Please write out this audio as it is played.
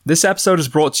This episode is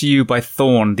brought to you by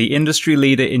Thorne, the industry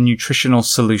leader in nutritional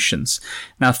solutions.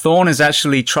 Now, Thorne is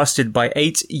actually trusted by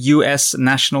 8 US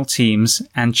national teams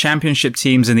and championship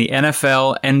teams in the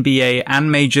NFL, NBA,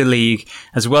 and Major League,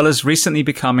 as well as recently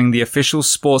becoming the official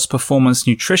sports performance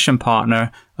nutrition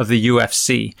partner of the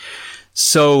UFC.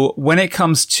 So when it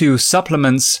comes to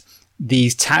supplements, the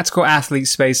tactical athlete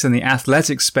space and the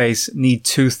athletic space need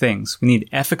 2 things. We need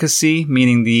efficacy,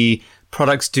 meaning the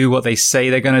products do what they say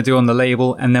they're going to do on the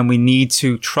label, and then we need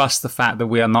to trust the fact that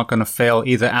we are not going to fail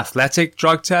either athletic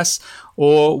drug tests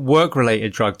or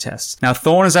work-related drug tests. Now,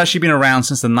 Thorne has actually been around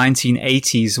since the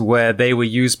 1980s, where they were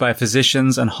used by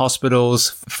physicians and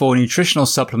hospitals for nutritional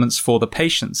supplements for the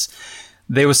patients.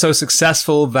 They were so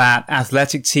successful that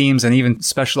athletic teams and even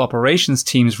special operations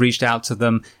teams reached out to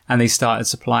them and they started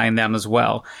supplying them as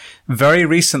well. Very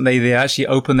recently, they actually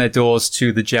opened their doors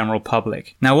to the general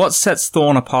public. Now, what sets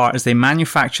Thorne apart is they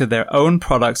manufacture their own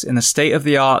products in a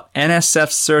state-of-the-art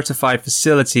NSF-certified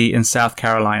facility in South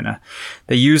Carolina.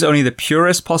 They use only the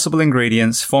purest possible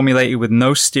ingredients formulated with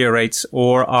no stearates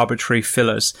or arbitrary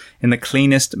fillers in the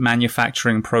cleanest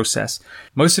manufacturing process.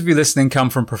 Most of you listening come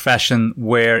from a profession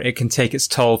where it can take its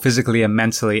toll physically and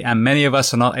mentally, and many of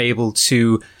us are not able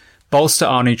to bolster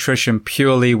our nutrition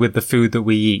purely with the food that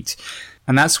we eat.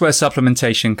 And that's where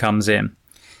supplementation comes in.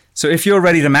 So if you're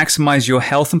ready to maximize your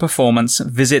health and performance,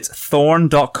 visit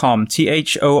thorne.com,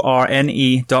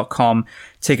 thorne.com.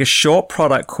 Take a short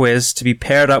product quiz to be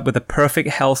paired up with the perfect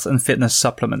health and fitness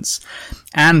supplements.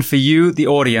 And for you, the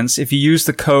audience, if you use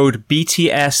the code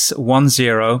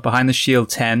BTS10, behind the shield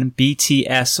 10,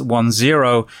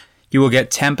 BTS10, you will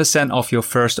get 10% off your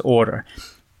first order.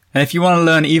 And if you want to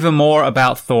learn even more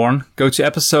about Thorne, go to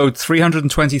episode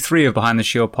 323 of Behind the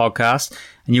Shield podcast,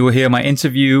 and you will hear my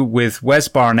interview with Wes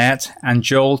Barnett and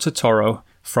Joel Totoro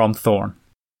from Thorne.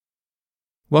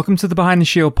 Welcome to the Behind the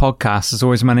Shield podcast. As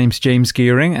always, my name's James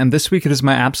Gearing, and this week it is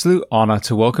my absolute honor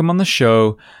to welcome on the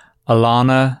show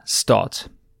Alana Stott.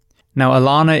 Now,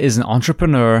 Alana is an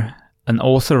entrepreneur, an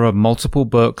author of multiple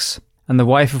books, and the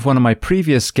wife of one of my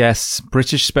previous guests,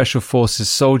 British Special Forces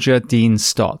soldier Dean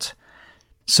Stott.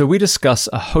 So we discuss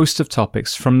a host of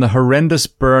topics, from the horrendous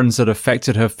burns that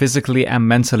affected her physically and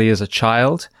mentally as a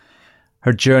child,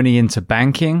 her journey into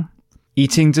banking,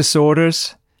 eating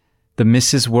disorders, the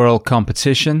Mrs. World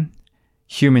competition,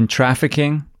 human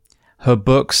trafficking, her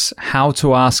books How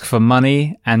to Ask for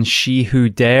Money and She Who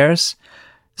Dares,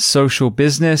 social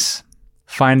business,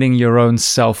 finding your own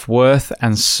self-worth,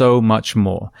 and so much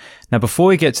more. Now, before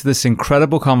we get to this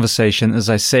incredible conversation, as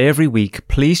I say every week,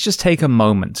 please just take a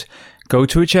moment. Go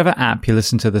to whichever app you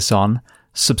listen to this on,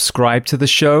 subscribe to the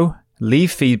show, leave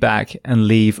feedback, and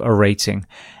leave a rating.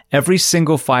 Every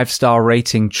single 5-star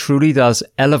rating truly does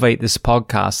elevate this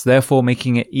podcast, therefore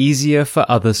making it easier for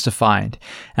others to find.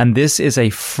 And this is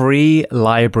a free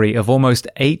library of almost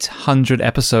 800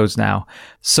 episodes now.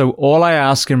 So all I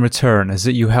ask in return is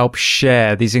that you help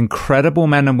share these incredible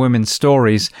men and women's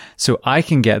stories so I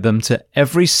can get them to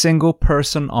every single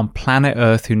person on planet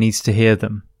Earth who needs to hear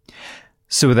them.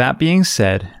 So with that being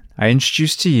said, I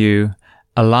introduce to you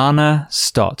Alana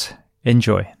Stott.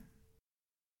 Enjoy.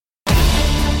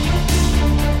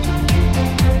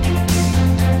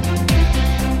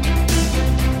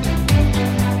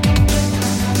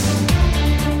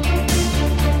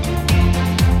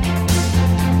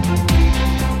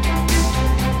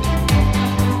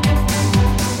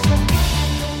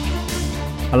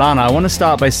 Alana, I want to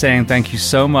start by saying thank you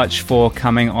so much for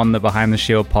coming on the Behind the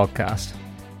Shield podcast.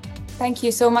 Thank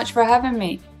you so much for having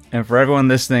me. And for everyone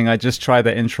listening, I just tried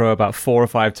the intro about 4 or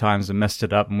 5 times and messed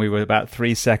it up, and we were about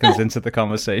 3 seconds into the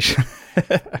conversation.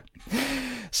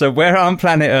 So where on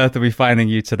planet Earth are we finding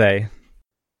you today?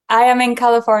 I am in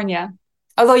California,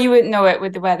 although you wouldn't know it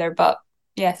with the weather, but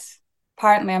yes,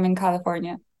 apparently I'm in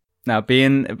California. Now,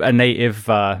 being a native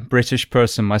British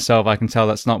person myself, I can tell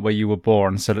that's not where you were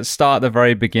born. So let's start at the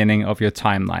very beginning of your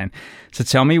timeline. So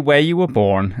tell me where you were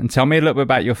born and tell me a little bit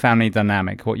about your family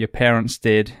dynamic, what your parents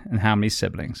did and how many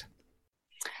siblings.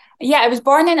 Yeah, I was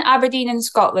born in Aberdeen in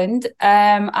Scotland.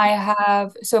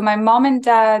 So my mom and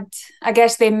dad, I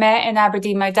guess they met in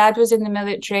Aberdeen. My dad was in the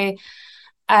military.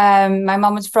 My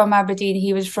mom was from Aberdeen.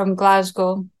 He was from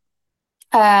Glasgow.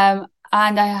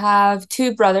 And I have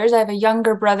 2 brothers. I have a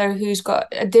younger brother who's got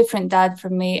a different dad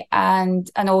from me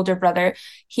and an older brother.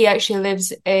 He actually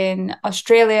lives in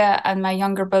Australia and my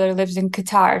younger brother lives in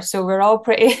Qatar. So we're all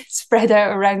pretty spread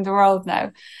out around the world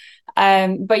now.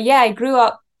 But yeah, I grew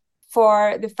up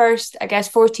for the first,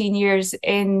 14 years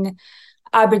in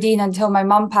Aberdeen until my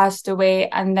mum passed away.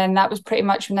 And then that was pretty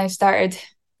much when I started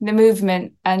the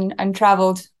movement and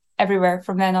travelled everywhere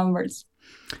from then onwards.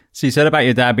 So you said about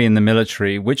your dad being in the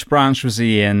military. Which branch was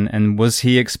he in, and was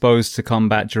he exposed to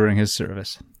combat during his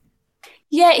service?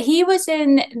 Yeah, he was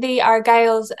in the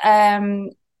Argylls,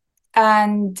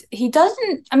 and he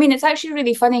doesn't, I mean, it's actually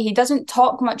really funny. He doesn't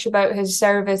talk much about his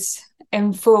service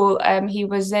in full. He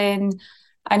was in,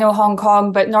 I know, Hong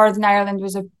Kong, but Northern Ireland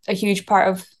was a huge part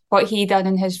of what he done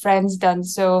and his friends done.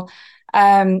 So,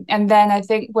 and then I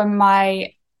think when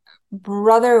my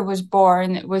brother was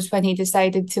born, it was when he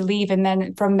decided to leave. And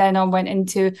then from then on went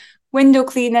into window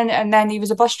cleaning. And then he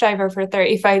was a bus driver for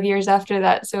 35 years after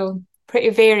that. So pretty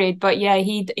varied. But yeah,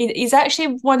 he's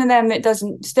actually one of them that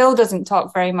doesn't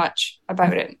talk very much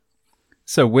about it.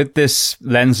 So with this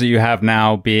lens that you have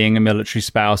now, being a military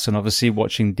spouse and obviously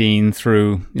watching Dean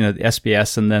through, the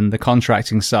SBS and then the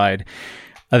contracting side,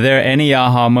 are there any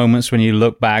aha moments when you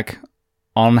look back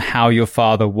on how your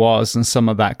father was and some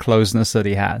of that closeness that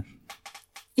he had?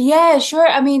 Yeah, sure.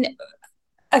 I mean,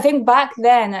 I think back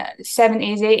then,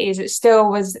 70s, 80s, it still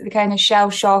was the kind of shell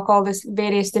shock, all this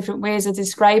various different ways of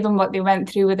describing what they went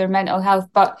through with their mental health.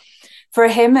 But for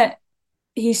him,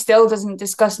 he still doesn't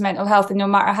discuss mental health. And no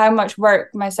matter how much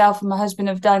work myself and my husband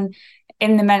have done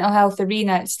in the mental health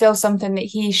arena, it's still something that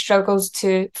he struggles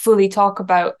to fully talk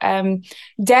about.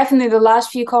 Definitely the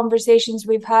last few conversations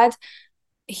we've had,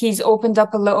 he's opened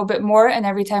up a little bit more. And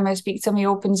every time I speak to him, he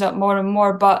opens up more and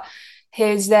more. But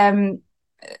his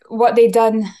what they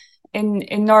done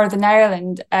in Northern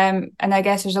Ireland, and I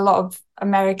guess there's a lot of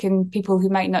American people who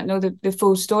might not know the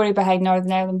full story behind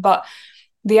Northern Ireland, but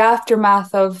the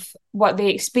aftermath of what they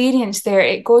experienced there,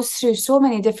 it goes through so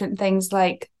many different things,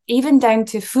 like even down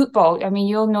to football. I mean,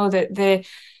 you'll know that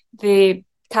the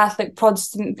Catholic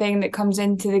Protestant thing that comes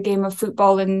into the game of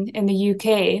football in the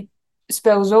UK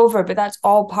spills over, but that's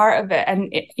all part of it.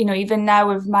 And even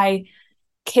now, if my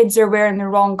kids are wearing the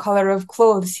wrong color of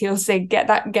clothes, he'll say, get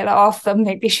that off them,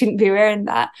 like they shouldn't be wearing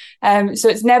that. So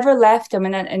it's never left him,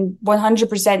 and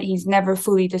 100% he's never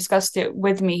fully discussed it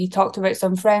with me. He talked about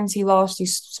some friends he lost, he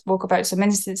spoke about some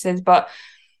instances, but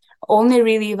only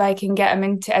really if I can get him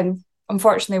into, and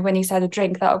unfortunately when he's had a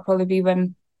drink, that'll probably be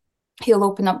when he'll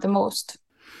open up the most.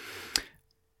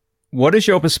 What is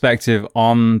your perspective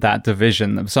on that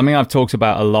division? Something I've talked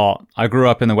about a lot. I grew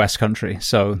up in the West Country,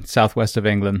 so southwest of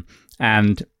England,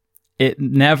 and I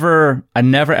never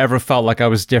ever felt like I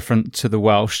was different to the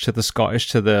Welsh, to the Scottish,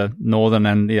 to the Northern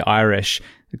and the Irish,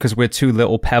 because we're two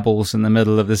little pebbles in the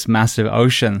middle of this massive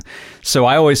ocean. So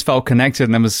I always felt connected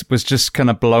and was just kind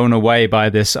of blown away by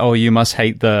this, oh, you must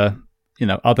hate the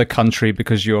other country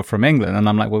because you're from England. And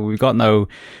I'm like, well, we've got no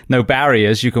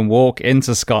barriers. You can walk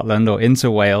into Scotland or into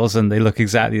Wales and they look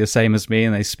exactly the same as me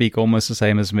and they speak almost the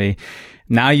same as me.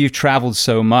 Now you've traveled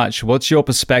so much. What's your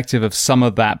perspective of some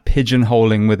of that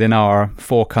pigeonholing within our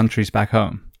four countries back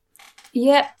home?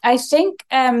 Yeah, I think,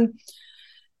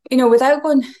 without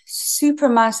going super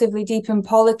massively deep in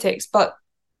politics, but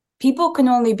people can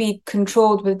only be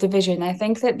controlled with division. I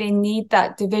think that they need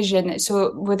that division.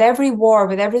 So with every war,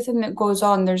 with everything that goes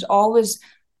on, there's always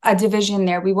a division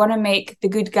there. We want to make the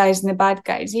good guys and the bad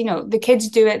guys. The kids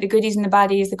do it, the goodies and the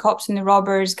baddies, the cops and the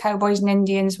robbers, cowboys and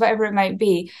Indians, whatever it might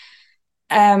be.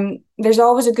 There's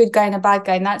always a good guy and a bad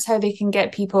guy, and that's how they can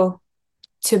get people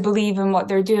to believe in what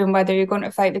they're doing, whether you're going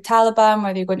to fight the Taliban,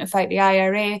 whether you're going to fight the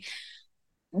IRA.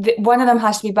 One of them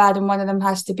has to be bad and one of them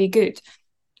has to be good.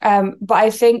 But I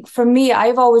think for me,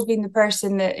 I've always been the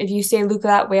person that if you say look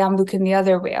that way, I'm looking the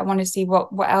other way. I want to see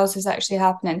what else is actually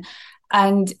happening.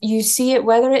 And you see it,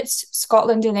 whether it's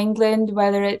Scotland and England,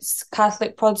 whether it's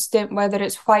Catholic, Protestant, whether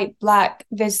it's white, black,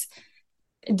 this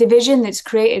division that's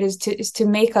created is to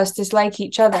make us dislike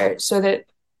each other so that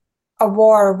a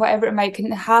war, whatever it might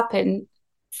can happen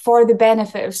for the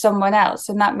benefit of someone else.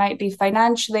 And that might be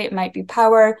financially, it might be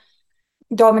power,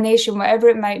 domination, whatever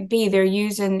it might be. They're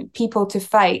using people to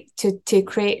fight to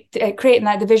creating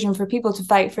that division for people to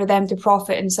fight for them to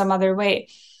profit in some other way.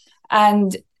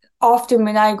 And often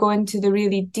when I go into the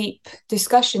really deep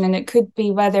discussion, and it could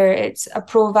be whether it's a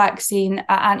pro-vaccine, an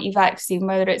anti-vaccine,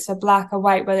 whether it's a black, a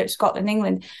white, whether it's Scotland,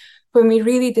 England, when we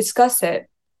really discuss it,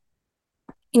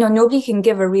 nobody can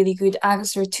give a really good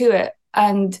answer to it.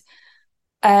 And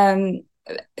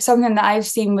something that I've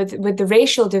seen with the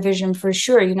racial division for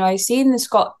sure. I see in the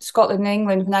Scotland and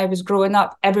England when I was growing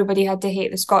up, everybody had to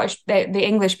hate the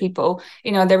English people.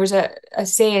 There was a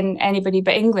saying, anybody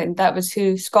but England. That was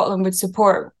who Scotland would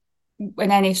support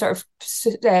in any sort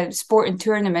of sporting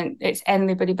tournament. It's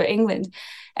anybody but England.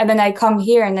 And then I come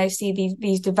here and I see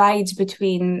these divides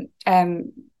between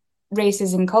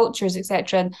races and cultures,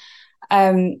 etc.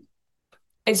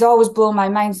 It's always blown my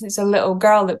mind since a little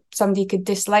girl that somebody could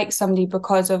dislike somebody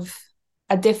because of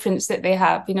a difference that they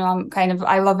have. You know,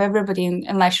 I love everybody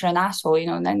unless you're an asshole, you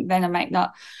know, and then I might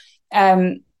not.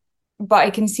 But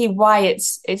I can see why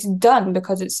it's done,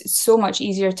 because it's so much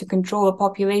easier to control a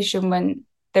population when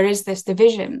there is this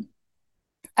division.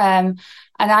 And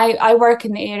I work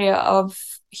in the area of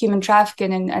human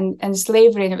trafficking and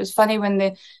slavery. And it was funny when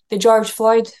the George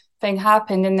Floyd thing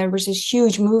happened, and there was this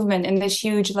huge movement and this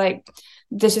huge, like,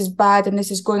 this is bad and this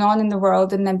is going on in the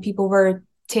world. And then people were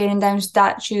tearing down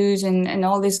statues and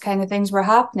all these kind of things were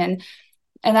happening.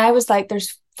 And I was like,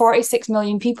 there's 46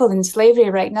 million people in slavery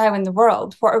right now in the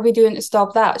world. What are we doing to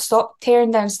stop that? Stop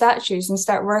tearing down statues and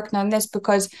start working on this,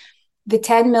 because the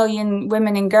 10 million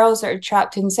women and girls that are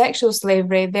trapped in sexual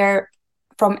slavery, they're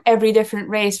from every different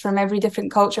race, from every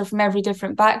different culture, from every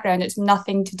different background. It's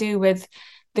nothing to do with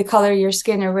the color of your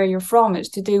skin or where you're from. It's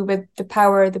to do with the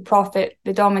power, the profit,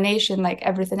 the domination, like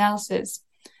everything else is.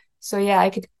 So yeah, I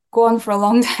could go on for a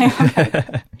long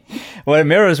time. Well, it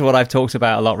mirrors what I've talked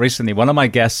about a lot recently. One of my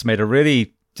guests made a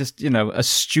really just,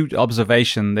 astute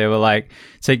observation. They were like,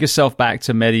 take yourself back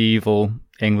to medieval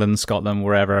England, Scotland,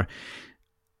 wherever.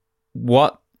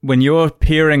 When you're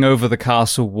peering over the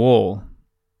castle wall,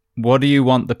 what do you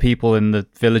want the people in the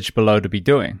village below to be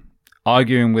doing?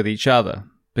 Arguing with each other,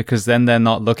 because then they're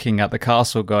not looking at the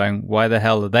castle going, why the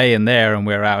hell are they in there and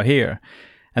we're out here?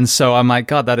 And so I'm like,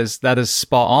 God, that is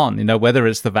spot on. Whether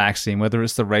it's the vaccine, whether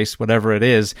it's the race, whatever it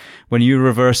is, when you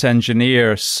reverse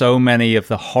engineer so many of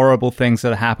the horrible things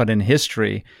that happened in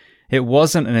history, it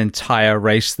wasn't an entire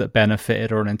race that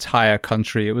benefited or an entire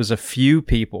country. It was a few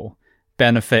people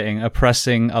benefiting,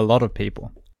 oppressing a lot of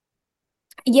people.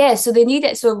 Yeah, so they need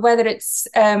it. So whether it's,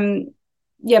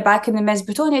 back in the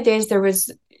Mesopotamia days, there was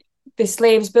the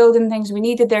slaves building things. We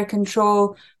needed their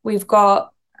control. We've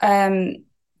got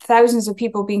thousands of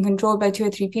people being controlled by 2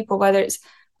 or 3 people, whether it's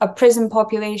a prison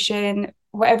population,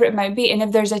 whatever it might be. And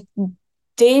if there's a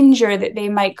danger that they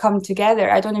might come together,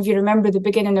 I don't know if you remember the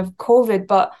beginning of COVID,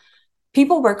 but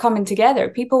people were coming together.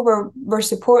 People were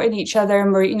supporting each other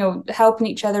and were, helping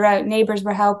each other out. Neighbors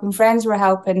were helping, friends were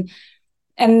helping.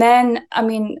 And then, I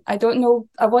don't know,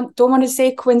 don't want to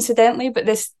say coincidentally, but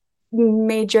this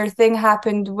major thing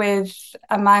happened with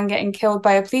a man getting killed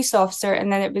by a police officer,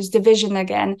 and then it was division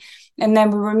again. And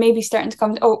then we were maybe starting to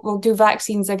come, we'll do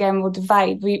vaccines again, we'll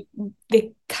divide.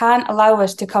 They can't allow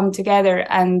us to come together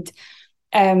and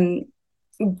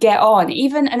get on.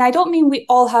 And I don't mean we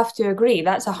all have to agree.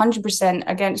 That's 100%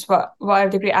 against what I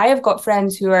would agree. I have got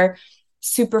friends who are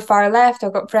super far left.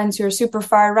 I've got friends who are super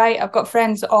far right. I've got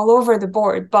friends all over the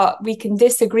board, but we can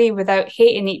disagree without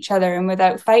hating each other and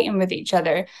without fighting with each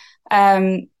other.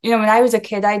 When I was a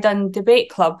kid, I done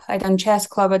debate club, I done chess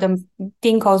club,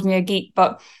 Dean calls me a geek,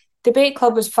 but debate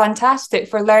club was fantastic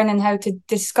for learning how to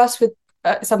discuss with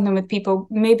something with people,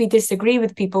 maybe disagree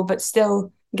with people, but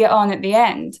still get on at the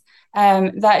end.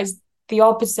 That is the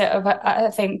opposite of,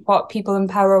 I think, what people in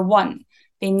power want.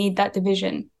 They need that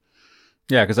division.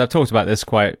 Yeah, because I've talked about this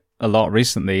quite a lot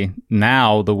recently.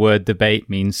 Now the word debate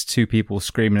means 2 people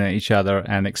screaming at each other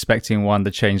and expecting one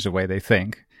to change the way they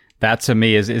think. That to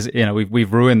me is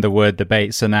we've ruined the word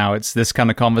debate. So now it's this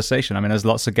kind of conversation. There's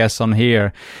lots of guests on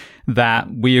here that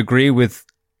we agree with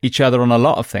each other on a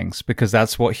lot of things because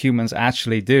that's what humans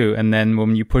actually do. And then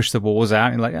when you push the walls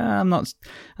out, you're like, I'm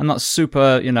not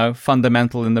super,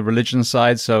 fundamental in the religion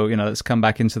side. So, let's come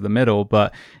back into the middle.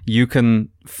 But you can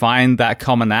find that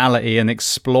commonality and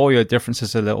explore your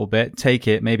differences a little bit. Take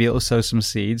it. Maybe it'll sow some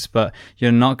seeds, but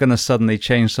you're not going to suddenly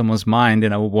change someone's mind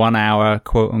in a 1 hour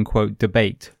quote unquote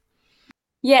debate.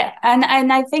 Yeah.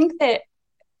 And I think that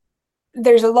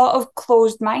there's a lot of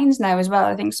closed minds now as well.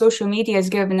 I think social media has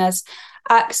given us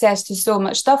access to so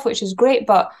much stuff, which is great,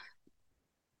 but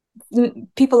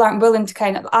people aren't willing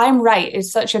to I'm right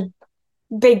is such a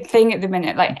big thing at the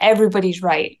minute. Like everybody's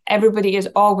right. Everybody is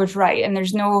always right. And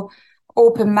there's no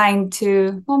open mind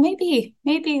to, well, maybe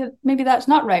that's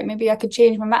not right. Maybe I could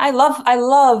change my mind. I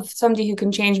love somebody who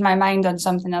can change my mind on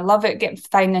something. I love it,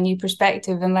 finding a new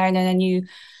perspective and learning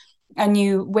a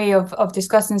new way of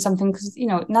discussing something, because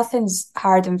nothing's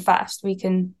hard and fast. We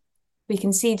can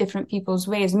see different people's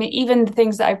ways. Even the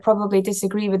things that I probably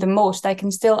disagree with the most, I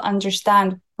can still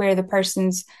understand where the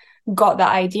person's got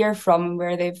that idea from and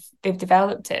where they've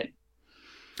developed it.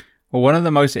 Well, one of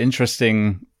the most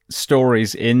interesting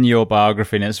stories in your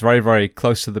biography, and it's very, very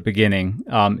close to the beginning,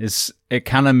 is it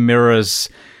kind of mirrors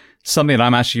something that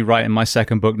I'm actually writing in my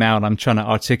second book now, and I'm trying to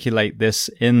articulate this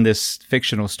in this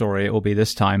fictional story. It will be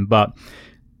this time, but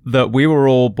that we were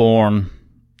all born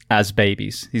as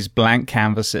babies, these blank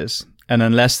canvases. And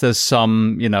unless there's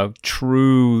some,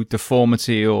 true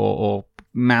deformity or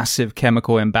massive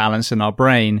chemical imbalance in our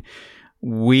brain,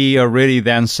 we are really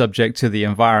then subject to the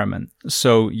environment.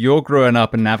 So you're growing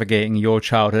up and navigating your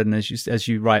childhood, and as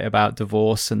you write about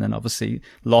divorce and then obviously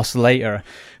loss later,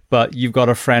 but you've got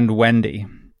a friend, Wendy.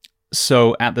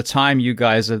 So at the time you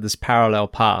guys are this parallel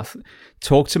path.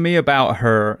 Talk to me about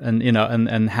her and, you know,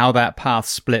 and how that path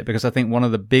split, because I think one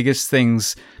of the biggest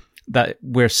things that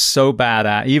we're so bad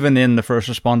at, even in the first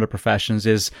responder professions,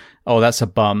 is, oh, that's a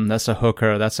bum, that's a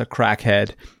hooker, that's a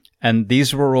crackhead. And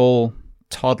these were all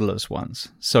toddlers once.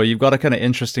 So you've got a kind of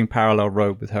interesting parallel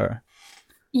road with her.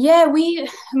 Yeah, me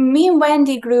and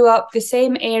Wendy grew up the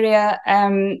same area.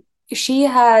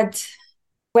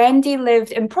 Wendy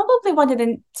lived in probably one of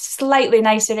the slightly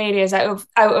nicer areas out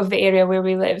of the area where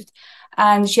we lived.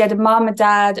 And she had a mom and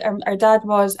dad. Our dad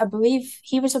was, I believe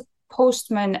he was a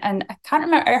postman, and I can't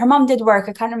remember, her mom did work.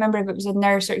 I can't remember if it was a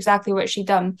nurse or exactly what she'd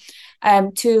done.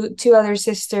 Two other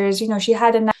sisters, you know, she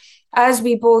had as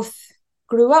we both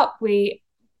grew up, we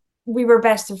were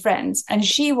best of friends. And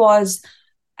she was,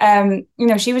 you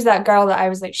know, she was that girl that I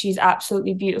was like, she's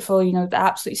absolutely beautiful, you know, the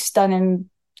absolutely stunning,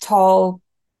 tall.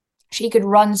 She could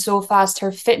run so fast.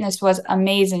 Her fitness was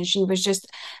amazing. She was just,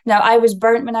 now I was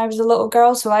burnt when I was a little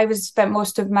girl. So I spent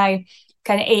most of my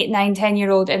kind of 8, 9,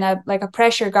 10-year-old in a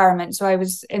pressure garment. So I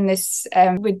was in this,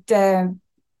 would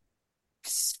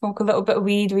smoke a little bit of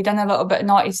weed. We'd done a little bit of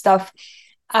naughty stuff.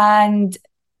 And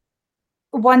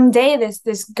one day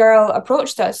this girl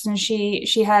approached us, and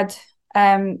she had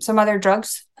some other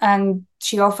drugs, and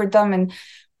she offered them, and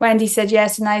Wendy said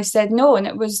yes and I said no. And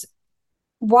it was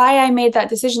why I made that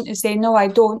decision to say no. I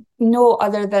don't know,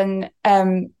 other than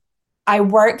I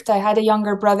worked, I had a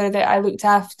younger brother that I looked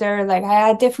after, like I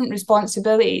had different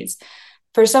responsibilities.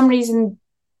 For some reason,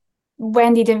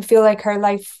 Wendy didn't feel like her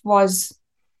life was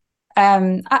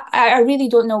I really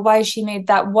don't know why she made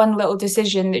that one little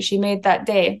decision that she made that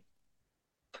day.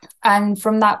 And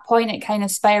from that point, it kind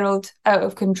of spiraled out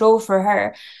of control for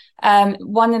her.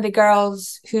 One of the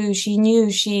girls who she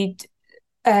knew,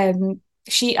 I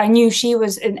knew she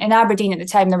was in Aberdeen at the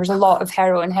time. There was a lot of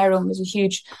heroin. Heroin was a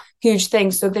huge thing.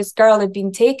 So this girl had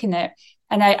been taking it.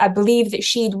 And I believe that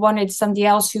she'd wanted somebody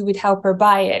else who would help her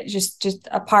buy it, just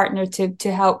a partner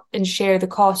to help and share the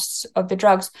costs of the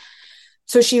drugs.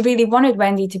 So she really wanted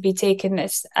Wendy to be taking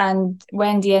this. And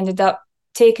Wendy ended up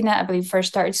taken it. I believe first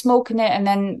started smoking it, and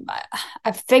then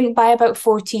I think by about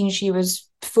 14 she was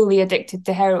fully addicted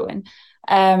to heroin.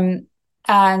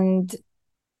 And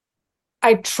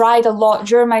I tried a lot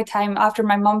during my time after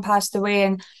my mum passed away,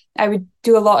 and I would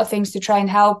do a lot of things to try and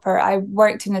help her. I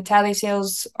worked in a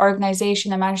telesales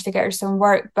organization. I managed to get her some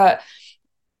work, but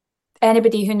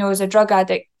anybody who knows a drug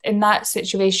addict in that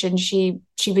situation, she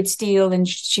would steal, and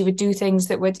she would do things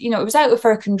that would, you know, it was out of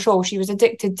her control. She was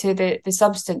addicted to the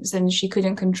substance, and she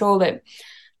couldn't control it.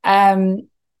 And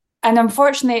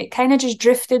unfortunately, it kind of just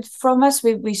drifted from us.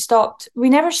 We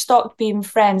never stopped being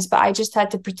friends, but I just had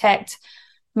to protect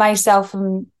myself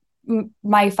and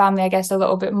my family, I guess, a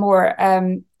little bit more.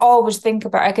 Always think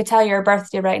about her. I could tell you her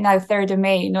birthday right now, 3rd of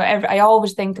May. You know, I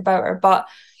always think about her, but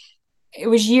it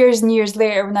was years and years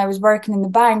later when I was working in the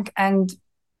bank, and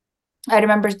I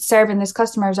remember serving this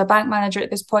customer. I was a bank manager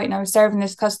at this point, and I was serving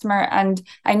this customer, and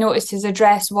I noticed his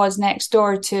address was next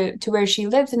door to where she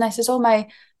lived. And I says, oh,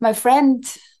 my friend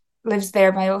lives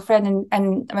there, my old friend.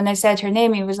 And when I said her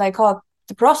name, he was like, oh,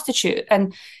 the prostitute.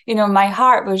 And, you know, my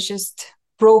heart was just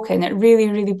broken. It really,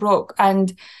 really broke.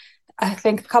 And I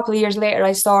think a couple of years later,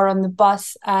 I saw her on the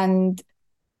bus, and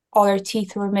all her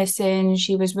teeth were missing.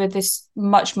 She was with this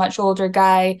much, much older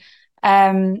guy.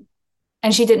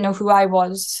 And she didn't know who I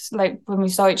was. Like when we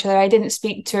saw each other, I didn't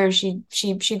speak to her.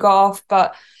 She got off,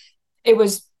 but it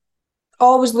was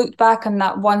always looked back on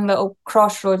that one little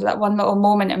crossroads, that one little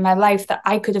moment in my life that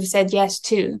I could have said yes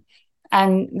to,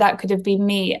 and that could have been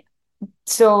me.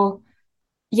 So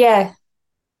yeah,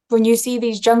 when you see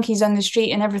these junkies on the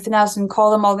street and everything else, and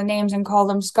call them all the names and call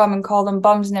them scum and call them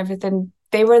bums and everything,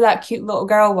 they were that cute little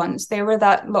girl once. They were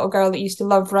that little girl that used to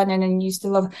love running and used to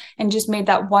love, and just made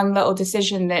that one little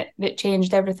decision that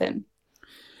changed everything.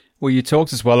 Well, you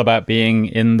talked as well about being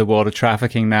in the world of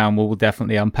trafficking now, and we'll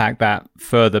definitely unpack that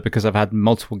further because I've had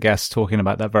multiple guests talking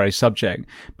about that very subject.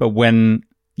 But when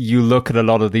you look at a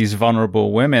lot of these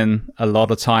vulnerable women, a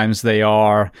lot of times they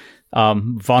are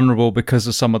vulnerable because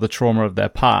of some of the trauma of their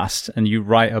past. And you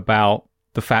write about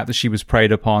the fact that she was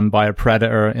preyed upon by a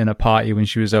predator in a party when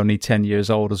she was only 10 years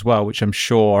old as well, which I'm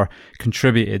sure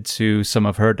contributed to some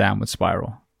of her downward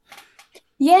spiral.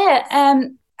 Yeah,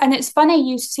 and it's funny,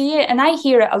 you see it, and I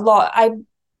hear it a lot.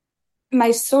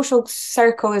 My social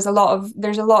circle is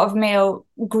there's a lot of male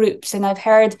groups, and I've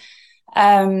heard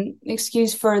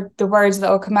Excuse for the words that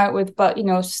I'll come out with, but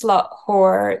slut,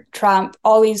 whore, tramp,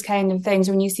 all these kind of things.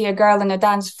 When you see a girl on a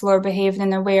dance floor behaving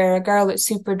in a way, or a girl that's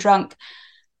super drunk,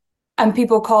 and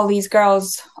people call these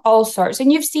girls all sorts.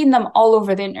 And you've seen them all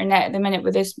over the internet at the minute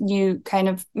with this new kind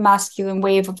of masculine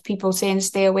wave of people saying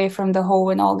stay away from the hoe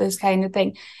and all this kind of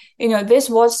thing. This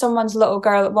was someone's little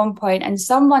girl at one point, and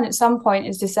someone at some point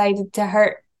has decided to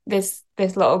hurt this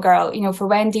little girl. For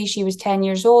Wendy, she was 10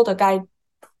 years old. A guy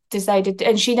decided to,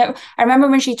 and I remember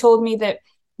when she told me that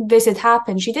this had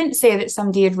happened, she didn't say that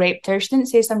somebody had raped her. She didn't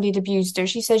say somebody had abused her.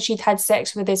 She said she'd had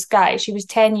sex with this guy. She was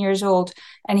 10 years old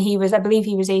and I believe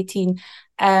he was 18.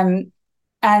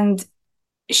 And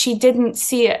she didn't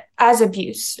see it as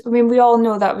abuse. I mean, we all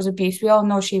know that was abuse. We all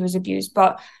know she was abused.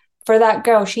 But for that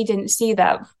girl, she didn't see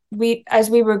that.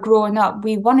 As we were growing up,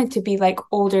 we wanted to be like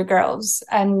older girls.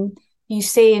 And you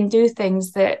say and do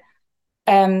things that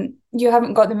you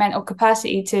haven't got the mental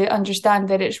capacity to understand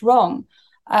that it's wrong.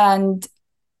 And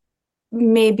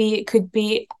maybe it could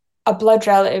be a blood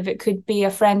relative, it could be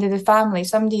a friend of the family.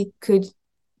 Somebody could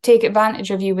take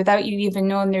advantage of you without you even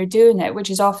knowing they're doing it, which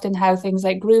is often how things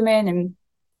like grooming and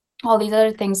all these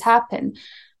other things happen.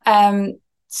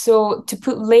 So to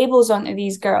put labels onto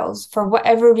these girls for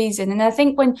whatever reason, and I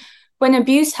think when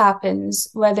abuse happens,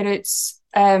 whether it's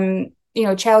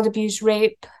child abuse,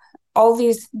 rape, all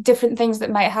these different things that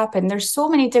might happen, there's so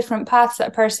many different paths that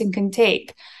a person can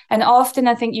take. And often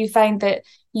I think you find that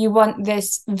you want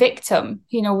this victim.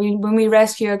 When we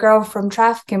rescue a girl from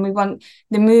trafficking, we want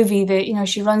the movie that,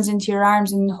 she runs into your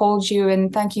arms and holds you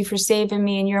and thank you for saving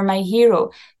me and you're my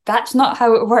hero. That's not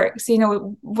how it works.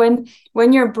 When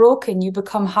you're broken, you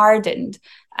become hardened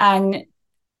and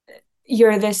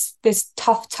you're this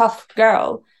tough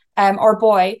girl or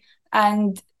boy,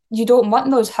 and you don't want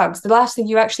those hugs. The last thing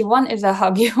you actually want is a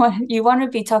hug. You want to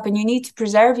be tough, and you need to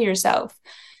preserve yourself.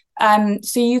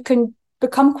 So you can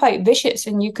become quite vicious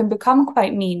and you can become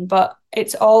quite mean, but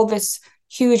it's all this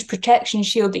huge protection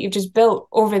shield that you've just built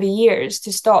over the years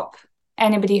to stop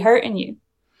anybody hurting you.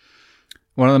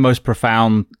 One of the most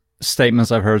profound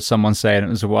statements I've heard someone say, and it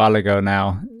was a while ago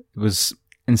now, it was,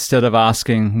 instead of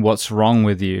asking what's wrong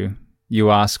with you, you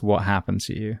ask what happened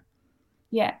to you.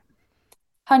 Yeah.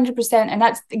 100%, and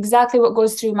that's exactly what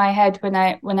goes through my head when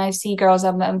I see girls.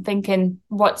 I'm thinking,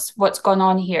 what's gone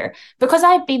on here? Because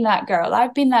I've been that girl.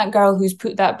 I've been that girl who's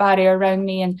put that barrier around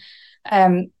me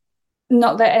and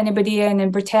not let anybody in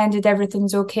and pretended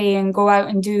everything's okay and go out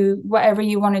and do whatever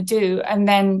you want to do and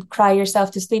then cry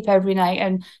yourself to sleep every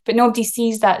night. But nobody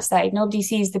sees that side. Nobody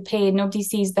sees the pain. Nobody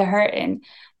sees the hurting.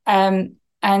 And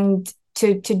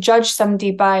to judge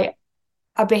somebody by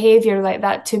a behavior like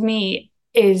that, to me,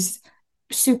 is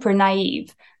super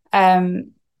naive.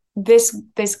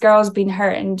 This girl's been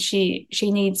hurt and she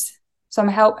needs some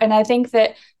help. And I think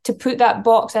that to put that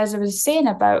box, as I was saying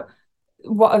about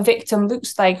what a victim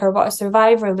looks like or what a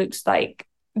survivor looks like,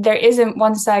 there isn't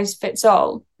one size fits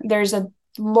all. There's a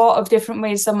lot of different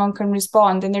ways someone can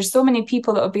respond, and there's so many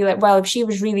people that will be like, well, if she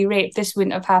was really raped, this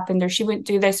wouldn't have happened, or she wouldn't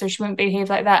do this, or she wouldn't behave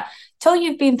like that. Till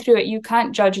you've been through it, you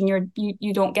can't judge, and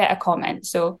you don't get a comment.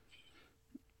 So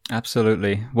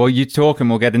absolutely. Well, you talk, and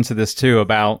we'll get into this too,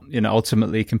 about,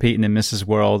 ultimately competing in Mrs.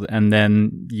 World, and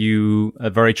then you are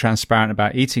very transparent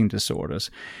about eating disorders.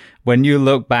 When you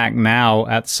look back now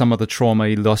at some of the trauma,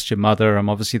 you lost your mother, and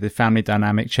obviously the family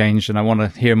dynamic changed, and I want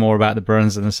to hear more about the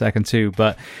burns in a second too,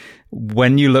 but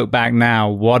when you look back now,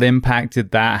 what impact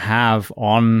did that have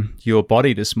on your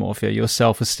body dysmorphia, your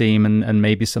self-esteem, and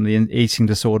maybe some of the eating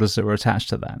disorders that were attached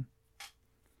to that?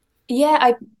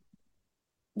 Yeah,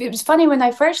 it was funny when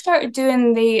I first started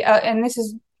doing and this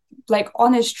is like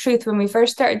honest truth, when we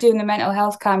first started doing the mental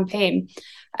health campaign.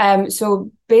 So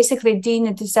basically Dean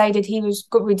had decided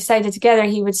we decided together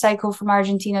he would cycle from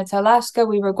Argentina to Alaska.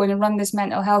 We were going to run this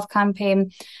mental health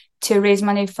campaign to raise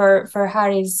money for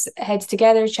Harry's Heads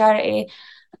Together charity.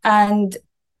 And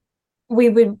we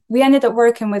ended up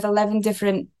working with 11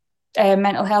 different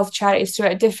mental health charities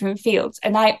throughout different fields.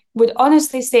 And I would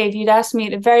honestly say, if you'd asked me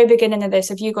at the very beginning of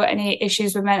this, if you got any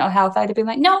issues with mental health, I'd have been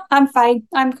like, no, I'm fine.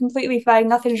 I'm completely fine.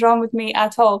 Nothing's wrong with me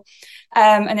at all.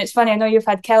 And it's funny, I know you've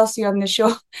had Kelsey on the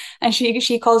show, and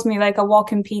she calls me like a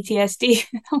walking PTSD.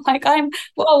 I'm like,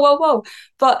 whoa.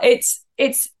 But it's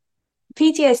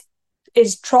PTSD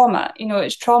is trauma.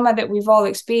 It's trauma that we've all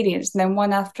experienced, and then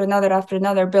one after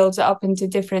another builds it up into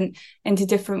different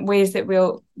ways that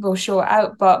we'll show it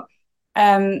out. But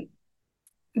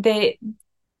the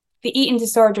eating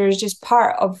disorder is just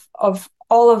part of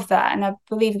all of that. And I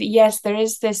believe that, yes, there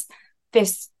is this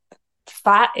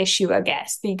fat issue, I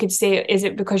guess, that you could say. Is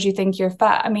it because you think you're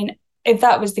fat? I mean, if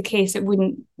that was the case, it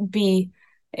wouldn't be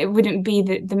it wouldn't be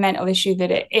the mental issue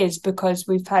that it is, because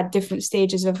we've had different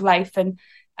stages of life. And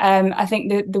I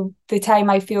think the time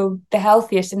I feel the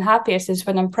healthiest and happiest is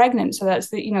when I'm pregnant. So that's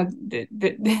the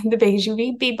biggest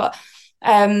you be. But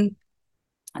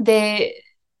the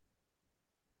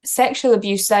sexual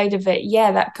abuse side of it,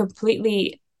 yeah, that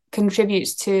completely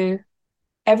contributes to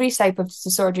every type of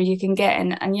disorder you can get.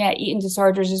 And yeah, eating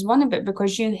disorders is one of it,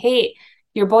 because you hate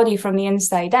your body from the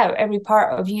inside out. Every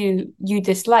part of you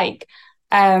dislike.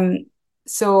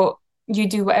 So you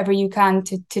do whatever you can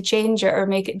to change it or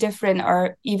make it different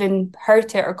or even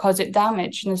hurt it or cause it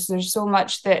damage. And there's so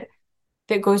much that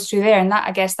goes through there. And that,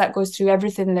 I guess, that goes through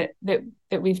everything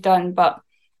that we've done. But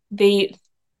the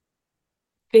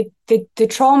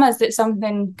traumas that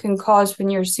something can cause when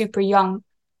you're super young,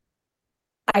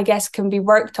 I guess, can be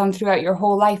worked on throughout your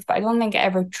whole life, but I don't think it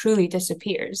ever truly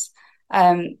disappears.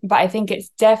 But I think it's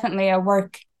definitely a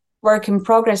work in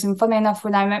progress. And funny enough,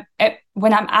 when I'm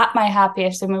at my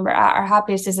happiest and when we're at our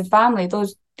happiest as a family,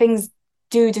 those things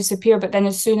do disappear. But then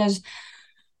as soon as,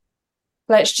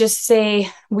 let's just say,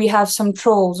 we have some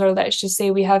trolls, or let's just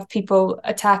say we have people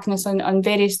attacking us on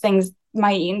various things,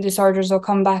 my eating disorders will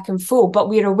come back in full. But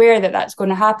we're aware that that's going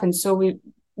to happen, so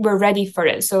we're ready for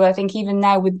it. So I think even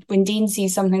now, when Dean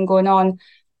sees something going on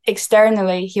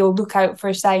externally, he'll look out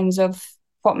for signs of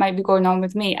what might be going on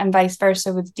with me, and vice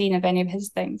versa with Dean of any of his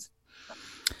things.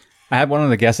 I had one of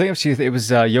the guests, I think it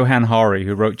was Johan Hari,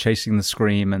 who wrote Chasing the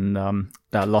Scream and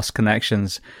Lost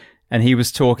Connections. And he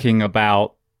was talking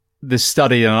about this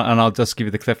study, and I'll just give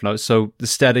you the cliff notes. So the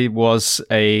study was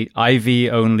a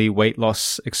IV-only weight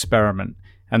loss experiment.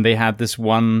 And they had this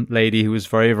one lady who was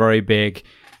very, very big.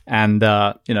 And,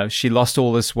 she lost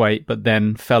all this weight, but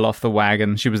then fell off the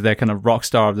wagon. She was their kind of rock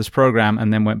star of this program,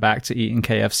 and then went back to eating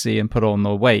KFC and put on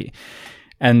the weight.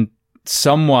 And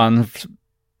someone,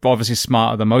 obviously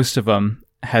smarter than most of them,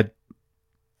 had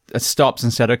stopped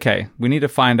and said, okay, we need to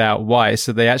find out why.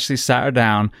 So they actually sat her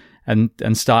down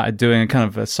and started doing a kind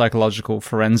of a psychological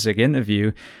forensic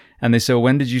interview. And they said, well,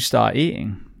 when did you start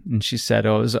eating? And she said, it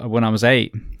was when I was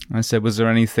 8. And I said, was there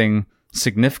anything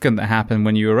significant that happened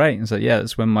when you were 8? And so, yeah,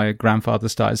 that's when my grandfather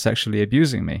started sexually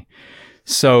abusing me.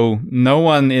 So no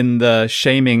one in the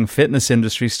shaming fitness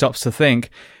industry stops to think,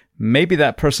 maybe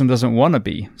that person doesn't want to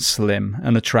be slim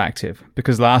and attractive,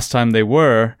 because last time they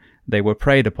were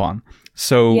preyed upon.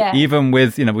 So yeah. Even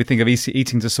with, we think of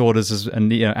eating disorders as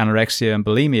anorexia and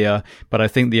bulimia, but I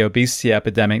think the obesity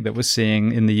epidemic that we're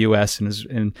seeing in the US and is,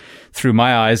 through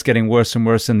my eyes, getting worse and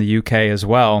worse in the UK as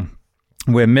well,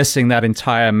 we're missing that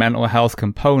entire mental health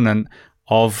component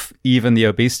of even the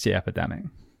obesity epidemic.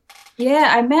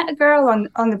 Yeah, I met a girl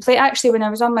on the plane. Actually, when I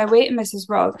was on my way to Mrs.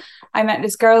 World, I met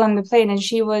this girl on the plane, and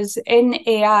she was in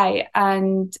AI,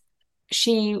 and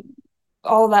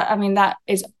that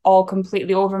is all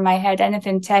completely over my head.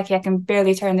 Anything techie, I can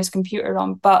barely turn this computer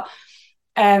on. But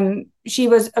she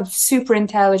was a super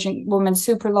intelligent woman,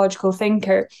 super logical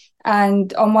thinker.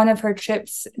 And on one of her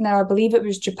trips, now I believe it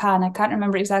was Japan, I can't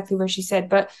remember exactly where she said,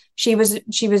 but she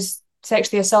was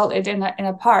sexually assaulted in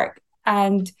a park,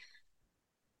 and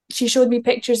she showed me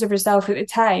pictures of herself at the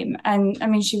time. And I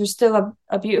mean, she was still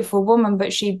a beautiful woman,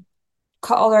 but she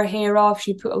cut all her hair off,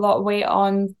 she put a lot of weight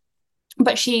on,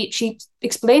 but she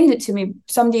explained it to me.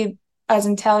 Somebody as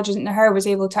intelligent as her was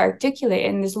able to articulate it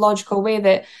in this logical way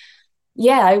that,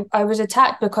 yeah, I was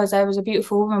attacked because I was a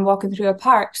beautiful woman walking through a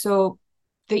park. So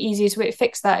the easiest way to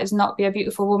fix that is not be a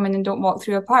beautiful woman and don't walk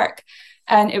through a park.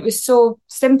 And it was so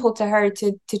simple to her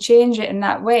to change it in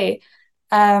that way.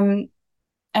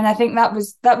 And I think that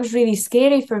was really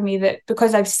scary for me, that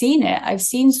because I've seen it. I've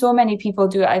seen so many people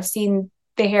do it. I've seen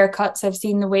the haircuts, I've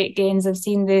seen the weight gains, I've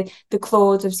seen the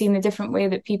clothes, I've seen the different way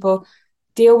that people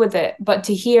deal with it. But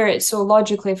to hear it so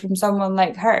logically from someone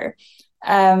like her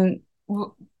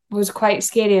was quite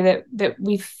scary, that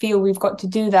we feel we've got to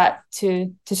do that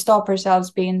to stop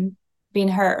ourselves being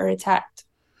hurt or attacked.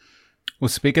 Well,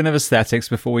 speaking of aesthetics,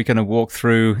 before we kind of walk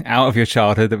through out of your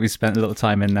childhood that we spent a little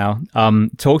time in now,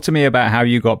 talk to me about how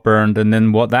you got burned, and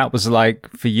then what that was like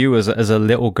for you as a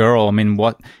little girl. I mean,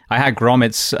 I had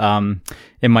grommets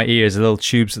in my ears, the little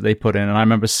tubes that they put in, and I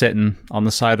remember sitting on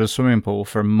the side of a swimming pool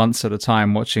for months at a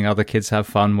time watching other kids have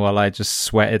fun while I just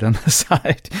sweated on the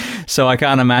side. So I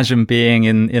can't imagine being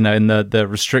in the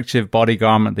restrictive body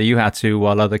garment that you had to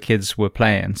while other kids were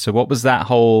playing. So what was that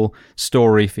whole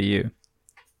story for you?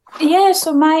 Yeah,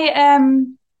 so my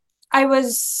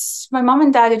mom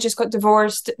and dad had just got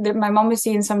divorced. My mom was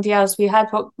seeing somebody else. We had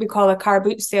what we call a car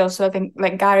boot sale, so I think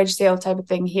like garage sale type of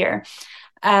thing here.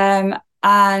 And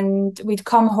we'd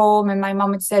come home, and my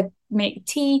mom had said, make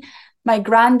tea. My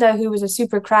granda, who was a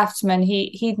super craftsman,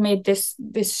 he'd made this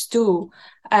stool.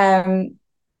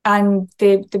 and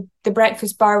the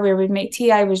breakfast bar where we'd make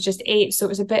tea, I was just 8, so it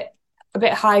was a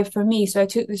bit high for me. So I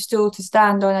took the stool to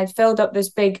stand on. I'd filled up this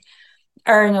big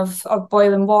urn of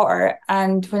boiling water,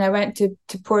 and when I went to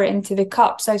pour it into the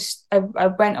cups, I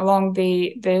went along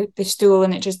the stool,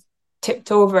 and it just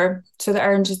tipped over, so the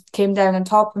urn just came down on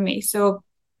top of me. So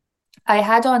I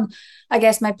had on, I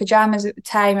guess, my pajamas at the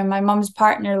time, and my mum's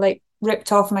partner like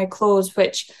ripped off my clothes,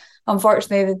 which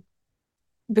unfortunately,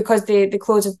 because the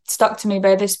clothes had stuck to me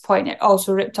by this point, it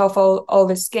also ripped off all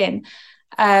the skin.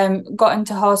 Got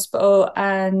into hospital,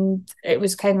 and it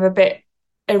was kind of a bit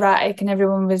erratic, and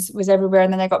everyone was everywhere.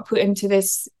 And then I got put into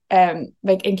this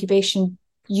like incubation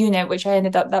unit, which I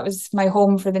ended up, that was my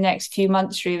home for the next few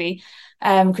months, really,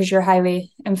 because you're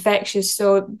highly infectious.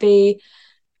 So the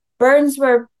burns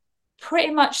were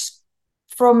pretty much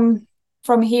from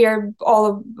here, all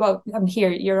of, well, I'm here,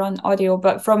 you're on audio,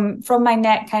 but from my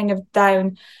neck kind of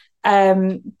down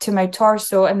to my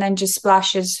torso, and then just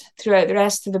splashes throughout the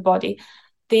rest of the body.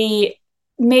 The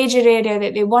major area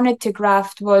that they wanted to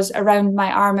graft was around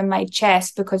my arm and my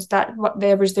chest, because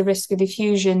there was the risk of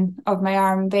diffusion of my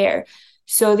arm there.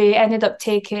 So they ended up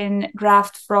taking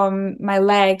graft from my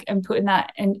leg and putting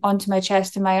that onto my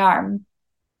chest and my arm.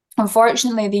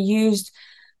 Unfortunately, they used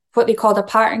what they called a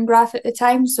pattern graft at the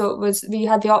time. So it was, you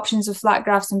had the options of flat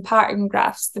grafts and pattern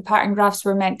grafts. The pattern grafts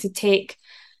were meant to take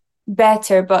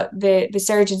better, but the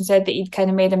surgeon said that he'd kind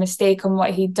of made a mistake on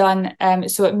what he'd done.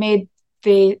 So it made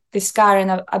the scarring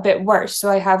a bit worse. So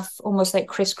I have almost like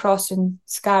crisscrossing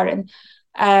scarring.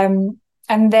 And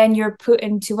then you're put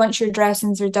into, once your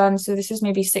dressings are done, so this is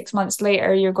maybe 6 months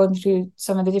later, you're going through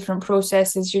some of the different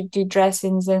processes. You do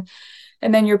dressings, and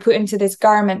then you're put into this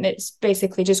garment that's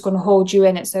basically just going to hold you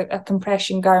in. It's a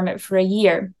compression garment for a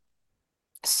year.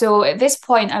 So at this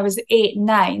point, I was 8,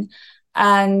 9,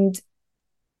 and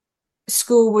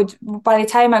school would, by the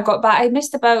time I got back, I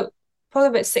missed probably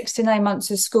about 6 to 9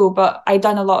 months of school, but I'd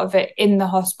done a lot of it in the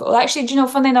hospital. Actually, do you know,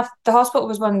 funny enough, the hospital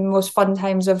was one of the most fun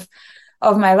times of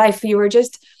my life. We were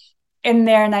just in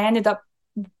there, and I ended up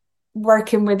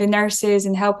working with the nurses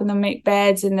and helping them make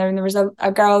beds. And there was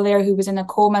a girl there who was in a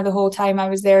coma the whole time I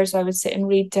was there, so I would sit and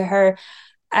read to her.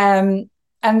 And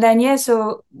then, yeah,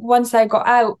 so once I got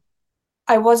out,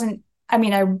 I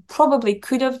probably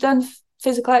could have done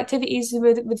physical activities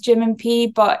with Jim and P,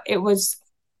 but it was,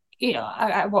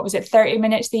 what was it, 30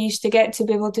 minutes they used to get to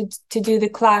be able to do the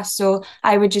class. So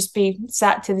I would just be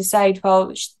sat to the side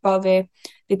while the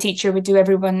teacher would do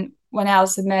everyone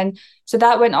else. And then, so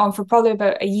that went on for probably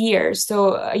about a year.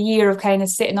 So a year of kind of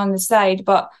sitting on the side.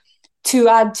 But to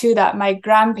add to that, my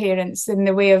grandparents, in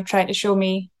the way of trying to show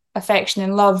me affection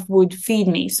and love, would feed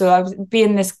me. So I would be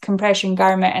in this compression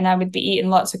garment, and I would be eating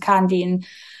lots of candy,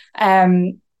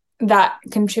 and that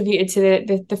contributed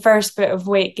to the first bit of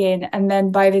weight gain. And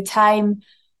then by the time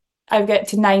I get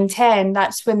to 9, 10,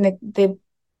 that's when the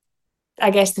I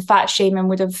guess the fat shaming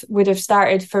would have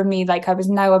started for me. Like, I was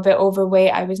now a bit overweight.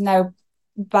 I was now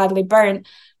badly burnt.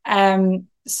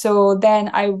 So then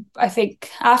I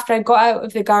think after I got out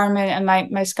of the garment and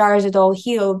my scars had all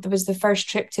healed, there was the first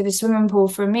trip to the swimming pool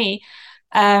for me.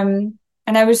 And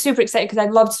I was super excited because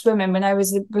I loved swimming.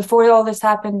 Before all this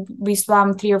happened, we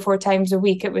swam 3 or 4 times a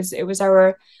week. It was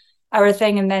our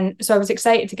thing. And then, so I was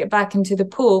excited to get back into the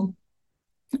pool.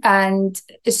 And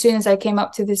as soon as I came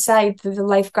up to the side, the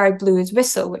lifeguard blew his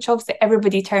whistle, which obviously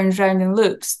everybody turns around and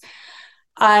looks.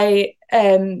 I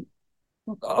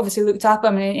obviously looked up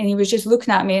at him, and he was just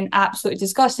looking at me in absolute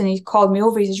disgust. And he called me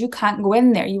over. He says, "You can't go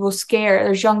in there. You will scare.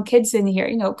 There's young kids in here."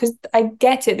 Because I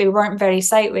get it. They weren't very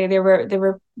sightly. They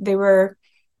were,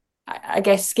 I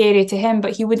guess, scary to him.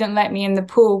 But he wouldn't let me in the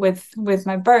pool with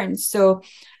my burns. So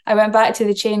I went back to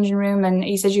the changing room, and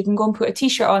he says, "You can go and put a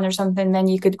t-shirt on or something, then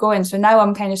you could go in." So now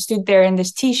I'm kind of stood there in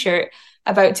this t-shirt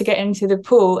about to get into the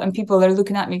pool, and people are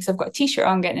looking at me because I've got a t-shirt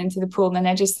on getting into the pool. And then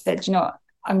I just said,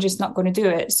 I'm just not going to do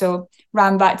it. So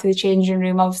ran back to the changing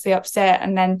room, obviously upset,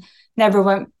 and then never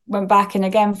went back in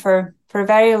again for a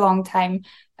very long time.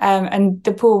 And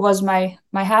the pool was my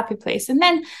happy place. And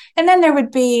then there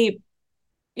would be,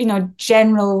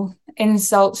 general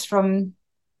insults from,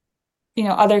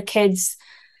 other kids,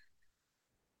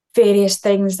 various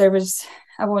things. There was,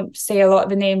 I won't say a lot of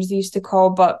the names they used to call,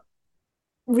 but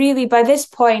really by this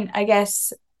point, I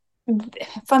guess,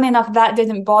 funny enough, that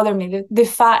didn't bother me. The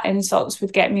fat insults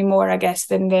would get me more, I guess,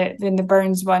 than the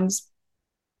burns ones.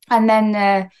 And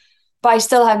then, but I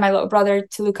still had my little brother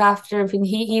to look after. And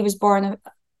he was born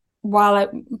while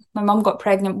my mum got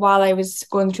pregnant while I was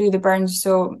going through the burns,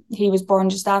 so he was born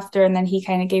just after, and then he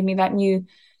kind of gave me that new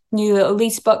little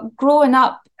lease. But growing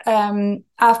up,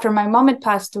 after my mum had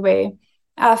passed away,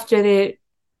 after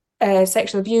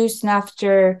sexual abuse and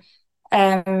after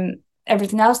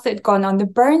everything else that had gone on, the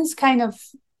burns kind of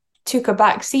took a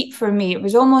back seat for me. It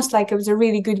was almost like it was a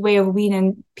really good way of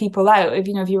weaning people out. If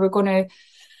you were going to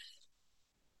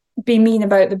be mean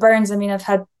about the burns, I mean, I've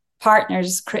had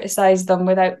partners criticize them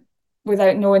without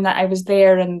knowing that I was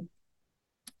there, and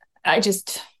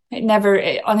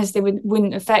it honestly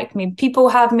wouldn't affect me. People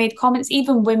have made comments,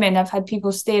 even women. I've had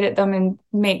people stare at them and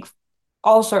make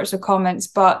all sorts of comments,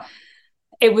 but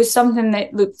it was something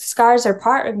that, look, scars are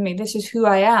part of me. This is who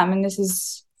I am, and this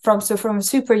is from a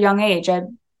super young age.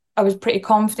 I was pretty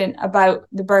confident about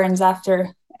the burns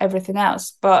after everything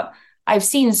else, but I've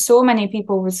seen so many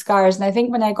people with scars, and I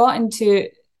think when I got into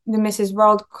the Mrs.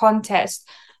 World contest,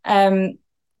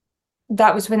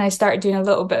 that was when I started doing a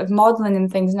little bit of modeling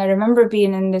and things. And I remember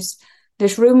being in this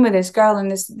room with this girl, and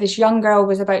this young girl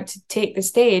was about to take the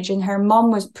stage, and her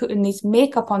mum was putting this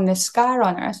makeup on this scar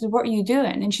on her. I said, "What are you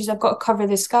doing?" And she's, "I've got to cover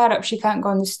this scar up. She can't go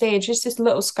on the stage." Just this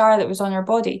little scar that was on her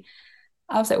body.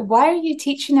 I was like, why are you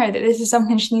teaching her that this is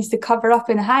something she needs to cover up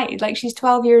and hide? Like, she's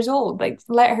 12 years old. Like,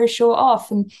 let her show it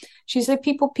off. And she's like,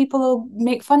 people will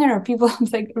make fun of her. People, I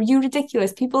was like, are you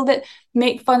ridiculous? People that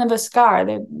make fun of a scar,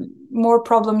 there are more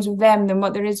problems with them than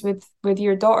what there is with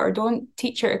your daughter. Don't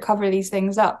teach her to cover these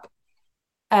things up.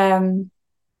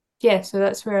 Yeah, so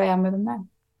that's where I am with them now.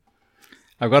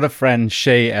 I've got a friend,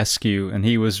 Shay Eskew, and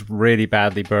he was really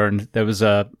badly burned. There was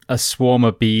a swarm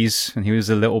of bees, and he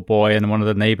was a little boy, and one of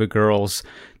the neighbor girls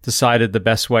decided the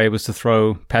best way was to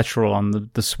throw petrol on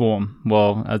the swarm.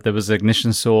 Well, there was an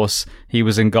ignition source. He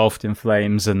was engulfed in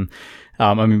flames, and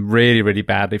I mean, really, really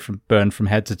badly burned from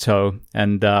head to toe.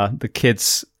 And the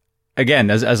kids, again,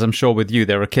 as I'm sure with you,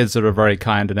 there are kids that are very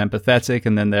kind and empathetic,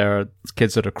 and then there are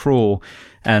kids that are cruel.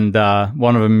 And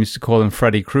one of them used to call him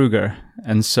Freddy Krueger.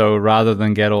 And so rather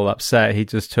than get all upset, he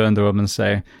just turned to him and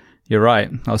say, "You're right.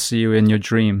 I'll see you in your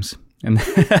dreams." And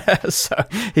so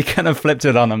he kind of flipped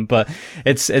it on him. But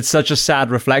it's such a sad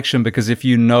reflection, because if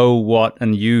you know what,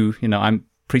 and you know, I'm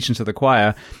preaching to the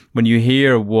choir, when you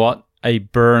hear what a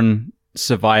burn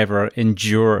survivor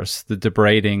endures, the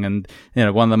debrading and, you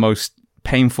know, one of the most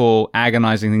painful,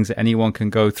 agonizing things that anyone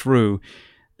can go through,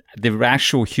 the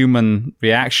actual human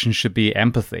reaction should be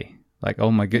empathy. Like,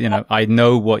 oh my God, you know, I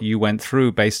know what you went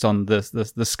through based on the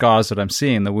scars that I'm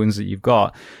seeing, the wounds that you've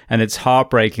got. And it's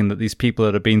heartbreaking that these people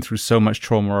that have been through so much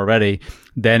trauma already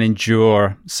then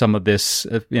endure some of this,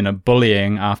 you know,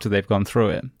 bullying after they've gone through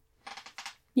it.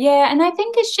 Yeah, and I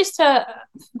think it's just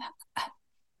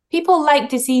people like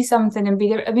to see something and be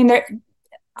there. I mean,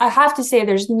 I have to say,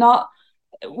 there's not,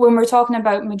 when we're talking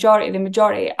about the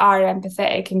majority are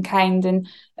empathetic and kind.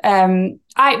 And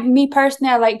me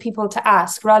personally, I like people to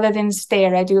ask rather than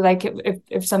stare. I do like it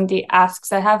if somebody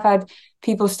asks. I have had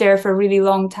people stare for a really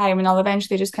long time, and I'll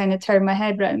eventually just kind of turn my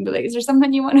head around and be like, "Is there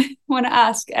something you want to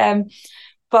ask?"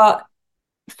 But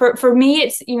for me,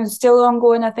 it's, you know, still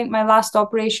ongoing. I think my last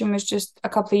operation was just a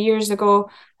couple of years ago,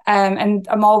 and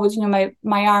I'm always, you know,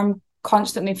 my arm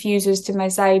constantly fuses to my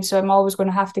side, so I'm always going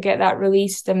to have to get that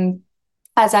released. And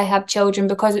as I have children,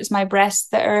 because it's my breasts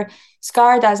that are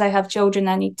scarred, as I have children,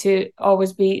 I need to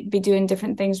always be doing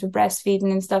different things with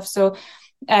breastfeeding and stuff. So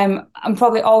I'm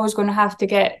probably always going to have to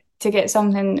get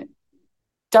something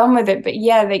done with it. But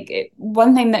yeah, like,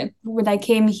 one thing that when I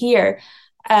came here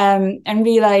and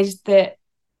realized that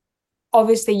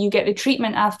obviously you get the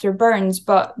treatment after burns,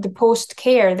 but the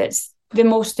post-care, that's the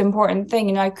most important thing.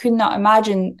 You know, I could not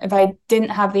imagine if I didn't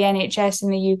have the NHS in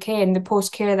the UK and the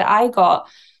post-care that I got,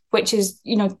 which is,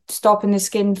 you know, stopping the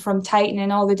skin from tightening,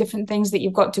 all the different things that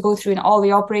you've got to go through, and all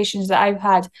the operations that I've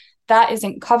had, that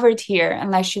isn't covered here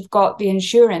unless you've got the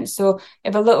insurance. So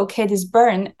if a little kid is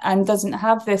burnt and doesn't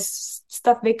have this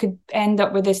stuff, they could end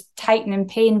up with this tightening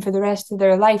pain for the rest of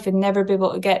their life and never be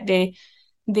able to get the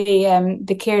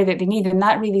care that they need. And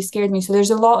that really scared me. So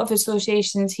there's a lot of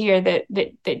associations here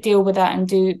that deal with that and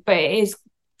do, but it is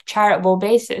charitable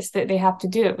basis that they have to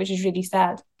do it, which is really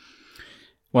sad.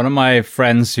 One of my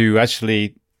friends who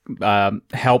actually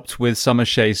helped with some of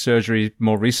Shay's surgery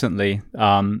more recently,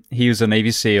 he was a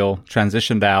Navy SEAL,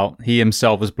 transitioned out. He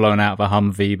himself was blown out of a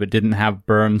Humvee, but didn't have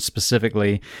burns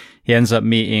specifically. He ends up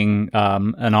meeting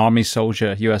an Army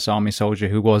soldier, U.S. Army soldier,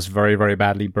 who was very, very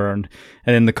badly burned.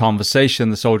 And in the conversation,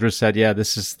 the soldier said, "Yeah,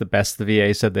 this is the best the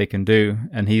VA said they can do."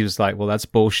 And he was like, "Well, that's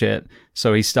bullshit."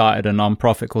 So he started a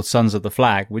nonprofit called Sons of the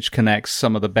Flag, which connects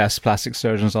some of the best plastic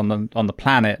surgeons on the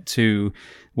planet to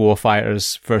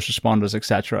warfighters, first responders,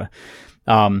 etc.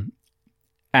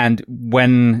 And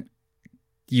when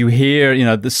you hear, you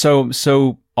know,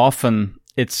 so often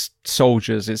it's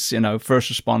soldiers, it's, you know,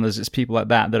 first responders, it's people like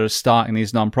that are starting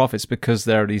these nonprofits because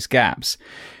there are these gaps.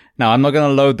 Now, I'm not going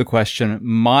to load the question.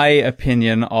 My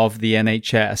opinion of the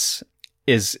NHS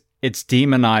is it's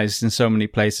demonized in so many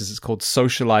places. It's called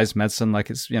socialized medicine, like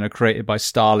it's, created by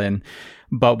Stalin.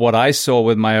 But what I saw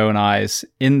with my own eyes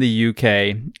in the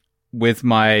UK with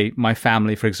my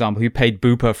family, for example, who paid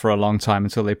Bupa for a long time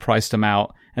until they priced them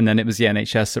out, and then it was the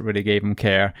NHS that really gave them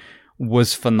care,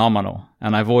 was phenomenal.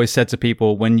 And I've always said to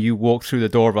people, when you walk through the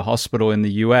door of a hospital in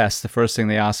the US, the first thing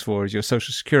they ask for is your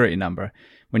social security number.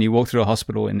 When you walk through a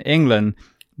hospital in England,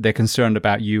 they're concerned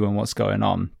about you and what's going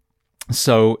on.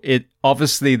 So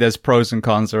obviously there's pros and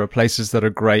cons. There are places that are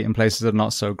great and places that are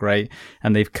not so great,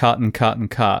 and they've cut and cut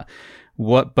and cut.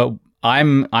 But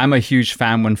I'm a huge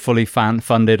fan when fully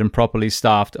funded and properly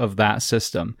staffed of that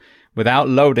system. Without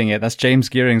loading it, that's James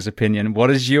Gearing's opinion.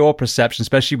 What is your perception,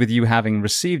 especially with you having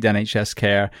received NHS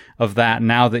care, of that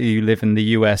now that you live in the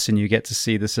US and you get to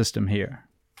see the system here?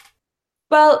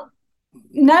 Well,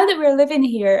 now that we're living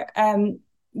here,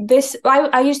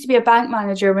 I used to be a bank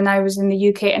manager when I was in the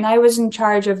UK, and I was in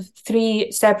charge of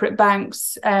 3 separate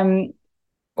banks.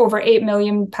 Over £8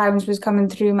 million was coming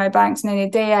through my banks, and in a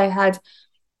day I had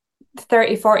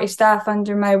 30, 40 staff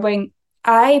under my wing.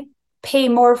 I pay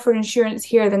more for insurance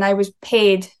here than I was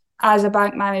paid as a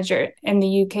bank manager in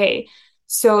the UK.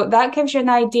 So that gives you an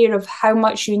idea of how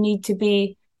much you need to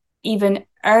be even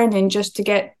earning just to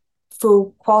get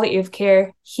full quality of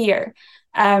care here.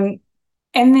 In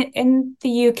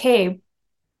the UK,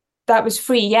 that was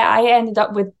free. Yeah, I ended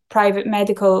up with private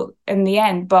medical in the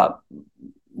end, but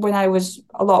when I was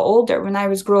a lot older, when I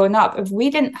was growing up, if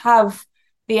we didn't have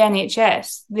the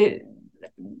NHS, the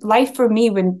life for me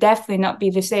would definitely not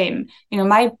be the same.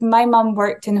 My mum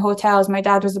worked in hotels. My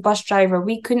dad was a bus driver.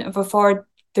 We couldn't have afforded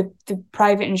the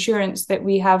private insurance that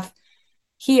we have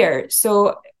here.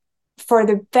 So for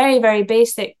the very, very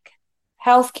basic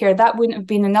healthcare, that wouldn't have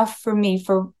been enough for me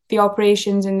for the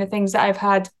operations and the things that I've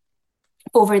had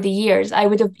over the years.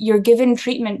 You're given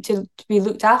treatment to be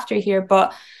looked after here,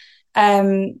 but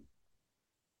I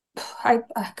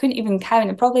couldn't even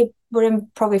count. We're in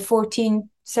 14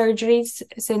 surgeries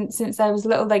since I was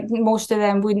little. Like, most of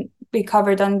them wouldn't be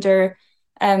covered under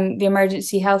the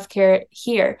emergency healthcare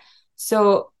here.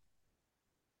 So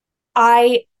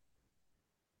I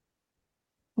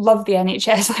love the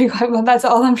NHS. Well, that's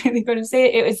all I'm really going to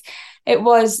say.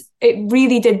 It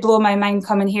really did blow my mind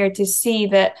coming here to see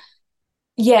that.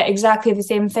 Yeah, exactly the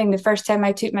same thing. The first time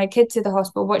I took my kid to the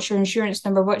hospital, what's your insurance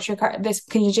number? What's your car?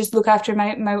 Can you just look after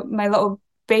my little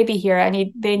baby here?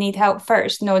 They need help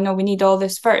first. No, we need all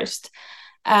this first.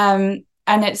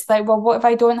 And it's like, well, what if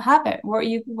I don't have it?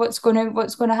 What's going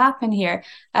to happen here?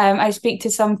 I speak to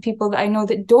some people that I know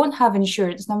that don't have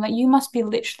insurance, and I'm like, you must be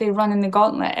literally running the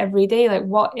gauntlet every day. Like,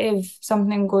 what if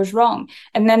something goes wrong?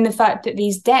 And then the fact that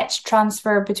these debts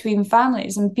transfer between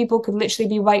families, and people could literally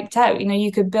be wiped out.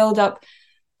 You could build up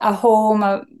a home,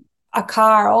 a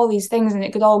car, all these things, and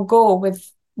it could all go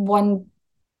with one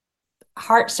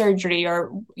heart surgery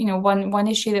or one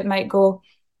issue that might go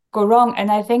wrong.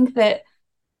 And I think that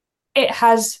it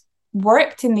has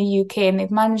worked in the UK, and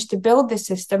they've managed to build this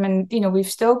system, and we've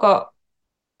still got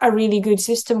a really good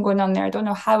system going on there. I don't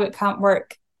know how it can't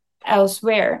work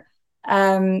elsewhere.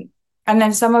 And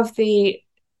then some of the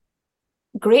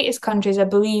greatest countries, I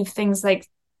believe, things like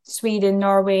Sweden,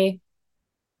 Norway,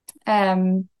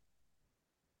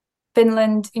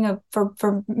 Finland,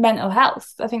 for mental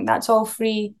health, I think that's all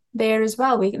free there as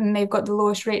well. And they've got the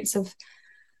lowest rates of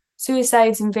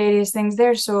suicides and various things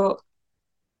there. So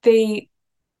the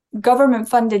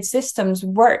government-funded systems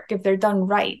work if they're done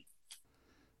right.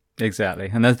 Exactly.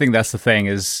 And I think that's the thing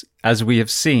is, as we have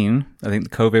seen, I think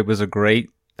COVID was a great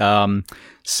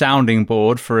sounding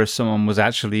board for if someone was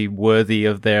actually worthy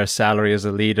of their salary as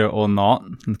a leader or not.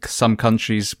 Some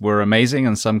countries were amazing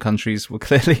and some countries were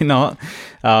clearly not,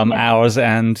 ours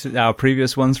and our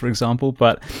previous ones, for example.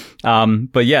 But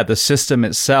yeah, the system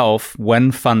itself,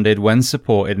 when funded, when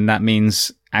supported, and that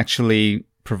means actually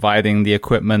providing the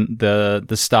equipment, the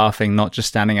staffing, not just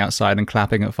standing outside and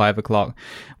clapping at 5 o'clock,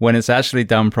 when it's actually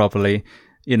done properly,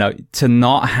 to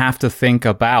not have to think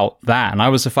about that. And I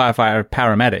was a firefighter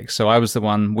paramedic, so I was the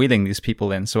one wheeling these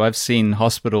people in. So I've seen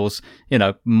hospitals,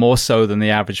 more so than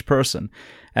the average person.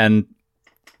 And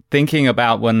thinking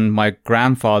about when my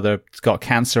grandfather got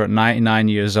cancer at 99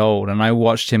 years old, and I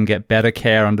watched him get better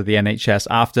care under the NHS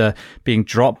after being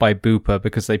dropped by Bupa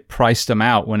because they priced him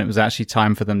out when it was actually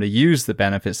time for them to use the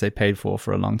benefits they paid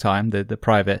for a long time, the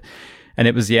private. And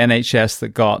it was the NHS that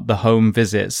got the home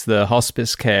visits, the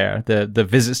hospice care, the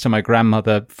visits to my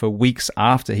grandmother for weeks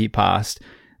after he passed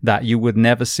that you would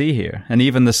never see here. And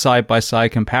even the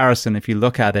side-by-side comparison, if you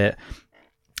look at it,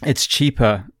 it's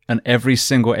cheaper in every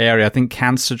single area. I think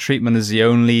cancer treatment is the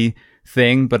only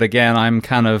thing, but again, I'm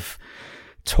kind of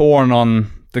torn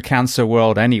on the cancer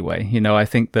world anyway. I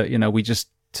think that, we just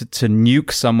to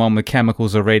nuke someone with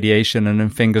chemicals or radiation and then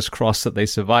fingers crossed that they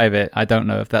survive it. I don't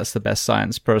know if that's the best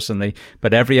science personally,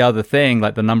 but every other thing,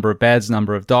 like the number of beds,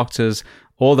 number of doctors,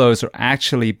 all those are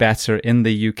actually better in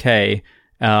the UK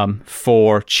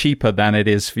for cheaper than it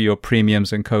is for your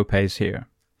premiums and copays here.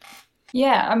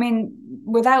 Yeah, I mean,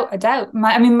 without a doubt.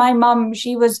 My mum,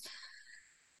 she was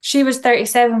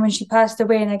 37 when she passed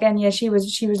away, and again, yeah, she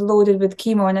was loaded with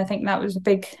chemo, and I think that was a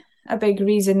big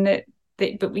reason that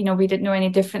but we didn't know any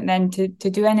different then to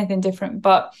do anything different.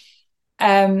 But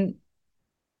when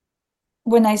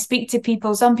I speak to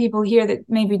people, some people here that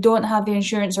maybe don't have the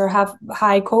insurance or have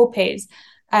high co-pays,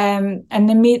 and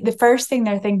the first thing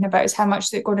they're thinking about is how much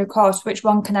is it going to cost, which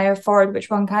one can I afford, which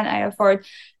one can't I afford.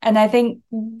 And I think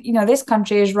this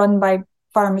country is run by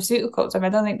pharmaceuticals. I mean, I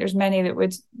don't think there's many that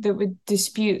would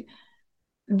dispute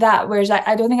that, whereas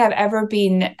I don't think I've ever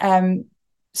been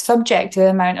subject to the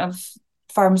amount of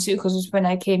pharmaceuticals when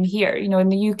I came here. In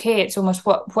the UK, it's almost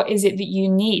what is it that you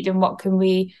need and what can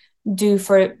we do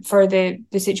for the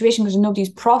situation, because nobody's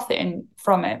profiting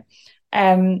from it.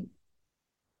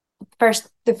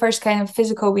 The first kind of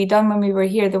physical we done when we were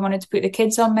here, they wanted to put the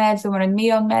kids on meds, they wanted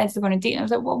me on meds, they wanted Dean. I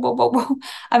was like, whoa.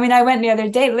 I mean, I went the other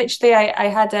day, literally I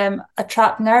had a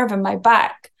trapped nerve in my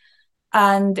back,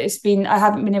 and I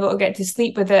haven't been able to get to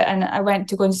sleep with it, and I went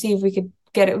to go and see if we could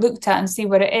get it looked at and see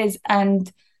what it is, and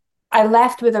I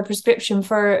left with a prescription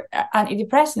for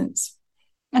antidepressants.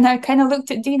 And I kind of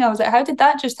looked at Dean, I was like, how did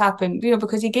that just happen?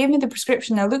 Because he gave me the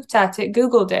prescription, I looked at it,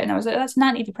 Googled it, and I was like, that's an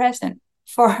antidepressant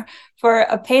for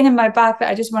a pain in my back that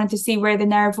I just wanted to see where the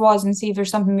nerve was and see if there's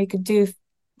something we could do,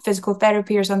 physical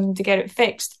therapy or something to get it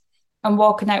fixed. And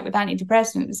walking out with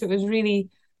antidepressants, it was really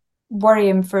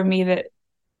worrying for me that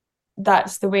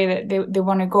that's the way that they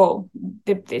want to go.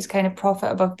 It's kind of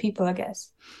profit above people, I guess.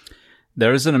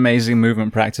 There is an amazing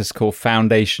movement practice called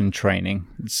foundation training.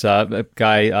 It's a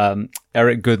guy,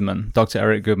 Eric Goodman, Dr.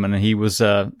 Eric Goodman, and he was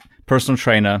a personal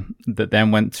trainer that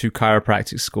then went to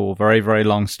chiropractic school. Very, very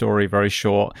long story, very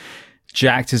short.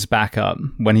 Jacked his back up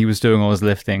when he was doing all his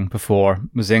lifting before,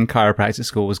 was in chiropractic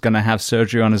school, was going to have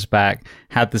surgery on his back,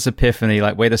 had this epiphany,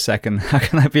 like, wait a second, how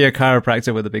can I be a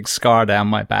chiropractor with a big scar down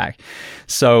my back?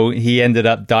 So he ended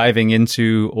up diving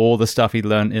into all the stuff he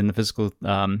learned in the physical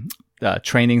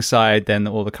training side, then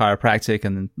all the chiropractic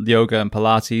and yoga and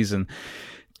Pilates, and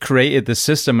created the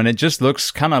system. And it just looks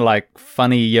kind of like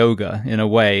funny yoga in a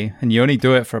way. And you only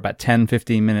do it for about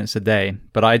 10-15 minutes a day.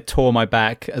 But I tore my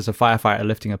back as a firefighter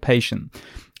lifting a patient,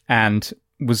 and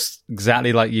was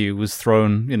exactly like you, was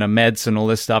thrown, meds and all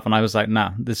this stuff. And I was like,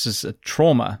 nah, this is a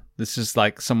trauma. This is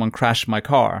like someone crashed my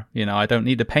car. I don't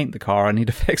need to paint the car. I need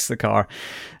to fix the car.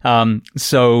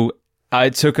 So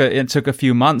it took a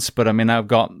few months, but I mean, I've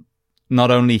got not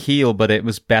only heal, but it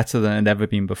was better than it had ever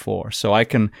been before. So I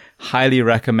can highly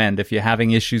recommend, if you're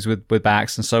having issues with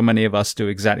backs, and so many of us do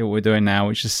exactly what we're doing now,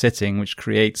 which is sitting, which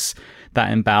creates that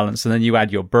imbalance. And then you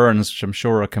add your burns, which I'm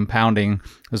sure are compounding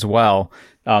as well.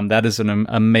 That is an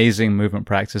amazing movement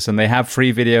practice. And they have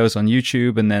free videos on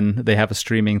YouTube, and then they have a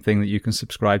streaming thing that you can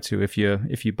subscribe to if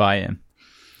you buy in.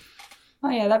 Oh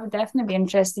yeah, that would definitely be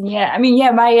interesting. Yeah. I mean,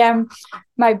 yeah,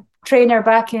 my trainer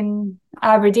back in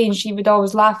Aberdeen, she would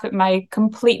always laugh at my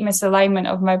complete misalignment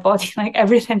of my body. Like,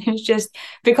 everything is just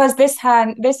because my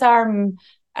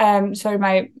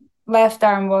left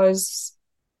arm was,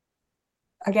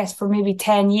 I guess, for maybe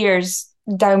 10 years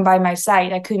down by my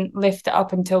side. I couldn't lift it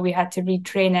up until we had to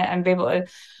retrain it and be able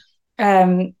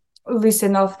to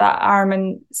loosen off that arm,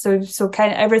 and so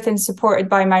kind of everything's supported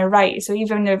by my right. So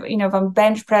even if I'm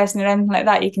bench pressing or anything like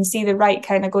that, you can see the right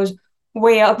kind of goes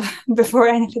way up before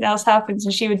anything else happens.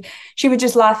 And she would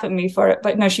just laugh at me for it,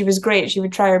 but no, she was great. She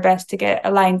would try her best to get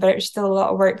aligned, but it's still a lot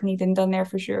of work needing done there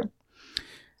for sure.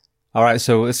 All right,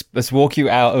 so let's walk you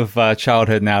out of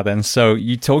childhood now then. So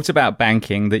you talked about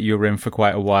banking, that you were in for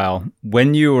quite a while.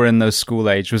 When you were in those school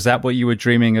age, was that what you were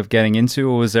dreaming of getting into,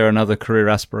 or was there another career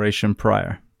aspiration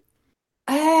prior?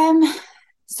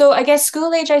 So I guess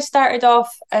school age, I started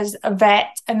off as a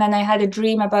vet, and then I had a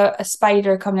dream about a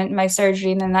spider coming into my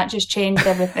surgery, and then that just changed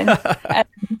everything.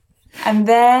 And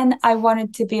then I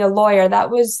wanted to be a lawyer. That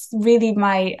was really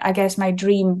my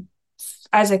dream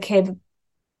as a kid.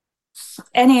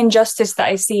 Any injustice that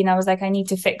I seen, I was like, I need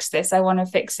to fix this. I want to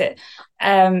fix it.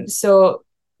 So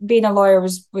being a lawyer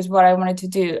was what I wanted to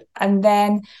do. And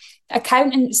then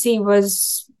accountancy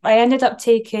I ended up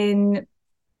taking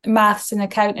maths and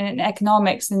accounting and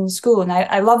economics in school, and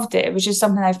I loved it. It was just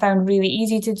something I found really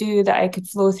easy to do, that I could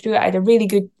flow through. I had a really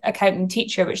good accounting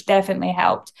teacher, which definitely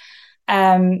helped.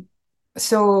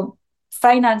 So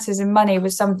finances and money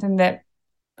was something that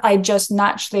I just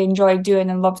naturally enjoyed doing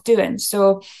and loved doing.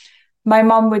 So my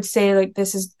mum would say, like,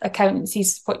 this is accountancy,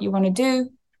 is what you want to do.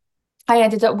 I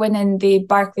ended up winning the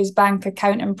Barclays Bank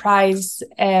accounting prize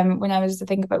when I was, I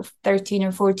think, about 13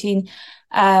 or 14.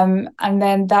 And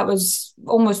then that was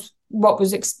almost what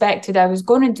was expected I was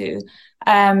going to do.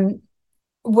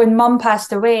 When mum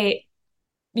passed away,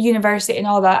 university and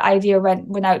all that idea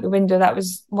went out the window. That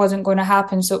wasn't going to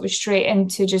happen. So it was straight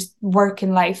into just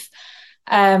working life.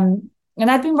 And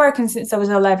I'd been working since I was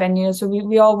 11, so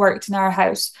we all worked in our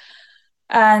house.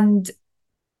 And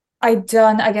I'd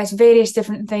done, I guess, various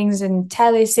different things in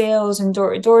telesales and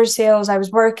door-to-door sales. I was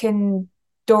working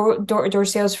door-to-door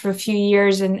sales for a few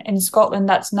years in Scotland.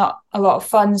 That's not a lot of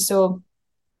fun. So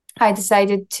I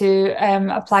decided to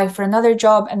apply for another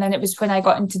job. And then it was when I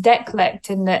got into debt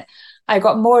collecting that I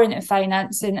got more into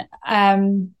financing.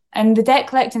 And the debt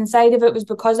collecting side of it was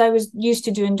because I was used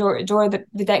to doing door-to-door.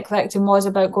 The debt collecting was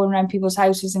about going around people's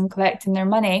houses and collecting their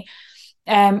money.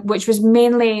 Which was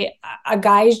mainly a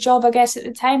guy's job, I guess, at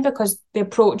the time, because the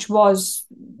approach was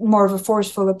more of a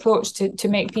forceful approach to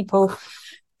make people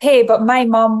pay. But my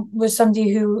mum was somebody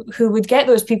who would get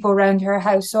those people around her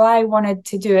house. So I wanted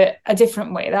to do it a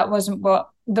different way. That wasn't what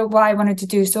I wanted to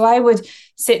do. So I would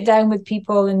sit down with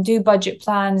people and do budget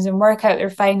plans and work out their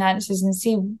finances and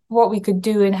see what we could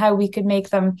do and how we could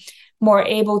make them more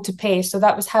able to pay. So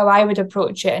that was how I would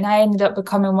approach it. And I ended up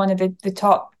becoming one of the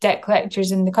top debt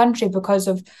collectors in the country because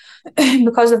of that.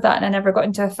 And I never got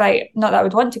into a fight. Not that I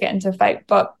would want to get into a fight,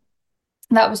 but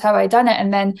that was how I done it.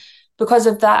 And then because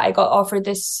of that, I got offered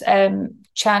this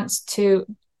chance to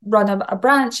run a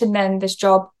branch, and then this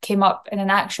job came up in an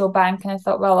actual bank, and I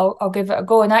thought, well, I'll give it a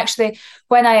go. And actually,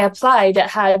 when I applied, it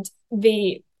had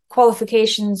the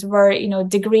qualifications were,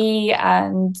 degree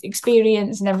and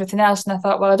experience and everything else. And I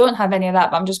thought, well, I don't have any of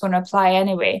that, but I'm just going to apply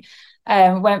anyway.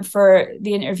 Went for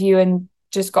the interview and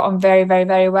just got on very, very,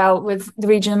 very well with the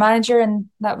regional manager, and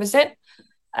that was it.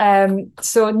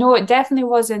 So no, it definitely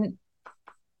wasn't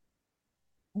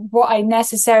what I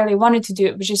necessarily wanted to do.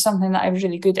 It was just something that I was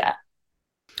really good at.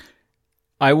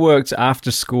 I worked after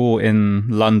school in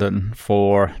London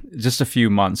for just a few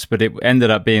months, but it ended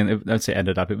up being, I'd say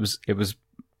ended up, it was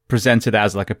presented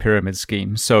as like a pyramid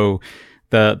scheme. So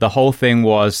the whole thing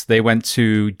was they went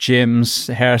to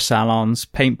gyms, hair salons,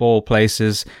 paintball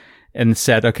places, and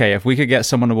said, okay, if we could get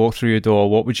someone to walk through your door,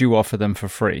 what would you offer them for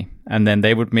free? And then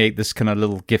they would make this kind of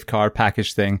little gift card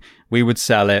package thing. We would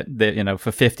sell it,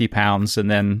 for £50. And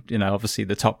then, obviously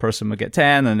the top person would get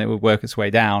 10 and it would work its way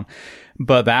down.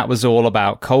 But that was all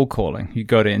about cold calling. You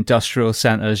go to industrial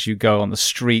centers, you go on the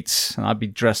streets, and I'd be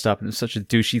dressed up in such a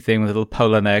douchey thing with a little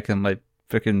polo neck and my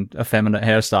freaking effeminate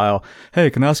hairstyle. Hey,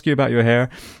 can I ask you about your hair?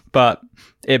 But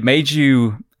it made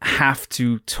you have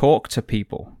to talk to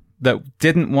people that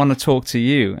didn't want to talk to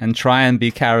you and try and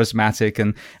be charismatic.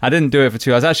 And I didn't do it for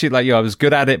 2 hours. Actually, like you, I was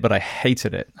good at it, but I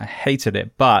hated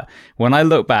it. But when I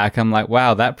look back, I'm like,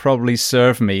 wow, that probably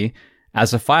served me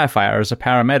as a firefighter, as a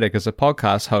paramedic, as a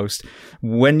podcast host.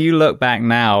 When you look back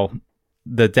now,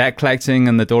 the debt collecting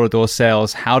and the door-to-door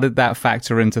sales, how did that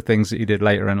factor into things that you did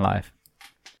later in life?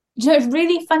 It's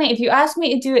really funny. If you asked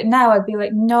me to do it now, I'd be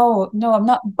like, no, I'm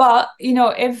not. But,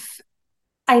 if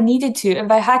I needed to,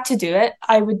 if I had to do it,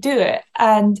 I would do it.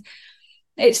 And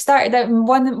it started out in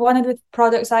one of the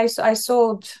products I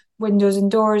sold windows and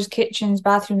doors, kitchens,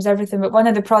 bathrooms, everything. But one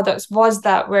of the products was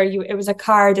that where it was a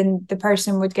card and the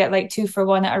person would get like 2 for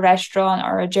 1 at a restaurant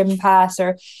or a gym pass,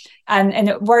 and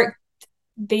it worked.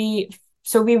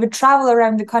 So we would travel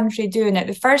around the country doing it.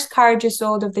 The first card you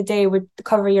sold of the day would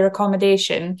cover your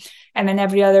accommodation, and then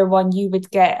every other one you would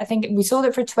get. I think we sold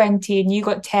it for 20 and you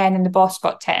got 10 and the boss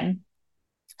got 10.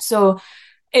 So,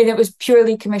 and it was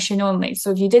purely commission only.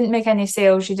 So if you didn't make any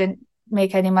sales, you didn't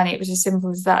make any money. It was as simple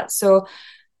as that. So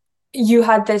you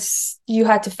had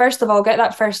to first of all get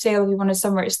that first sale if you wanted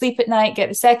somewhere to sleep at night, get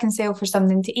the second sale for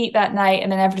something to eat that night,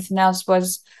 and then everything else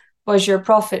was your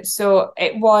profit. So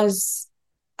it was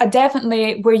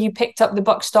definitely where you picked up the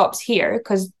buck stops here,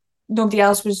 because nobody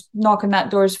else was knocking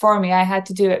that doors for me. I had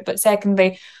to do it. But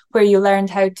secondly, where you learned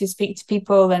how to speak to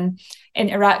people and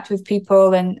interact with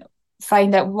people and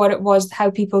find out what it was, how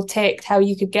people ticked, how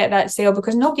you could get that sale,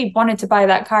 because nobody wanted to buy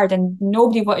that card and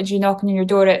nobody wanted you knocking on your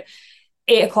door at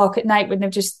 8 o'clock at night when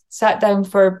they've just sat down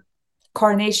for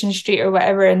Coronation Street or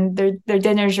whatever and their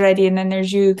dinner's ready, and then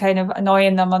there's you kind of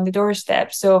annoying them on the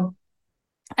doorstep. So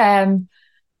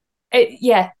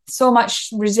so much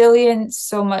resilience,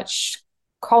 so much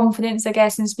confidence, I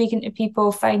guess, in speaking to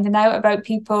people, finding out about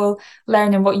people,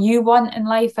 learning what you want in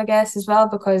life, I guess, as well,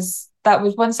 because that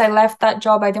was once I left that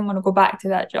job, I didn't want to go back to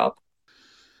that job.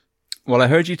 Well, I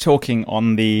heard you talking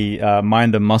on the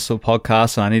Mind and Muscle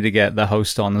podcast, and I need to get the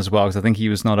host on as well, because I think he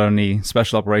was not only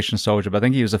special operations soldier, but I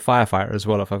think he was a firefighter as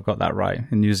well, if I've got that right,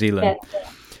 in New Zealand.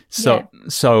 Yeah.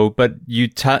 But you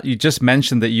just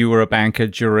mentioned that you were a banker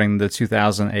during the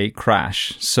 2008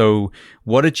 crash. So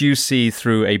what did you see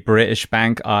through a British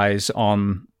bank eyes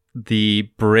on the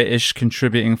British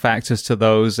contributing factors to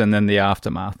those, and then the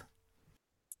aftermath?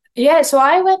 Yeah, so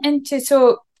I went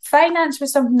into, finance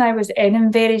was something I was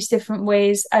in various different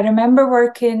ways. I remember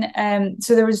working,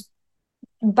 so there was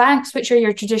banks, which are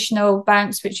your traditional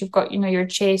banks, which you've got, your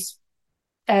Chase,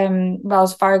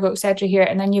 Wells Fargo, etc. here.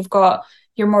 And then you've got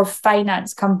your more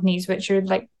finance companies, which are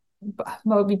like,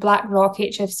 what would be BlackRock,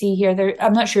 HFC here.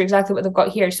 I'm not sure exactly what they've got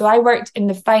here. So I worked in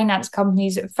the finance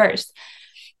companies at first.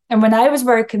 And when I was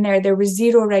working there was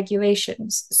zero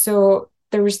regulations. So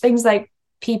there was things like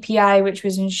PPI, which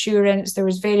was insurance. There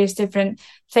was various different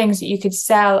things that you could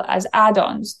sell as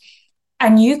add-ons,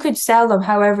 and you could sell them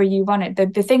however you wanted.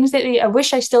 The things that I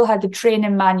wish I still had the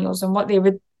training manuals and what they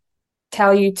would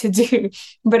tell you to do,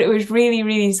 but it was really,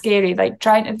 really scary. Like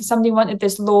if somebody wanted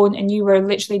this loan and you were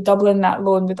literally doubling that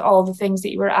loan with all the things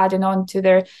that you were adding on to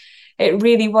there, it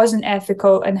really wasn't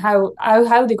ethical, and how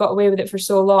they got away with it for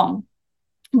so long.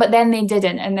 But then they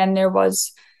didn't, and then there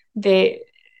was the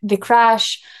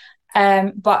crash.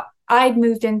 But I'd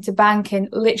moved into banking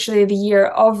literally the year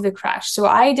of the crash. So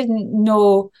I didn't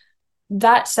know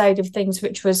that side of things,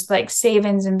 which was like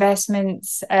savings,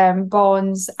 investments,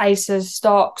 bonds, ISAs,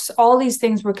 stocks. All these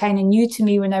things were kind of new to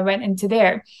me when I went into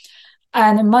there.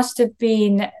 And it must have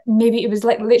been, maybe it was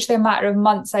like literally a matter of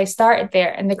months I started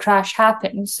there and the crash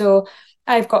happened. So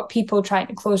I've got people trying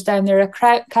to close down their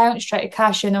accounts, trying to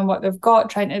cash in on what they've got,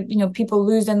 trying to, people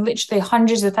losing literally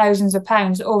hundreds of thousands of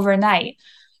pounds overnight.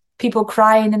 People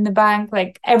crying in the bank,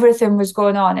 like everything was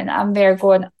going on. And I'm there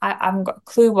going, I haven't got a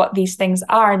clue what these things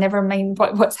are, never mind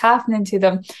what's happening to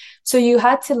them. So you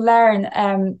had to learn.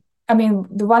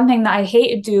 The one thing that I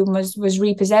hated doing was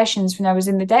repossessions when I was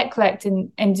in the debt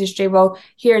collecting industry. Well,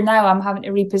 here now I'm having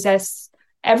to repossess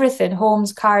everything,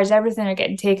 homes, cars, everything are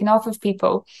getting taken off of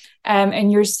people.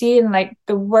 And you're seeing like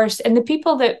the worst. And the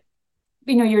people that,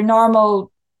 your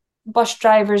normal bus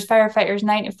drivers, firefighters,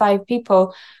 9 to 5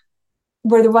 people,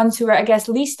 were the ones who were, I guess,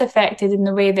 least affected in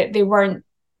the way that they weren't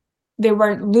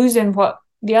losing what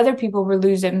the other people were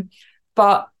losing,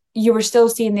 but you were still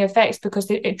seeing the effects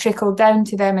because it trickled down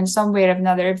to them in some way or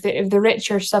another. If the rich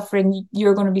are suffering,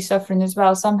 you're going to be suffering as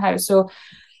well somehow. So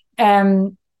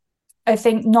I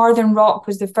think Northern Rock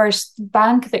was the first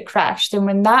bank that crashed, and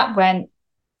when that went,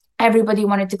 everybody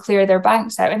wanted to clear their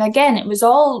banks out. And again, it was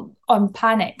all on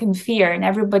panic and fear, and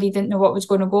everybody didn't know what was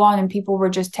going to go on, and people were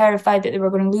just terrified that they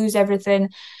were going to lose everything.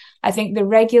 I think the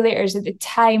regulators at the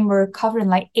time were covering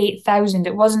like 8,000.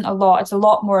 It wasn't a lot. It's a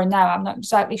lot more now. I'm not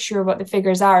exactly sure what the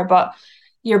figures are, but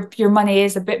your money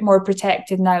is a bit more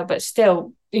protected now. But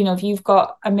still, if you've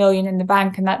got $1 million in the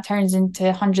bank and that turns into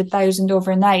 100,000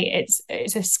 overnight,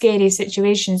 it's a scary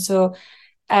situation. So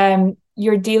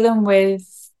you're dealing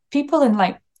with people in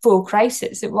like full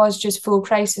crisis. It was just full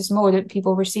crisis mode that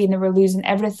people were seeing they were losing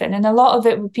everything. And a lot of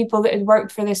it were people that had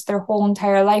worked for this their whole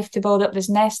entire life to build up this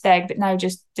nest egg that now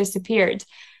just disappeared.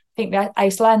 I think that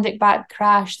Icelandic bank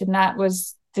crashed, and that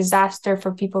was disaster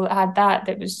for people that had that.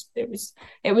 It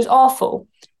was awful.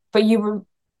 But you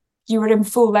were in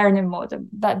full learning mode.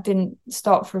 That didn't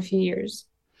stop for a few years.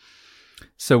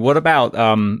 So what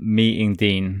about meeting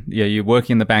Dean? Yeah, you're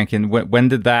working in the bank. And when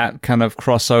did that kind of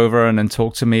cross over? And then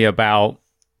talk to me about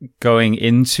going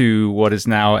into what is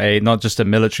now not just a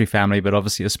military family, but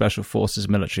obviously a special forces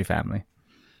military family.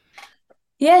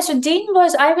 Yeah, so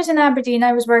I was in Aberdeen,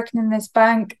 I was working in this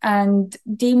bank, and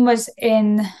Dean was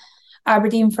in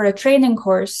Aberdeen for a training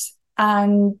course,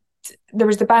 and there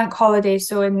was the bank holiday.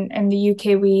 So in the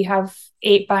UK, we have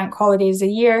 8 bank holidays a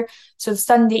year. So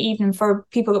Sunday evening for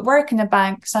people that work in a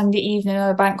bank, Sunday evening on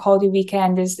a bank holiday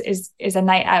weekend is a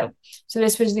night out. So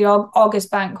this was the August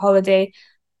bank holiday.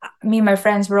 Me and my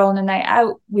friends were all on a night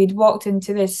out. We'd walked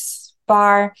into this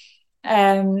bar,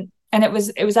 and it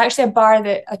was actually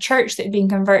a church that had been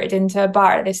converted into a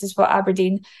bar. This is what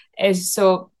Aberdeen is.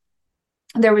 So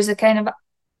there was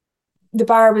the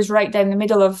bar was right down the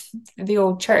middle of the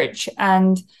old church,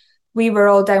 and we were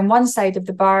all down one side of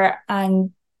the bar, and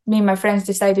me and my friends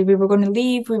decided we were going to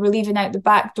leave. We were leaving out the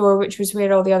back door, which was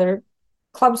where all the other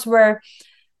clubs were.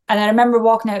 And I remember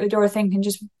walking out the door thinking,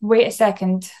 just wait a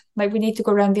second, like we need to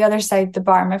go around the other side of the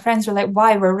bar. My friends were like,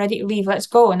 why? We're ready to leave, let's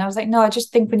go. And I was like, no, I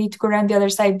just think we need to go around the other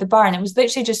side of the bar. And it was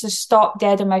literally just a stop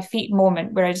dead on my feet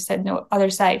moment where I just said, no, other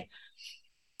side.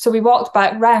 So we walked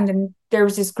back round and there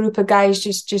was this group of guys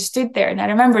just stood there. And I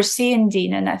remember seeing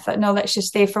Dean and I thought, no, let's just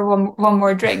stay for one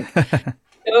more drink.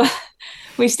 So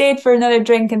we stayed for another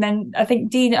drink, and then I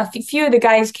think Dean, a few of the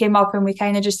guys came up and we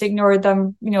kind of just ignored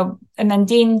them, and then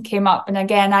Dean came up, and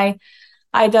again, I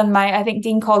think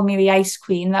Dean called me the Ice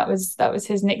Queen. That was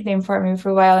his nickname for me for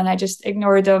a while, and I just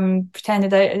ignored him,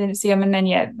 pretended I didn't see him, and then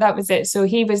yeah, that was it. So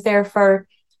he was there for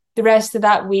the rest of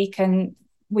that week, and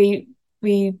we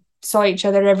saw each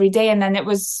other every day, and then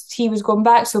he was going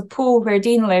back. So Poole, where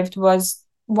Dean lived, was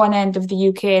one end of the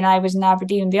UK, and I was in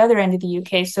Aberdeen, the other end of the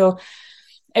UK. So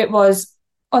it was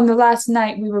on the last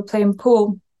night we were playing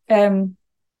pool, and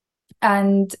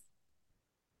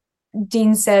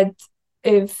Dean said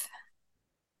if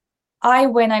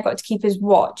when I got to keep his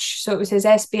watch, so it was his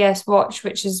SBS watch,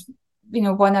 which is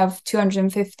one of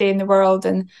 250 in the world,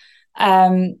 and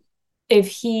if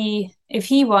he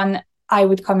won, I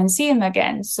would come and see him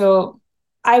again. So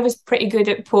I was pretty good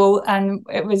at pool, and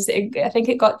I think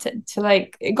it got to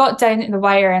like it got down to the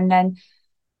wire, and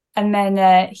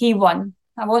then he won.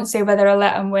 I won't say whether I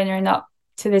let him win or not.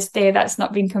 To this day, that's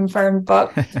not been confirmed.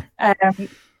 But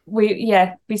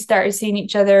we started seeing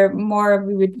each other more.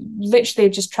 We would literally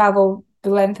just travel the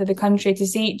length of the country to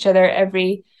see each other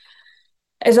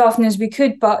as often as we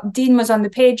could. But Dean was on the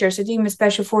pager, so Dean was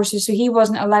Special Forces, so he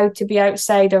wasn't allowed to be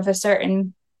outside of a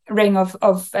certain ring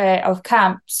of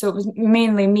camp. So it was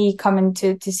mainly me coming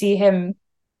to see him,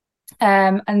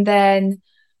 and then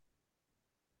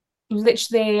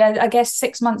literally, I guess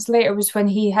 6 months later was when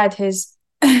he had his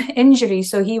injury.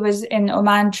 So he was in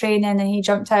Oman training, and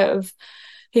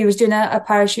he was doing a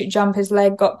parachute jump. His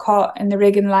leg got caught in the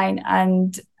rigging line,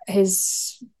 and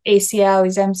his ACL,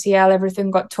 his MCL,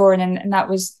 everything got torn, and that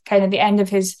was kind of the end of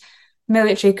his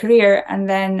military career. And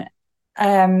then,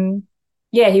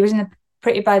 he was in a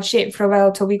pretty bad shape for a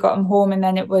while till we got him home, and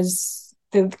then it was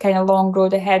the kind of long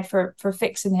road ahead for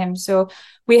fixing him. So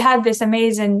we had this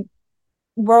amazing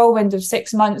whirlwind of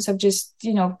 6 months of just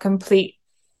complete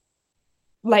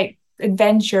like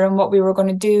adventure and what we were going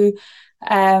to do,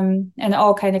 and it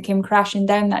all kind of came crashing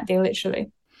down that day,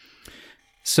 literally.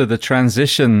 So the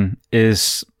transition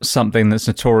is something that's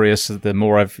notorious. The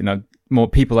more more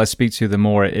people I speak to, the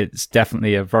more it's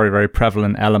definitely a very, very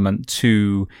prevalent element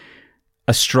to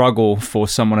a struggle for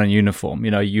someone in uniform.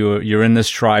 You're in this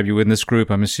tribe, you're in this group.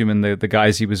 I'm assuming the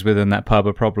guys he was with in that pub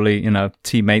are probably,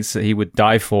 teammates that he would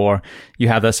die for. You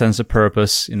have that sense of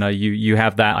purpose. You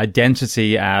have that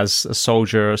identity as a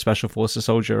soldier, a special forces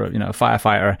soldier, a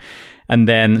firefighter. And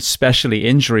then especially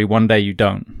injury, one day you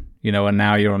don't, and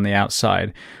now you're on the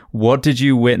outside. What did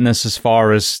you witness as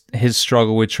far as his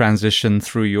struggle with transition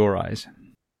through your eyes?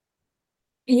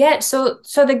 Yeah, so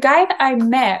the guy that I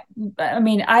met,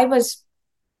 I was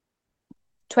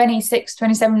 26,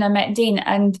 27 when I met Dean,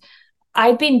 and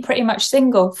I'd been pretty much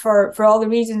single for all the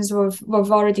reasons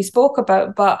we've already spoke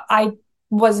about, but I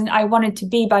wanted to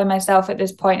be by myself at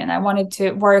this point, and I wanted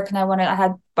to work, and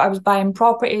I was buying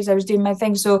properties, I was doing my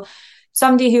thing. So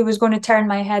somebody who was going to turn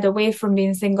my head away from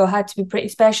being single had to be pretty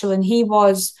special, and he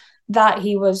was that.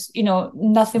 He was,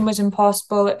 nothing was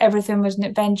impossible, everything was an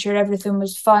adventure, everything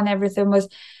was fun,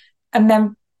 and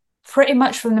then pretty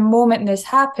much from the moment this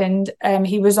happened,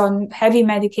 he was on heavy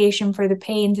medication for the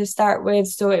pain to start with.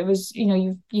 So it was,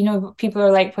 people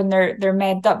are like when they're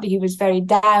medded up, he was very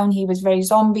down, he was very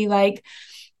zombie-like.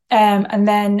 And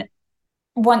then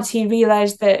once he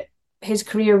realized that his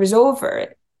career was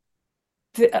over,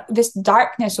 this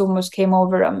darkness almost came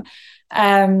over him.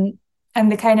 And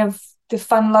the kind of the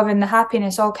fun, love, and the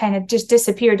happiness all kind of just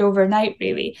disappeared overnight,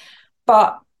 really.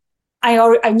 But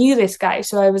I knew this guy,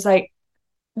 so I was like,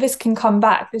 this can come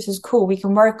back. This is cool. We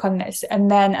can work on this.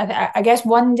 And then I guess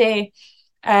one day,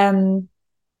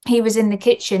 he was in the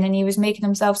kitchen and he was making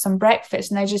himself some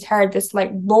breakfast, and I just heard this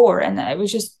like roar, and it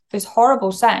was just this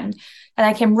horrible sound. And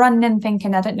I came running in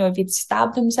thinking, I don't know if he'd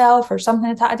stabbed himself or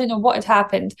something. I don't know what had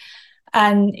happened.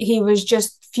 And he was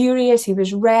just furious. He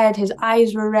was red. His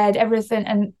eyes were red, everything.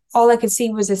 And all I could see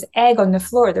was this egg on the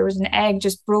floor. There was an egg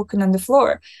just broken on the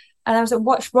floor. And I was like,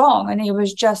 what's wrong? And he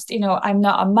was just, I'm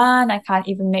not a man. I can't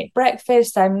even make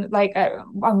breakfast. I'm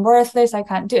worthless. I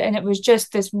can't do it. And it was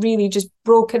just this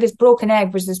broken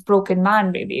egg was this broken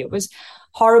man, really. It was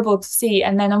horrible to see.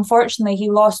 And then unfortunately,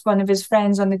 he lost one of his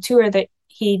friends on the tour that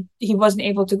he wasn't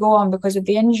able to go on because of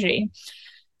the injury.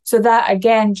 So that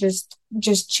again, just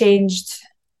changed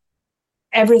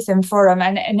everything for him.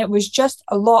 And it was just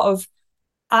a lot of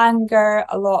anger,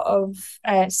 a lot of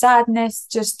sadness,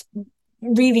 just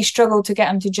really struggled to get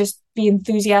him to just be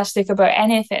enthusiastic about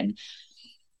anything.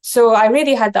 So I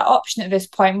really had that option at this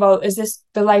point. Well, is this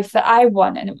the life that I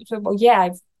want? And it was like, well, yeah,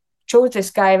 I've chose this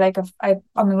guy. Like I'm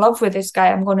in love with this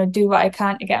guy. I'm going to do what I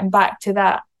can to get him back to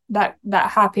that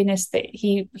happiness that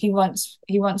he once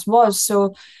was.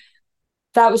 So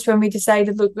that was when we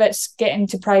decided, look, let's get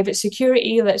into private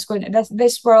security. Let's go into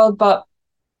this world. But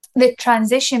the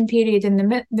transition period in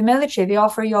the military, they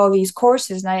offer you all these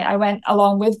courses, and I went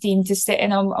along with Dean to sit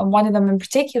in on one of them in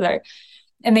particular,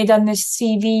 and they done this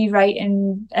CV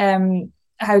writing,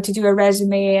 how to do a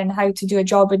resume and how to do a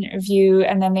job interview,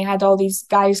 and then they had all these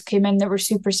guys came in that were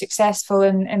super successful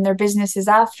in their businesses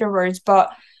afterwards. But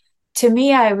to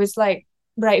me, I was like,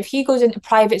 right, if he goes into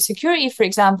private security, for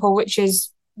example, which is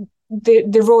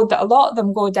the road that a lot of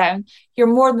them go down, you're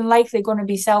more than likely going to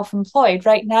be self-employed.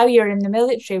 Right now, you're in the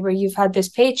military where you've had this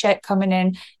paycheck coming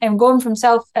in, and going from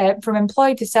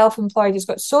employed to self-employed has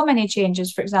got so many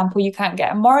changes. For example, you can't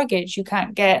get a mortgage, you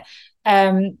can't get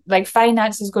like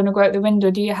finance is going to go out the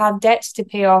window. Do you have debts to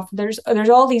pay off? There's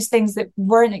all these things that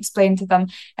weren't explained to them,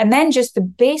 and then just the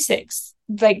basics.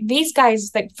 Like these guys,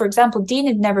 like for example, Dean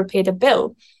had never paid a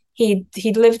bill.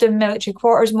 He'd lived in military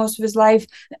quarters most of his life.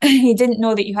 He didn't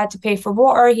know that you had to pay for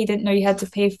water. He didn't know you had to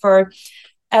pay for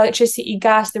electricity,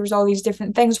 gas. There was all these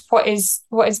different things. What is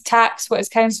tax? What is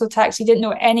council tax? He didn't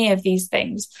know any of these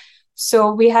things.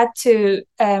 So we had to.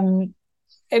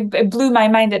 It blew my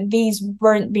mind that these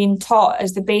weren't being taught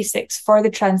as the basics for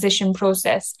the transition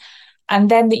process, and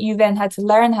then that you then had to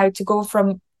learn how to go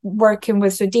from working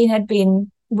with. So Dean had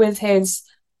been with his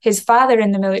father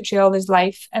in the military all his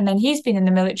life, and then he's been in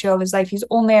the military all his life. He's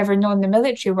only ever known the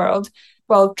military world.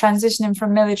 Well, transitioning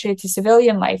from military to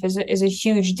civilian life is a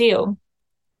huge deal.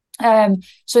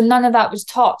 So none of that was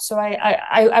taught. So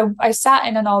I sat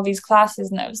in on all these classes,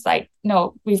 and it was like,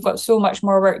 no, we've got so much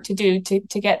more work to do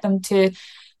to get them to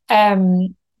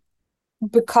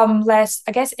become less,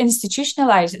 I guess,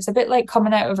 institutionalized. It's a bit like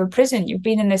coming out of a prison. You've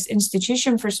been in this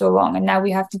institution for so long, and now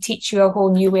we have to teach you a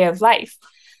whole new way of life.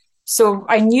 So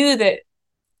I knew that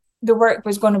the work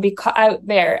was going to be cut out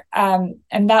there. And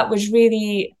that was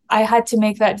really, I had to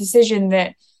make that decision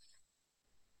that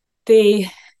the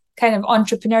kind of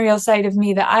entrepreneurial side of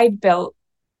me that I'd built,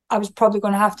 I was probably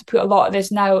going to have to put a lot of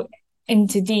this now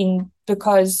into Dean,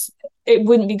 because it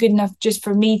wouldn't be good enough just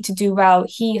for me to do well.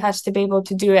 He has to be able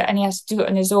to do it, and he has to do it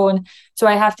on his own. So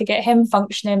I have to get him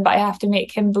functioning, but I have to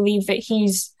make him believe that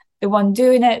he's the one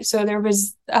doing it. So there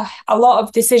was a lot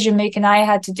of decision making I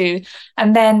had to do.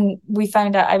 And then we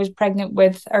found out I was pregnant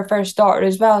with our first daughter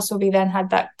as well. So we then had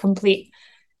that complete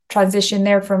transition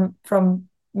there from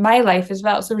my life as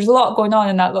well. So there was a lot going on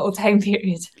in that little time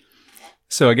period.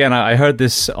 So again, I heard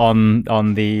this on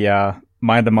the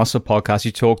Mind and Muscle podcast.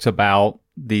 You talked about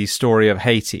the story of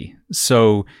Haiti,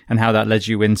 and how that led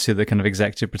you into the kind of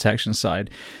executive protection side.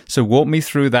 So walk me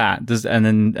through that,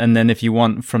 and then if you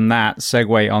want from that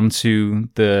segue onto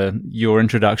your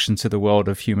introduction to the world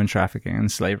of human trafficking and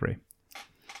slavery.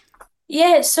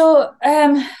 Yeah. So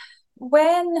if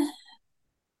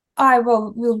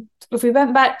we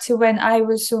went back to when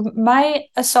my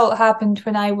assault happened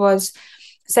when I was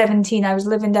 17. I was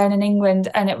living down in England,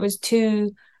 and it was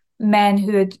two men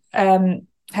who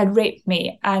had raped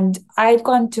me, and I'd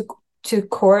gone to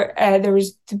court. There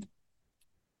was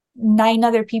 9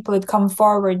 other people had come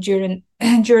forward during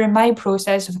my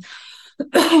process of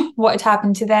what had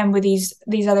happened to them with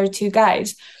these other 2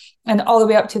 guys, and all the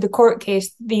way up to the court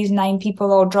case, these 9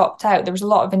 people all dropped out. There was a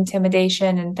lot of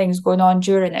intimidation and things going on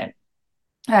during it.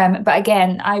 But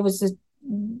again,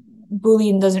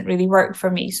 bullying doesn't really work for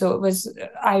me, so it was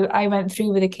I went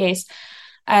through with the case.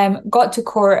 Got to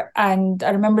court, and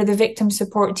I remember the victim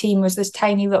support team was this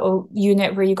tiny little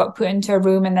unit where you got put into a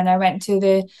room, and then I went to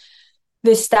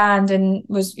the stand and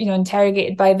was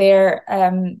interrogated by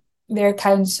their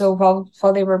counsel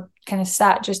while they were kind of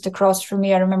sat just across from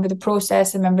me. I remember the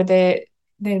process. I remember the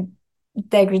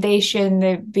degradation,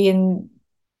 the being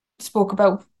spoke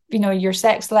about your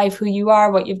sex life, who you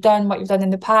are, what you've done in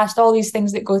the past, all these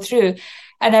things that go through.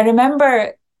 And I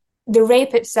remember the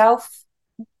rape itself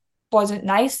wasn't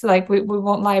nice, like we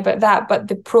won't lie about that, but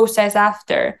the process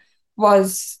after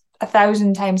was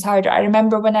 1,000 times harder. I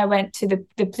remember when I went to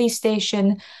the police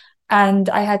station and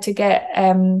I had to get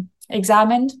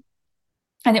examined,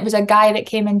 and it was a guy that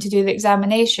came in to do the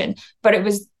examination, but it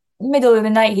was middle of the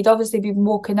night. He'd obviously been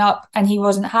woken up, and he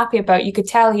wasn't happy about it. You could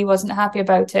tell he wasn't happy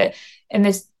about it. And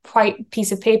this white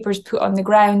piece of paper is put on the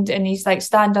ground, and he's like,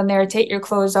 stand on there, take your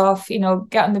clothes off,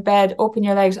 get on the bed, open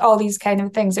your legs, all these kind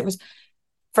of things. It was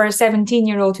for a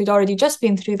 17-year-old who'd already just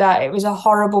been through that, it was a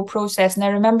horrible process. And I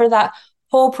remember that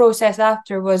whole process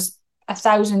after was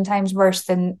 1,000 times worse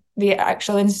than the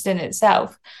actual incident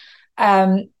itself.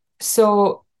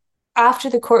 So after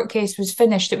the court case was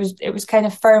finished, it was kind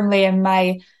of firmly in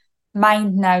my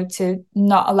mind now to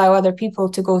not allow other people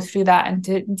to go through that, and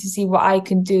to see what I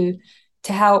can do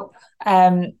to help.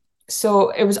 So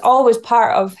it was always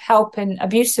part of helping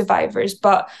abuse survivors,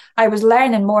 but I was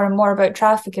learning more and more about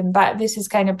trafficking. But this is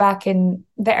kind of back in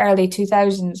the early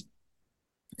 2000s.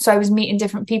 So I was meeting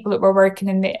different people that were working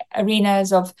in the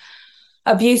arenas of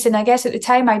abuse. And I guess at the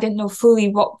time I didn't know fully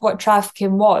what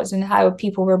trafficking was and how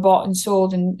people were bought and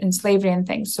sold in slavery and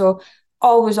things. So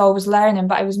always learning,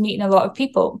 but I was meeting a lot of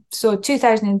people. So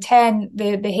 2010,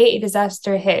 the Haiti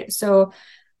disaster hit. So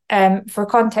for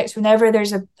context, whenever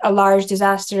there's a large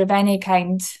disaster of any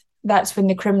kind, that's when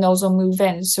the criminals will move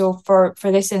in. So for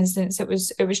this instance, it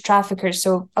was traffickers.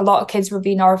 So a lot of kids were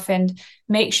being orphaned.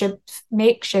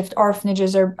 Makeshift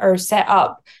orphanages are set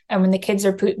up, and when the kids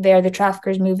are put there, the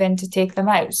traffickers move in to take them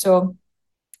out. So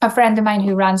a friend of mine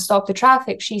who ran Stop the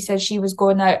Traffic, she said she was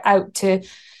going out to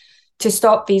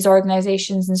stop these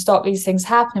organizations and stop these things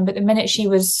happening. But the minute she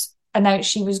was announced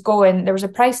she was going, there was a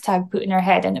price tag put in her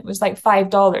head, and it was like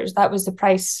 $5. That was the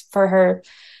price for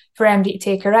MD to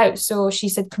take her out. So she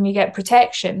said, can we get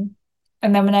protection?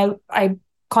 And then when I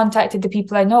contacted the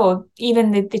people I know,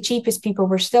 even the cheapest people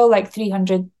were still like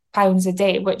 £300 a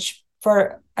day, which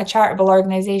for a charitable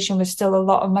organization was still a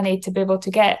lot of money to be able to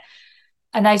get.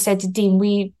 And I said to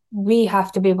Dean, we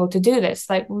have to be able to do this.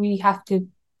 Like, we have to.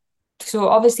 So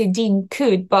obviously Dean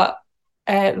could, but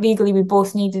legally we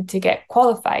both needed to get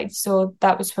qualified. So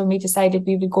that was when we decided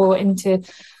we would go into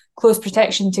close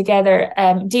protection together.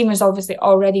 Dean was obviously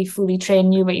already fully trained,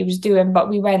 knew what he was doing, but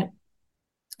we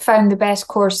found the best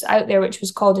course out there, which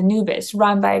was called Anubis,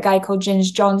 run by a guy called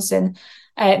Ginge Johnson.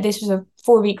 This was a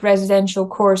 4-week residential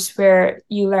course where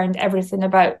you learned everything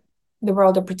about the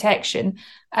world of protection.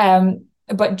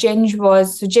 But Ginge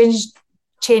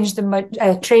trained the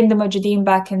Mujahideen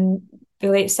back in the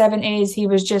late 70s. He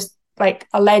was just like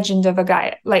a legend of a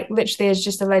guy, like literally is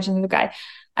just a legend of a guy.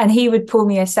 And he would pull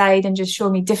me aside and just show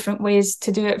me different ways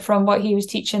to do it from what he was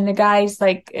teaching the guys.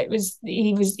 Like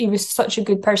he was such a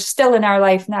good person, still in our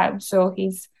life now. So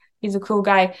he's a cool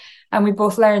guy. And we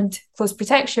both learned close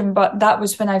protection, but that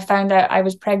was when I found out I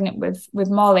was pregnant with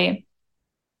Molly.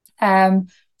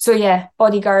 So yeah,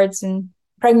 bodyguards and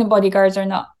pregnant bodyguards are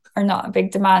not a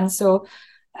big demand. So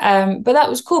but that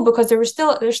was cool because there's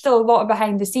still a lot of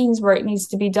behind the scenes work needs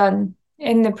to be done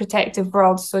in the protective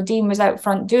world. So Dean was out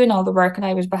front doing all the work and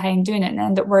I was behind doing it, and it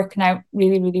ended up working out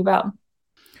really, really well.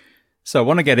 So I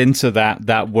want to get into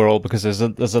that world because there's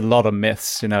a lot of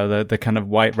myths. You know, the kind of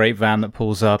white rape van that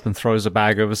pulls up and throws a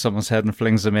bag over someone's head and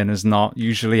flings them in is not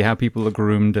usually how people are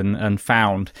groomed and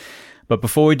found. But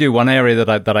before we do, one area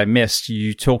that I missed,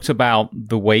 you talked about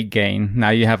the weight gain. Now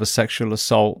you have a sexual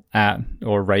assault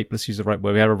or rape, let's use the right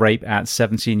word. We have a rape at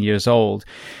 17 years old.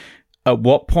 At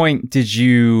what point did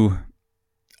you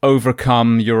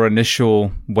overcome your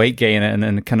initial weight gain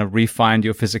and kind of refined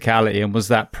your physicality? And was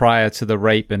that prior to the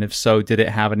rape? And if so, did it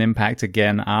have an impact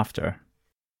again after?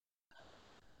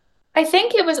 I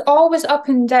think it was always up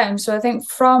and down. So I think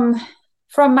from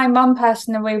my mum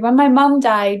passing away, when my mum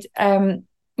died,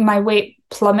 my weight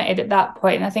plummeted at that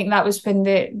point. And I think that was when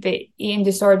the eating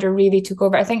disorder really took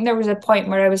over. I think there was a point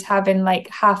where I was having like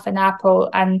half an apple,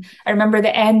 and I remember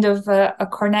the end of a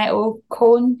cornetto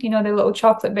cone, you know, the little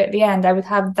chocolate bit at the end. I would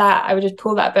have that. I would just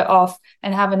pull that bit off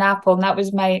and have an apple, and that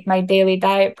was my daily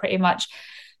diet pretty much.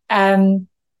 And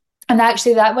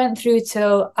actually that went through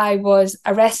till I was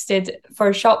arrested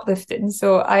for shoplifting.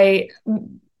 So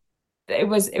it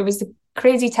was a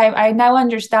crazy time. I now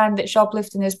understand that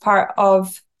shoplifting is part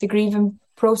of the grieving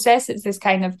process. It's this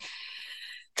kind of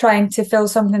trying to fill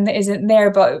something that isn't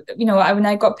there. But, you know, when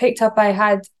I got picked up, I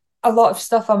had a lot of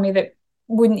stuff on me that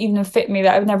wouldn't even have fit me,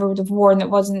 that I never would have worn.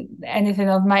 It wasn't anything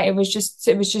of mine. It was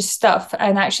just stuff.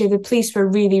 And actually the police were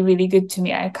really, really good to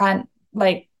me.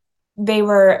 They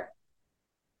were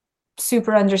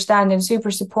super understanding,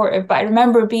 super supportive. But I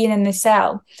remember being in the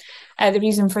cell. The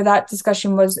reason for that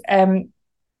discussion was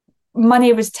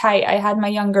money was tight. I had my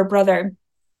younger brother,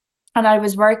 and I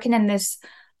was working in this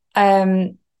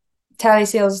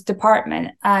telesales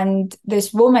department, and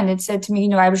this woman had said to me, you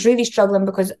know, I was really struggling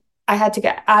because I had to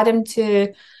get Adam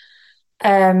to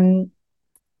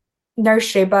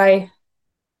nursery by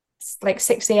like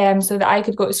 6 a.m. so that I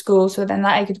could go to school, so then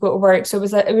that I could go to work. So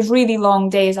it was really long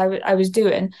days I was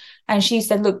doing. And she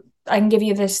said, look, I can give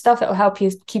you this stuff, it'll help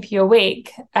you keep you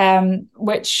awake,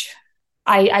 which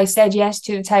I said yes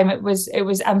to. The time it was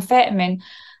amphetamine.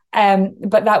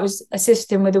 But that was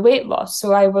assisting with the weight loss.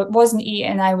 So I wasn't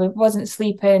eating, I wasn't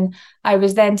sleeping. I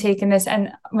was then taking this.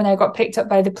 And when I got picked up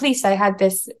by the police, I had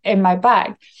this in my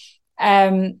bag.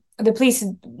 The police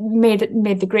made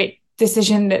the great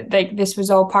decision that like this was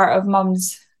all part of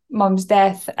mum's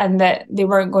death, and that they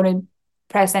weren't going to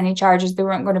press any charges. They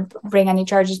weren't going to bring any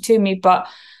charges to me. But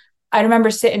I remember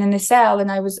sitting in the cell,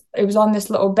 and it was on this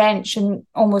little bench, and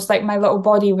almost like my little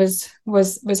body was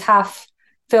half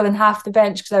filling half the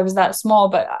bench because I was that small.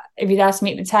 But if you'd asked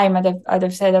me at the time, I'd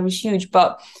have said I was huge.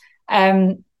 But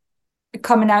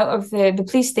coming out of the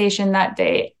police station that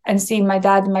day and seeing my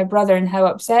dad and my brother and how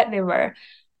upset they were,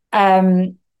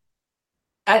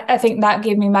 I think that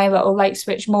gave me my little light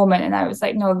switch moment, and I was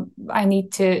like, no, I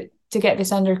need to get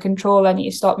this under control. I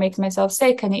need to stop making myself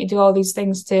sick. I need to do all these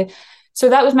things to. So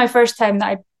that was my first time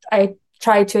that I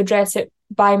tried to address it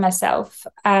by myself,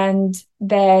 and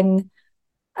then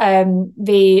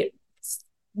the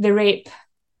rape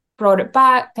brought it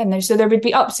back, and so there would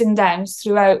be ups and downs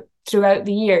throughout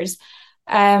the years.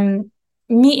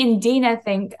 Meeting Dean, I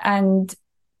think, and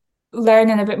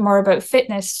learning a bit more about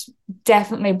fitness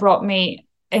definitely brought me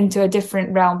into a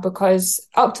different realm, because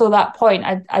up till that point,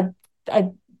 I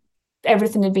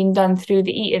everything had been done through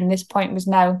the eating. This point was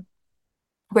now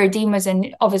where Dean was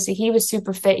in. Obviously, he was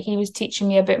super fit. He was teaching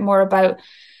me a bit more about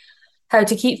how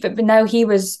to keep fit, but now he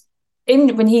was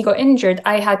when he got injured,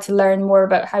 I had to learn more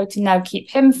about how to now keep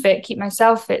him fit, keep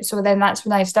myself fit. So then that's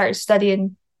when I started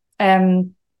studying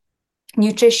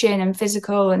nutrition and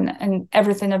physical and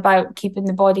everything about keeping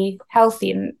the body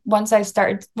healthy. And once I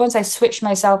switched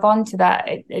myself onto that,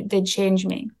 it did change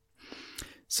me.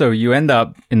 So you end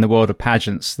up in the world of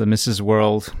pageants, the Mrs.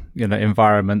 World,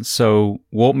 environment. So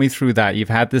walk me through that. You've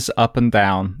had this up and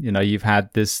down, you've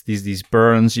had these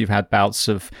burns, you've had bouts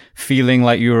of feeling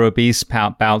like you were obese,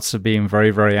 bouts of being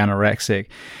very, very anorexic.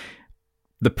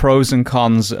 The pros and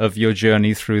cons of your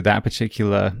journey through that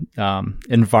particular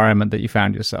environment that you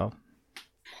found yourself.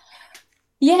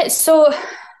 Yeah, so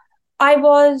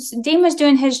Dean was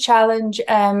doing his challenge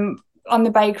on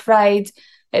the bike ride.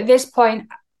 At this point,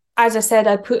 as I said,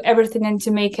 I put everything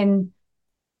into making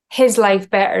his life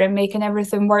better and making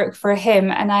everything work for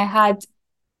him. And I had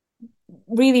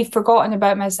really forgotten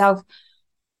about myself.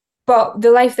 But the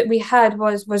life that we had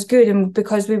was good, and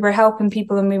because we were helping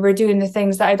people and we were doing the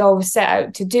things that I'd always set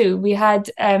out to do. We had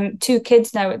 2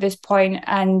 kids now at this point,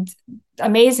 and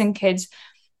amazing kids.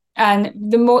 And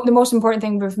the most important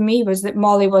thing for me was that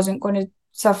Molly wasn't going to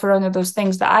suffer under those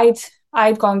things that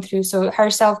I'd gone through. So her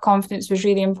self-confidence was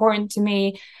really important to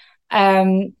me.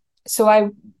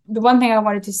 So the one thing I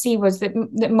wanted to see was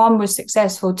that Mum was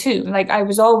successful too. Like, I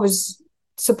was always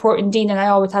supporting Dean, and I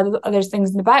always had other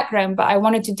things in the background, but I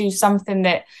wanted to do something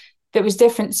that was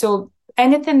different. So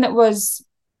anything that was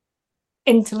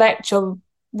intellectual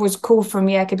was cool for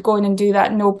me. I could go in and do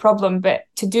that, no problem. But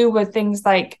to do with things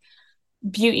like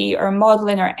beauty or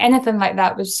modeling or anything like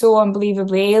that was so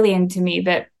unbelievably alien to me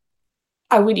that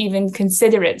I would even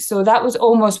consider it. So that was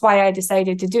almost why I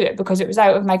decided to do it, because it was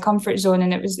out of my comfort zone,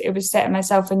 and it was setting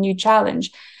myself a new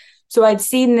challenge. So I'd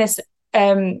seen this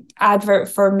advert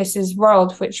for Mrs.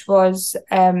 World, which was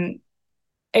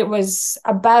it was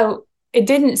about, it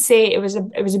didn't say it was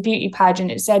a beauty pageant.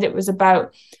 It said it was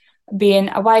about being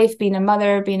a wife, being a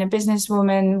mother, being a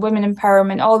businesswoman, women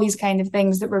empowerment, all these kind of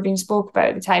things that were being spoke about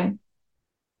at the time.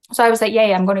 So I was like, yeah,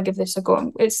 I'm going to give this a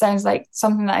go. It sounds like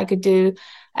something that I could do.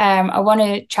 I want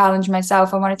to challenge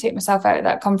myself. I want to take myself out of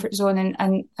that comfort zone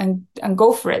and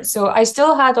go for it. So I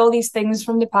still had all these things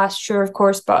from the past, sure, of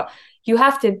course, but you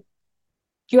have to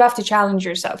challenge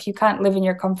yourself. You can't live in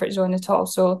your comfort zone at all.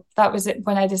 So that was it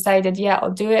when I decided, yeah,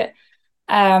 I'll do it.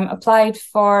 Applied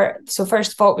for, so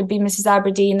first thought would be Mrs.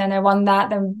 Aberdeen, then I won that,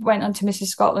 then went on to Mrs.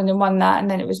 Scotland and won that,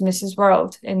 and then it was Mrs.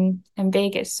 World in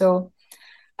Vegas. So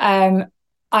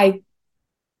I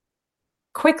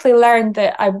quickly learned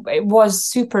that it was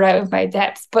super out of my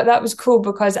depth, but that was cool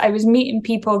because I was meeting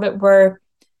people that were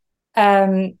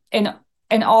in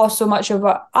awe so much of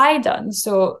what I'd done.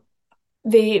 So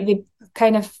the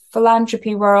kind of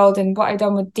philanthropy world and what I'd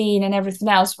done with Dean and everything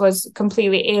else was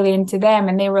completely alien to them,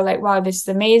 and they were like, wow, this is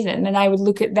amazing. And I would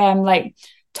look at them like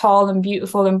tall and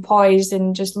beautiful and poised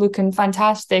and just looking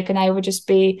fantastic, and I would just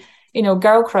be,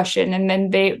 girl crushing. And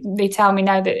then they tell me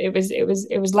now that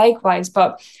it was likewise.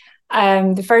 But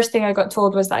the first thing I got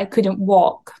told was that I couldn't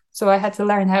walk, so I had to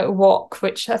learn how to walk,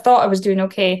 which I thought I was doing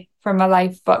okay for my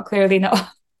life, but clearly not.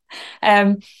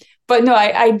 But no,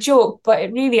 I joke, but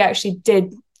it really actually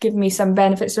did give me some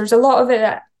benefits. There's a lot of it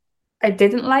that I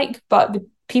didn't like, but the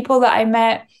people that I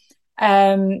met,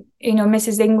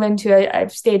 Mrs. England, who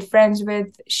I've stayed friends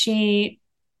with, she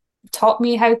taught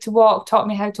me how to walk, taught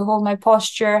me how to hold my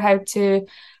posture, how to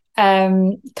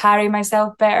carry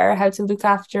myself better, how to look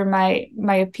after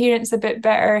my appearance a bit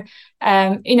better.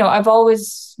 I've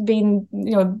always been,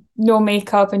 no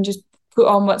makeup and just put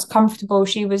on what's comfortable.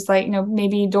 She was like,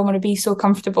 maybe you don't want to be so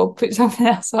comfortable, put something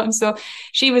else on. So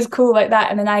she was cool like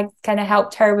that. And then I kind of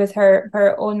helped her with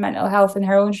her own mental health and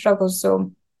her own struggles.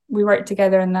 So we worked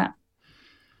together in that.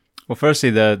 Well, firstly,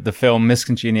 the film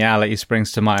Miscongeniality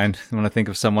springs to mind when I think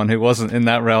of someone who wasn't in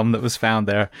that realm that was found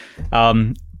there.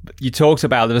 You talked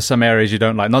about there were some areas you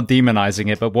don't like, not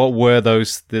demonizing it, but what were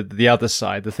those, the other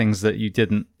side, the things that you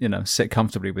didn't, sit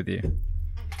comfortably with you?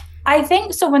 I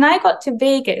think so. When I got to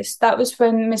Vegas, that was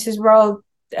when Mrs. World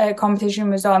competition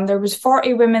was on. There was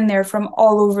 40 women there from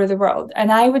all over the world,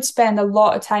 and I would spend a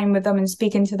lot of time with them and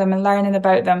speaking to them and learning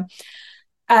about them.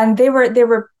 And they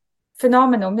were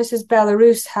phenomenal. Mrs.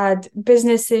 Belarus had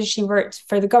businesses. She worked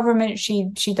for the government. She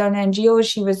done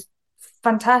NGOs. She was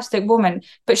fantastic woman,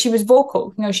 but she was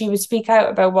vocal. She would speak out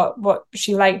about what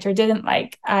she liked or didn't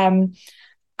like. And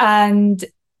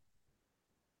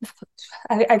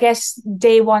I guess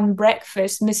day one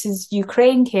breakfast, Mrs.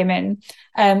 Ukraine came in,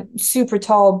 super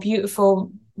tall,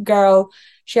 beautiful girl.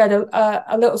 She had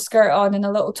a little skirt on and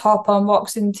a little top on,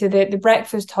 walks into the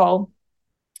breakfast hall.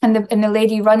 And the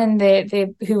lady running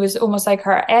the who was almost like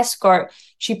her escort,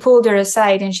 she pulled her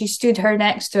aside and she stood her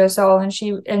next to us all, and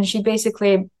she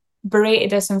basically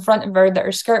berated us in front of her that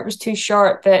her skirt was too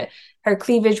short, that her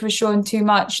cleavage was showing too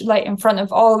much, like in front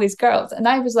of all these girls. And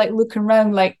I was like looking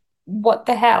around like, what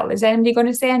the hell? Is anybody going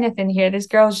to say anything here? This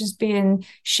girl's just being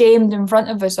shamed in front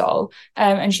of us all.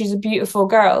 And she's a beautiful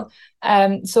girl.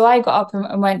 So I got up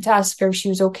and went to ask her if she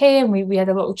was okay. And we had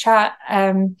a little chat.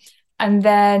 And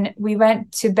then we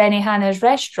went to Benihana's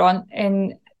restaurant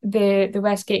in the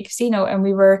Westgate Casino, and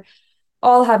we were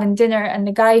all having dinner. And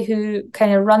the guy who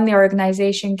kind of run the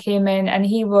organization came in, and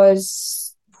he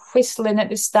was whistling at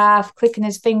the staff, clicking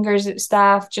his fingers at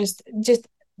staff, just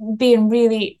being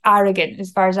really arrogant as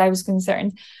far as I was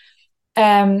concerned.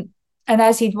 And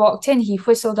as he'd walked in, he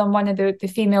whistled on one of the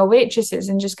female waitresses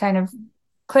and just kind of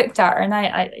clicked at her. And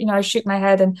I shook my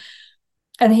head,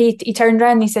 and he turned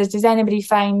around and he says, "Does anybody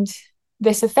find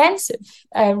this offensive?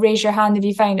 Raise your hand if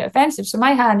you find it offensive." So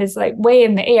my hand is like way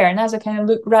in the air, and as I kind of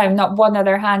look around, not one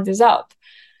other hand is up.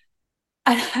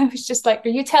 And I was just like, "Are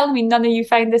you telling me none of you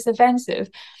find this offensive?"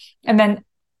 And then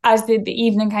as the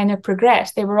evening kind of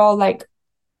progressed, they were all like,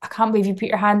 "I can't believe you put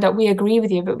your hand up. We agree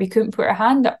with you, but we couldn't put our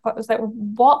hand up." I was like,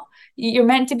 "What? You're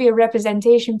meant to be a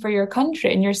representation for your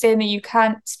country, and you're saying that you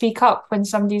can't speak up when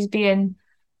somebody's being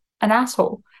an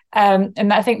asshole."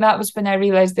 And I think that was when I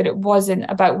realized that it wasn't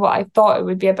about what I thought it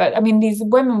would be about. I mean, these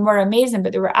women were amazing,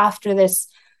 but they were after this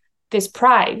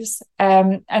prize.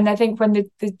 And I think when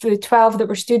the 12 that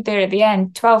were stood there at the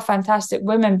end, 12 fantastic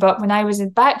women. But when I was in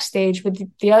backstage with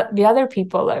the other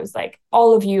people, I was like,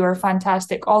 all of you are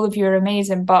fantastic. All of you are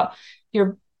amazing. But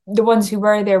the ones who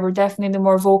were there were definitely the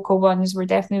more vocal ones, were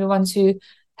definitely the ones who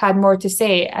had more to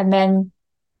say. And then,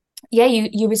 yeah,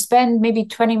 you would spend maybe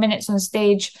 20 minutes on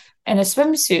stage in a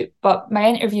swimsuit, but my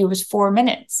interview was 4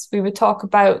 minutes. We would talk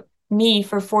about me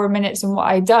for 4 minutes and what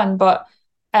I'd done, but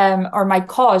or my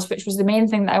cause, which was the main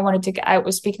thing that I wanted to get out,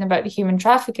 was speaking about the human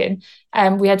trafficking.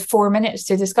 We had 4 minutes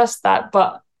to discuss that,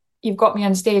 but you've got me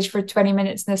on stage for 20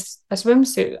 minutes in a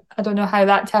swimsuit. I don't know how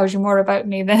that tells you more about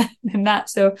me than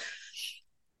that. So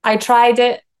I tried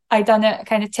it, I done it,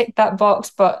 kind of ticked that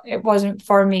box, but it wasn't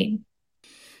for me.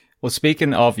 Well,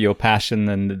 speaking of your passion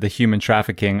and the human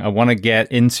trafficking, I want to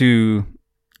get into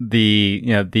the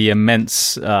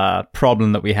immense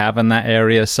problem that we have in that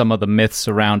area, some of the myths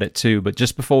around it too. But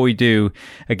just before we do,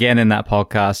 again, in that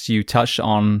podcast, you touched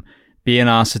on being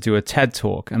asked to do a TED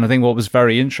Talk. And I think what was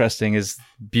very interesting is the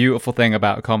beautiful thing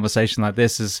about a conversation like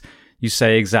this is you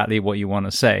say exactly what you want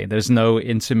to say. There's no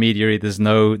intermediary. There's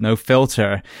no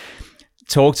filter.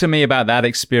 Talk to me about that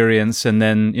experience, and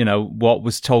then, what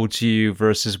was told to you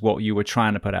versus what you were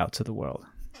trying to put out to the world.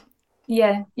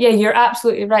 Yeah, you're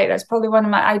absolutely right. That's probably one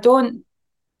of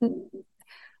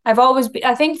I've always been,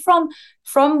 I think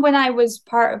from when I was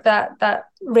part of that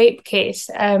rape case,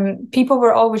 people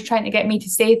were always trying to get me to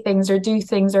say things or do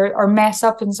things or mess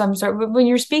up in some sort. But when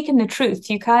you're speaking the truth,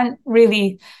 you can't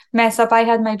really mess up. I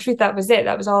had my truth. That was it.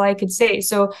 That was all I could say.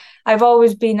 So I've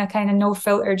always been a kind of no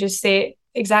filter, just say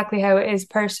exactly how it is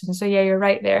person. So yeah, you're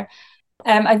right there.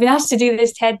 I've been asked to do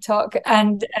this TED Talk,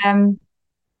 and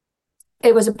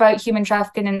it was about human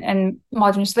trafficking and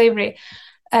modern slavery,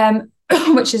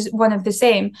 which is one of the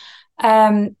same.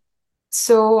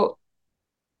 So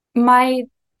my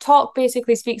talk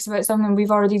basically speaks about something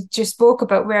we've already just spoke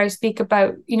about, where I speak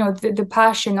about, the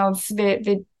passion of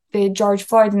the the George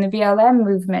Floyd and the BLM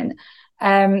movement.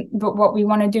 But what we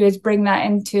want to do is bring that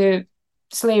into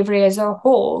slavery as a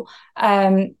whole,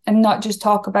 and not just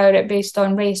talk about it based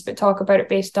on race, but talk about it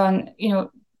based on,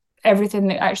 everything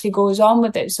that actually goes on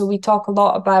with it. So we talk a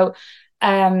lot about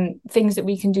things that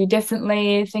we can do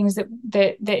differently, things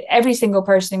that every single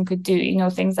person could do,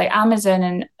 things like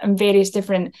Amazon and various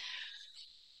different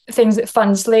things that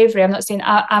fund slavery. I'm not saying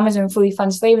Amazon fully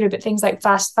funds slavery, but things like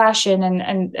fast fashion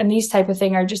and these type of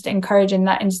thing are just encouraging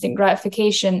that instant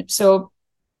gratification. So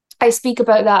I speak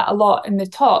about that a lot in the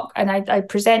talk, and I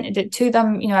presented it to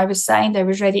them. I was signed, I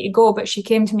was ready to go, but she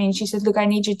came to me and she said, look, I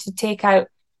need you to take out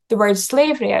the word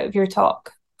slavery out of your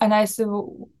talk. And I said,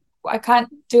 well, I can't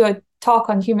do a talk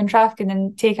on human trafficking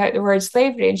and take out the word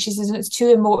slavery. And she says, it's too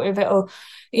emotive, it'll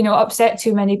upset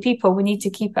too many people. We need to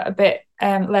keep it a bit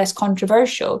less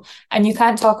controversial. And you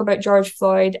can't talk about George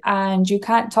Floyd, and you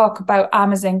can't talk about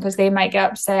Amazon because they might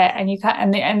get upset, and you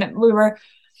can't. And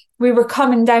we were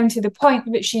coming down to the point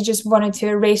that she just wanted to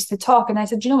erase the talk. And I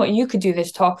said, you know what, you could do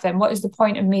this talk then. What is the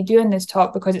point of me doing this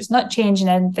talk? Because it's not changing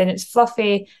anything. It's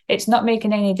fluffy. It's not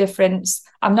making any difference.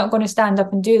 I'm not going to stand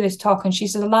up and do this talk. And she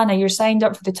said, Alana, you're signed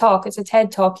up for the talk. It's a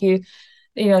TED talk.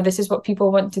 This is what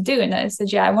people want to do. And I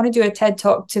said, yeah, I want to do a TED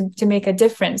talk to make a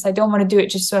difference. I don't want to do it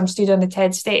just so I'm stood on the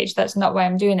TED stage. That's not why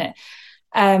I'm doing it.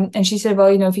 And she said, well,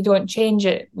 if you don't change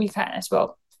it, we can't as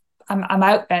well. I'm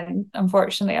out then,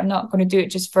 unfortunately. I'm not going to do it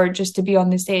just to be on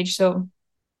the stage. So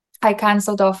I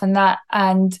cancelled off on that.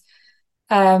 And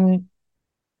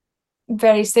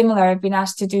very similar, I've been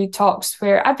asked to do talks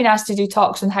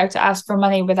on how to ask for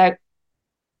money without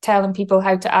telling people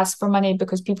how to ask for money,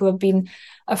 because people have been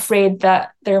afraid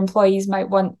that their employees might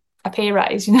want a pay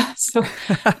rise, So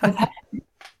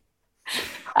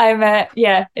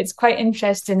it's quite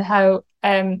interesting how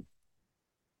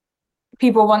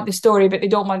people want the story, but they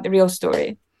don't want the real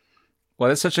story.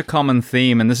 Well, it's such a common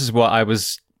theme, and this is what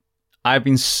I've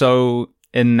been so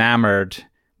enamored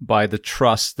by the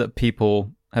trust that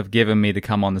people have given me to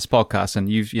come on this podcast. And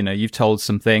you've told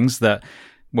some things that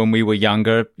when we were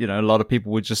younger, a lot of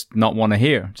people would just not want to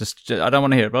hear. Just I don't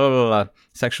want to hear blah, blah, blah,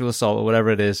 sexual assault or whatever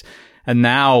it is. And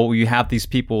now you have these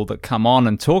people that come on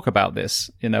and talk about this,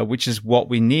 which is what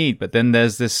we need. But then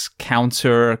there's this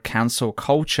cancel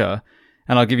culture.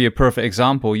 And I'll give you a perfect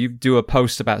example. You do a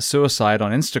post about suicide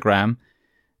on Instagram,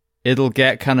 it'll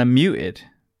get kind of muted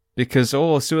because,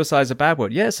 suicide's a bad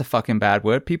word. Yeah, it's a fucking bad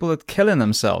word. People are killing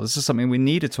themselves. This is something we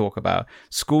need to talk about.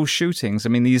 School shootings. I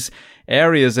mean, these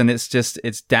areas, and it's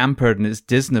dampered and it's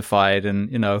Disneyfied, and,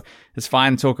 it's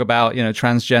fine to talk about,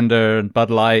 transgender and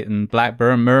Bud Light and black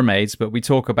mermaids, but we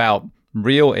talk about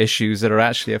real issues that are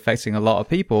actually affecting a lot of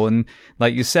people. And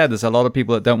like you said, there's a lot of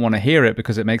people that don't want to hear it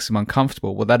because it makes them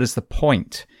uncomfortable. Well, that is the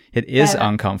point. It is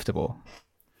uncomfortable.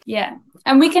 Yeah.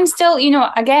 And we can still,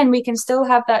 we can still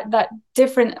have that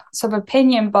different sort of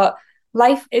opinion, but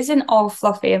life isn't all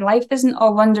fluffy and life isn't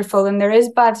all wonderful, and there is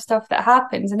bad stuff that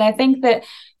happens. And I think that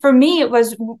for me, it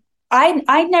was,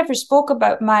 I never spoke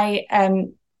about my,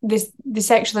 the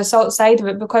sexual assault side of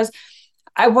it because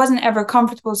I wasn't ever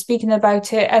comfortable speaking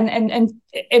about it. And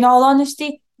in all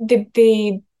honesty,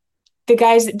 the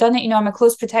guys that done it, I'm a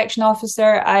close protection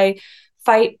officer. I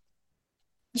fight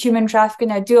human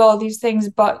trafficking. I do all these things,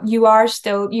 but you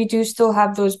do still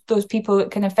have those people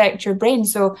that can affect your brain.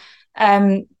 So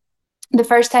the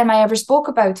first time I ever spoke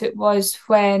about it was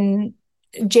when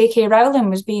J.K. Rowling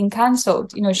was being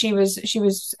cancelled. She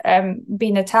was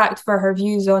being attacked for her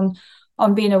views on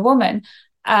being a woman.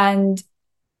 And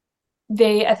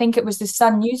I think it was the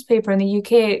Sun newspaper in the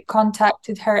UK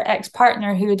contacted her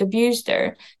ex-partner who had abused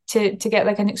her to get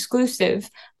like an exclusive.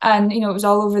 And, it was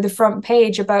all over the front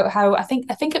page about how, I think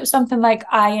it was something like,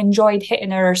 I enjoyed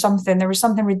hitting her or something. There was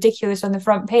something ridiculous on the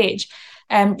front page,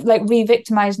 like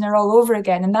re-victimizing her all over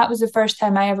again. And that was the first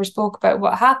time I ever spoke about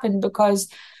what happened, because,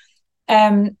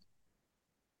 rape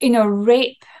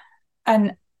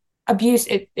and abuse,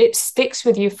 it sticks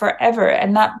with you forever.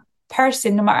 And that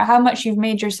person, no matter how much you've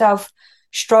made yourself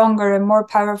stronger and more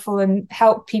powerful and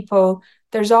help people,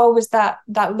 there's always that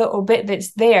little bit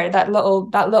that's there, that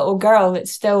little girl that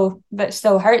still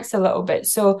hurts a little bit.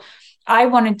 So I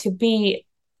wanted to be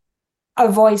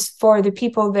a voice for the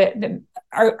people that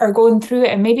are going through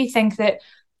it and maybe think that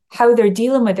how they're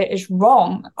dealing with it is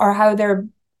wrong, or how their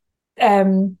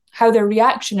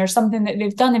reaction or something that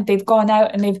they've done, if they've gone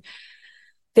out and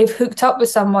they've hooked up with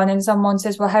someone and someone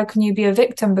says, well, how can you be a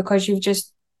victim because you've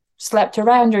just slept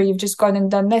around, or you've just gone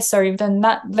and done this, or you've done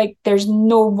that. Like, there's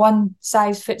no one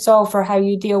size fits all for how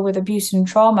you deal with abuse and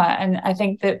trauma. And I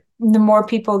think that the more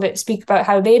people that speak about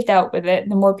how they've dealt with it,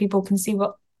 the more people can see,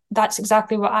 well, that's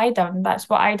exactly what I done. That's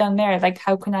what I done there. Like,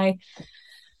 how can I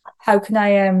how can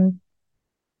I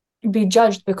be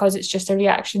judged because it's just a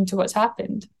reaction to what's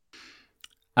happened?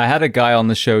 I had a guy on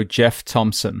the show, Jeff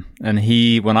Thompson, and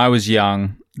when I was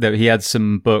young, he had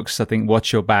some books. I think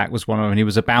Watch Your Back was one of them, and he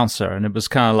was a bouncer, and it was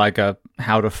kind of like a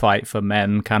how to fight for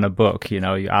men kind of book. You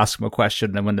know, you ask them a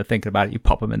question, and when they're thinking about it, you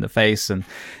pop them in the face, and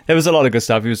there was a lot of good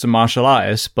stuff. He was a martial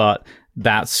artist, but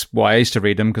that's why I used to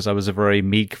read them, because I was a very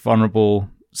meek, vulnerable,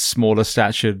 smaller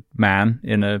statured man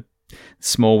in a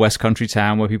small West Country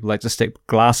town where people like to stick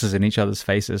glasses in each other's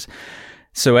faces.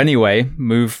 So anyway,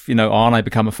 move, on. I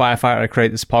become a firefighter. I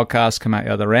create this podcast, come out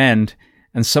the other end,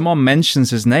 and someone mentions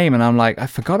his name, and I'm like, I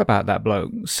forgot about that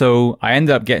bloke. So I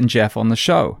ended up getting Jeff on the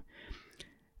show.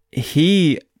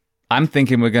 I'm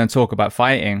thinking we're going to talk about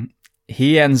fighting.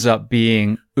 He ends up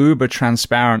being uber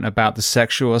transparent about the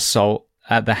sexual assault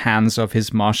at the hands of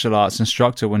his martial arts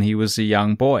instructor when he was a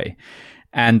young boy.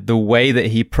 And the way that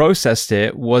he processed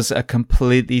it was a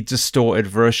completely distorted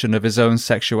version of his own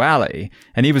sexuality.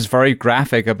 And he was very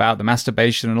graphic about the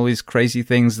masturbation and all these crazy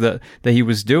things that he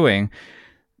was doing.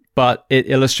 But it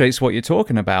illustrates what you're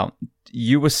talking about.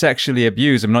 You were sexually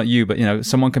abused. I'm not you, but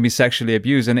someone can be sexually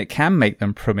abused and it can make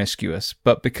them promiscuous.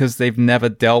 But because they've never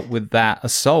dealt with that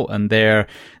assault and their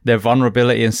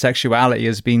vulnerability and sexuality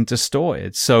has been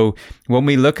distorted. So when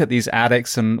we look at these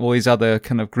addicts and all these other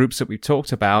kind of groups that we've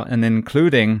talked about, and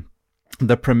including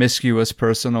the promiscuous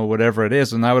person or whatever it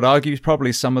is, and I would argue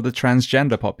probably some of the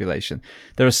transgender population,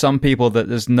 there are some people that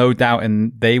there's no doubt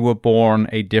in they were born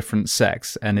a different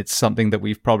sex, and it's something that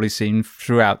we've probably seen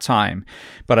throughout time.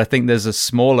 But I think there's a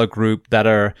smaller group that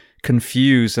are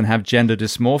confused and have gender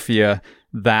dysmorphia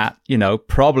that,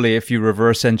 probably if you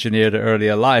reverse engineered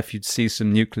earlier life, you'd see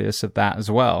some nucleus of that as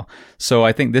well. So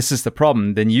I think this is the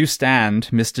problem. Then you stand,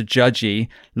 Mr. Judgy,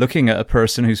 looking at a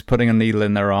person who's putting a needle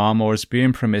in their arm or is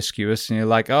being promiscuous, and you're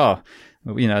like, oh,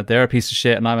 they're a piece of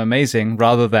shit and I'm amazing,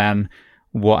 rather than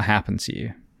what happened to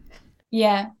you.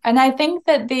 Yeah. And I think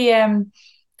that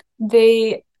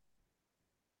the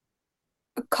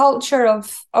culture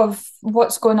of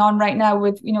what's going on right now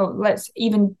with, let's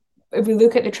even, if we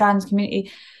look at the trans community,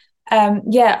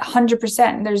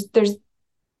 100%. There's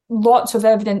lots of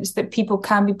evidence that people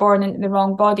can be born into the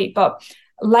wrong body. But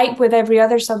like with every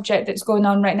other subject that's going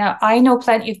on right now, I know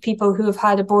plenty of people who have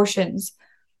had abortions.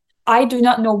 I do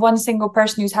not know one single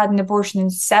person who's had an abortion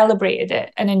and celebrated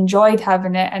it and enjoyed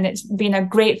having it, and it's been a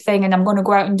great thing, and I'm going to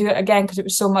go out and do it again because it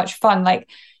was so much fun. Like,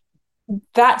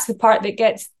 that's the part that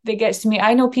gets to me.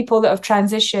 I know people that have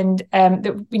transitioned,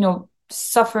 that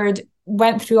suffered,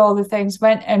 went through all the things,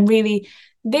 went and really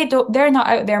they're not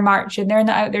out there marching, they're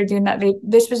not out there doing that.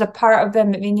 This was a part of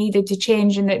them that they needed to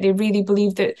change, and that they really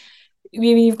believed that.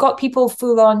 You've got people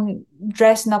full on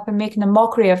dressing up and making a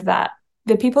mockery of that.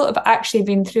 The people that have actually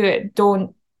been through it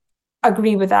don't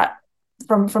agree with that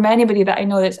from anybody that I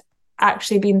know that's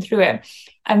actually been through it.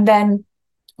 And then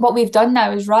what we've done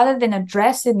now is, rather than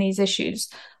addressing these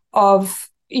issues of,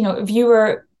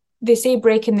 they say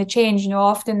breaking the change,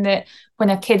 often that when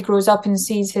a kid grows up and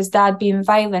sees his dad being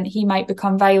violent, he might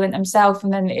become violent himself,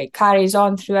 and then it carries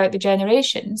on throughout the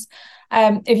generations.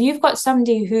 If you've got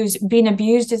somebody who's been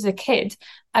abused as a kid,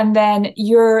 and then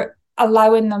you're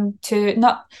allowing them to,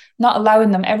 not allowing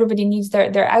them, everybody needs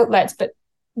their outlets, but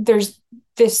there's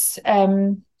this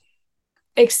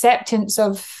acceptance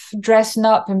of dressing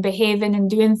up and behaving and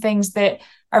doing things that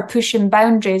are pushing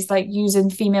boundaries, like using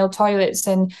female toilets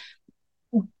and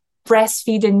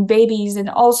breastfeeding babies and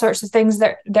all sorts of things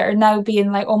that are now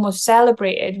being like almost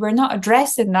celebrated. We're not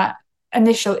addressing that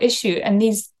initial issue, and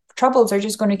these troubles are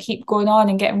just going to keep going on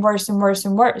and getting worse and worse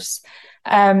and worse.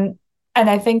 And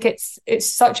I think it's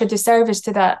such a disservice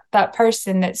to that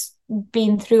person that's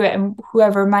been through it, and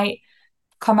whoever might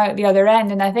come out the other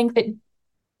end. And I think that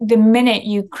the minute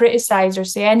you criticize or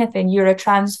say anything, you're a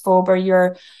transphobe, or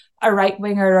you're a right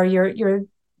winger, or you're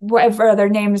whatever other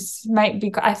names might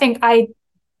be. I think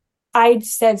I'd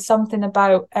said something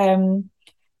about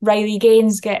Riley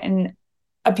Gaines getting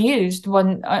abused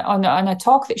on a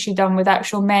talk that she'd done with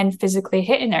actual men physically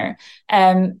hitting her.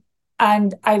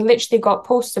 And I literally got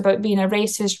posts about being a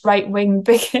racist right-wing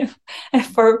bigot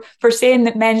for saying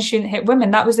that men shouldn't hit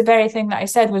women. That was the very thing that I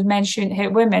said, was men shouldn't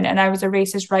hit women, and I was a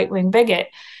racist right-wing bigot.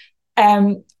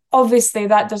 Obviously,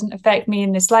 that doesn't affect me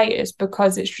in the slightest,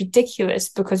 because it's ridiculous,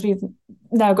 because we've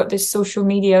now got this social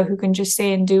media who can just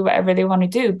say and do whatever they want to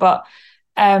do. But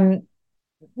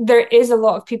there is a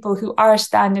lot of people who are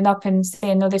standing up and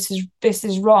saying, no, this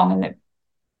is wrong, and that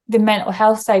the mental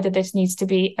health side of this needs to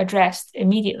be addressed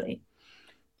immediately.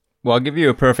 Well, I'll give you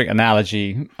a perfect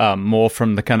analogy, more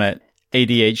from the kind of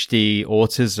ADHD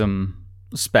autism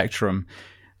spectrum.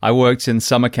 I worked in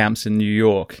summer camps in New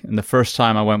York, and the first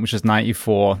time I went, which was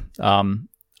 94,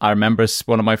 I remember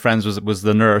one of my friends was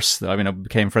the nurse. I mean, I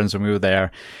became friends when we were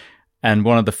there. And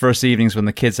one of the first evenings when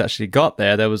the kids actually got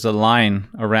there was a line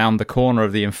around the corner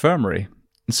of the infirmary.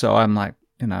 And so I'm like,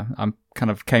 I'm kind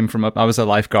of came from I was a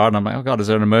lifeguard, and I'm like, oh God, is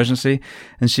there an emergency?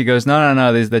 And she goes,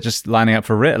 no, they're just lining up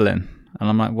for Ritalin. And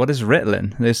I'm like, what is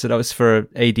Ritalin? And they said, oh, it's for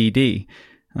ADD. And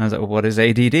I was like, well, what is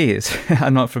ADD?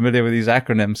 I'm not familiar with these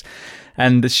acronyms.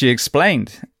 And she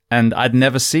explained, and I'd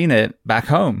never seen it back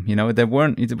home.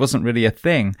 It wasn't really a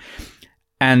thing.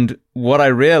 And what I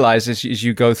realize as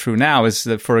you go through now is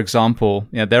that, for example,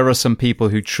 there are some people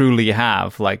who truly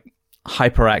have like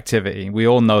hyperactivity. We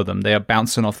all know them. They are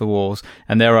bouncing off the walls.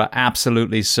 And there are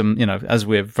absolutely some, as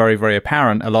we're very, very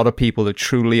apparent, a lot of people are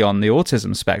truly on the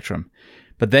autism spectrum.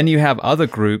 But then you have other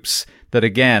groups that,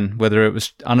 again, whether it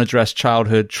was unaddressed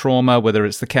childhood trauma, whether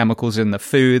it's the chemicals in the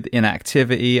food,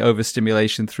 inactivity,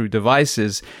 overstimulation through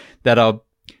devices, that are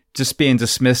just being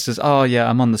dismissed as, oh yeah,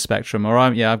 I'm on the spectrum, or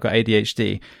I've got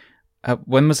ADHD.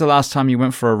 When was the last time you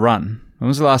went for a run? When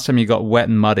was the last time you got wet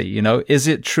and muddy? Is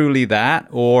it truly that,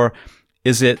 or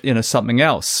is it, something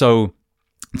else? So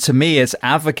to me, it's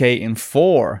advocating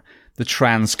for the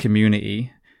trans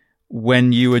community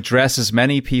when you address as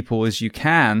many people as you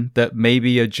can that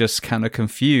maybe are just kind of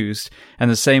confused. And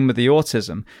the same with the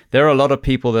autism. There are a lot of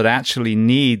people that actually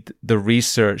need the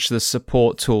research, the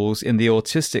support tools in the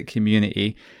autistic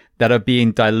community that are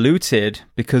being diluted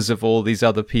because of all these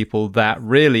other people that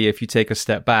really, if you take a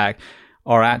step back,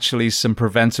 are actually some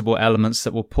preventable elements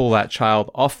that will pull that child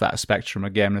off that spectrum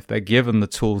again if they're given the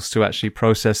tools to actually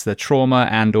process their trauma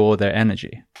and or their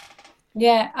energy.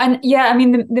 Yeah. And yeah, I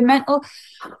mean, the mental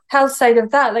health side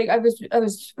of that, like I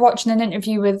was watching an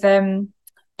interview with Bedros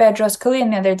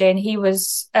Keuilian the other day, and he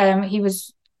was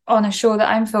on a show that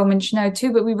I'm filming now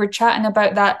too, but we were chatting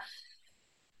about that.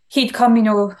 He'd come,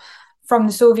 from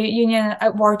the Soviet Union,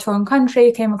 a war-torn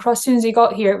country, came across, as soon as he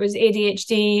got here, it was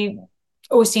ADHD,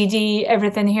 OCD,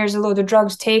 everything. Here's a load of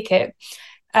drugs, take it.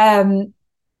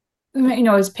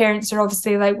 His parents are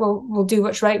obviously like, well, we'll do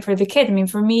what's right for the kid. I mean,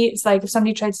 for me, it's like if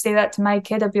somebody tried to say that to my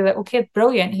kid, I'd be like, okay,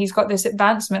 brilliant. He's got this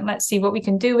advancement. Let's see what we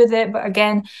can do with it. But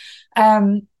again,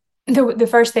 the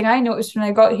first thing I noticed when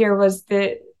I got here was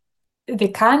the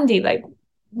candy. Like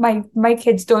my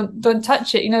kids don't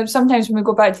touch it. Sometimes when we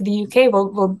go back to the UK,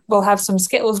 we'll have some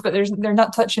Skittles, but they're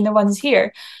not touching the ones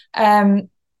here.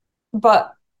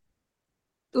 But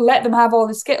let them have all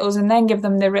the Skittles and then give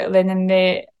them the Ritalin and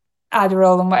the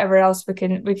Adderall and whatever else we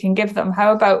can give them.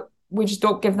 How about we just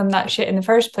don't give them that shit in the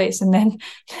first place, and then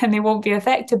they won't be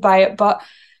affected by it. But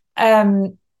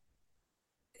then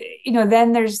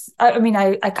there's,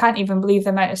 I can't even believe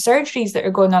the amount of surgeries that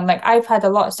are going on. Like I've had a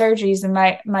lot of surgeries in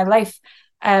my life,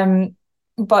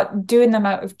 but doing them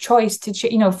out of choice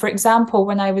to, for example,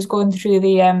 when I was going through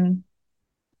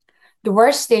the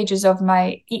worst stages of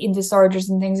my eating disorders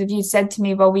and things, if you said to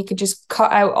me, well, we could just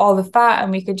cut out all the fat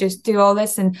and we could just do all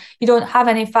this and you don't have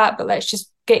any fat, but let's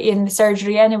just get you in the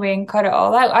surgery anyway and cut it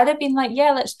all out, I'd have been like,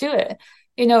 yeah, let's do it.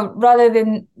 Rather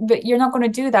than, but you're not going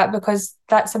to do that because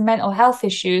that's a mental health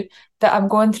issue that I'm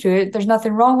going through. There's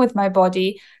nothing wrong with my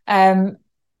body. I'm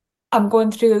going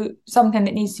through something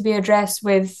that needs to be addressed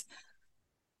with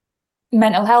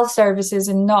mental health services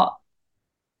and not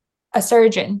a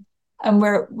surgeon. And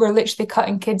we're literally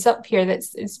cutting kids up here.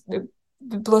 It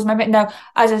blows my mind. Now,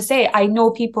 as I say, I know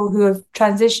people who have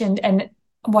transitioned, and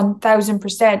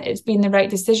 1000% it's been the right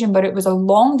decision, but it was a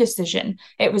long decision.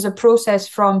 It was a process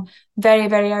from very,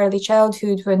 very early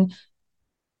childhood when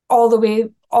all the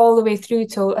way through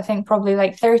till I think probably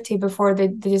like 30 before the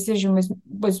decision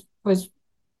was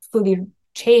fully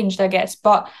changed, I guess.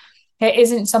 But it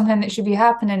isn't something that should be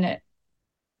happening at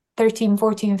 13,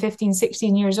 14, 15,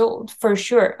 16 years old, for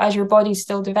sure, as your body's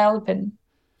still developing.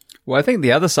 Well, I think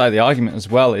the other side of the argument as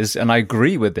well is, and I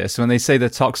agree with this, when they say the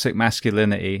toxic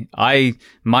masculinity,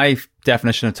 my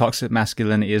definition of toxic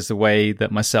masculinity is the way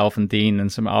that myself and Dean and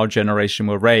some of our generation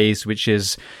were raised, which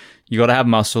is you got to have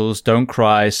muscles, don't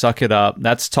cry, suck it up.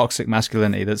 That's toxic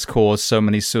masculinity that's caused so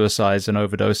many suicides and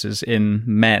overdoses in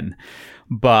men.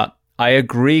 But I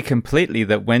agree completely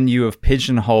that when you have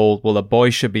pigeonholed, well, a boy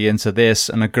should be into this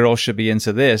and a girl should be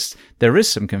into this, there is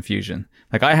some confusion.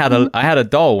 Like I had a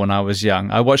doll when I was young.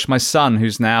 I watched my son,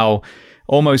 who's now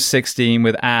almost 16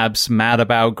 with abs, mad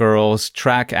about girls,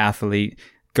 track athlete,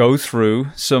 go through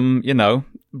some,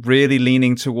 really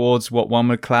leaning towards what one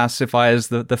would classify as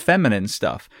the feminine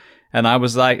stuff. And I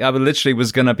was like, I literally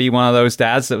was going to be one of those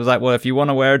dads that was like, well, if you want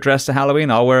to wear a dress to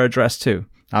Halloween, I'll wear a dress too.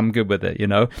 I'm good with it,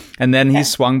 And then he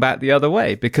swung back the other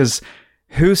way because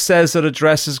who says that a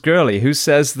dress is girly? Who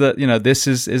says that, this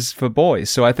is for boys?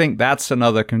 So I think that's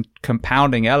another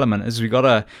compounding element, is we got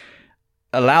to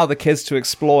allow the kids to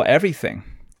explore everything.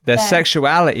 Their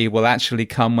sexuality will actually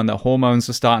come when the hormones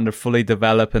are starting to fully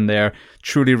develop and they're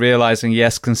truly realizing,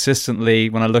 yes, consistently,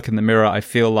 when I look in the mirror, I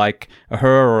feel like a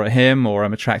her or a him, or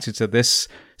I'm attracted to this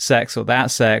sex or that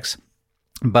sex.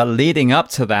 But leading up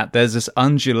to that, there's this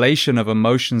undulation of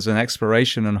emotions and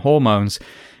exploration and hormones.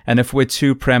 And if we're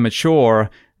too premature,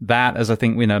 that, as I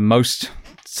think, most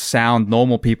sound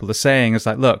normal people are saying, is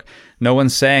like, look, no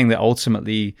one's saying that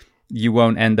ultimately you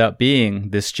won't end up being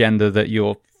this gender that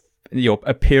your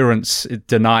appearance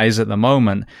denies at the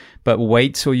moment, but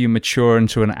wait till you mature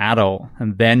into an adult,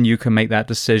 and then you can make that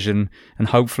decision. And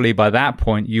hopefully by that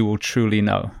point, you will truly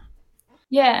know.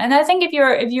 Yeah. And I think if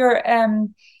you're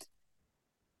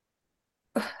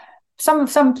some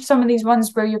of these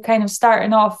ones where you're kind of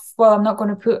starting off, well, I'm not going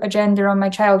to put a gender on my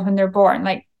child when they're born.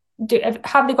 Like,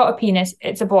 have they got a penis?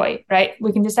 It's a boy, right?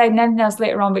 We can decide anything else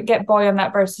later on, but get boy on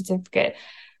that birth certificate.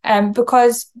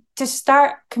 Because to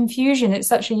start confusion at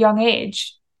such a young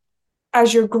age,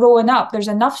 as you're growing up, there's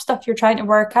enough stuff you're trying to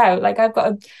work out. Like, I've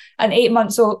got an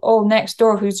 8-month-old next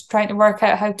door who's trying to work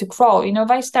out how to crawl.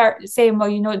 If I start saying,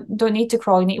 well, don't need to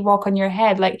crawl, you need to walk on your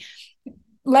head, like,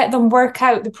 let them work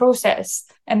out the process,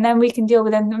 and then we can deal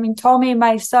with them. I mean, Tommy,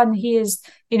 my son, he is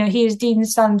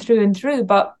Dean's son through and through,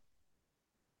 but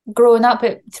growing up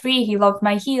at 3, he loved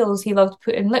my heels, he loved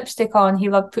putting lipstick on, he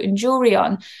loved putting jewelry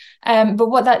on. But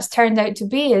what that's turned out to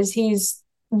be is he's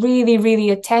really, really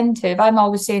attentive. I'm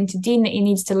always saying to Dean that he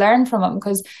needs to learn from him,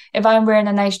 because if I'm wearing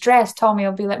a nice dress, Tommy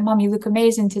will be like, Mum, you look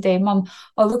amazing today. Mum,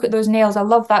 oh, look at those nails, I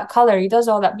love that colour. He does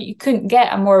all that, but you couldn't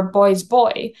get a more boy's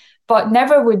boy. But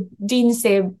never would Dean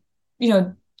say,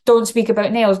 don't speak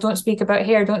about nails, don't speak about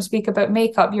hair, don't speak about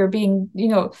makeup. You're being,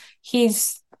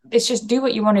 it's just do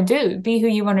what you want to do, be who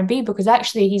you want to be, because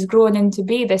actually he's grown into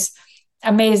be this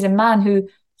amazing man who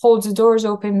holds the doors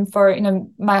open for,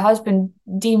 my husband,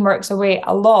 Dean, works away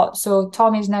a lot. So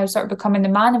Tommy's now sort of becoming the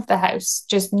man of the house.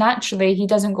 Just naturally, he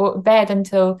doesn't go to bed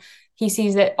until he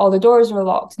sees that all the doors are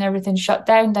locked and everything's shut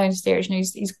down downstairs.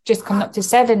 He's just coming up to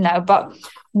 7 now, but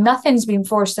nothing's been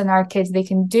forced on our kids. They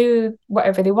can do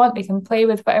whatever they want. They can play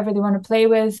with whatever they want to play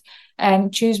with,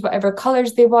 and choose whatever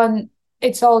colors they want.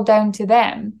 It's all down to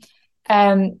them.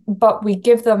 But we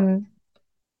give them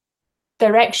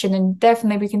direction, and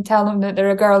definitely we can tell them that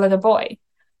they're a girl and a boy.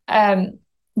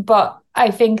 But I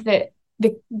think that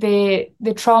the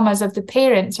traumas of the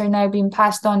parents are now being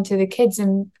passed on to the kids,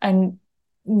 and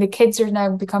the kids are now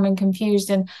becoming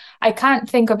confused. And I can't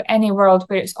think of any world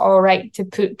where it's all right to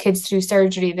put kids through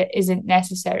surgery that isn't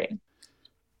necessary.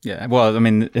 Yeah, well, I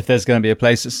mean, if there's going to be a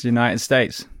place, it's the United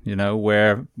States,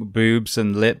 where boobs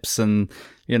and lips and,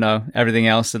 everything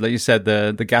else, like you said,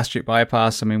 the gastric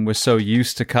bypass. I mean, we're so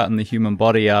used to cutting the human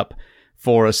body up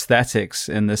for aesthetics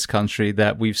in this country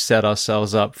that we've set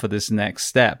ourselves up for this next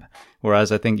step.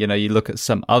 Whereas I think, you look at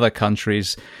some other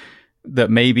countries that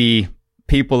maybe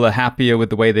people are happier with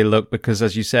the way they look because,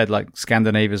 as you said, like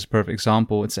Scandinavia is a perfect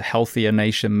example. It's a healthier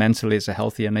nation mentally. It's a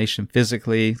healthier nation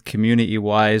physically,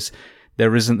 community-wise.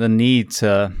 There isn't the need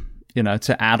to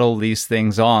add all these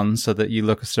things on so that you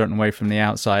look a certain way from the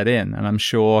outside in. And I'm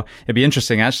sure it'd be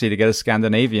interesting actually to get a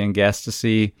Scandinavian guest to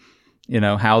see,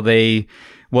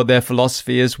 what their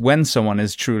philosophy is when someone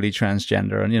is truly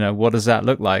transgender, and, what does that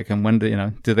look like? And when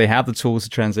do they have the tools to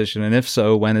transition? And if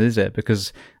so, when is it?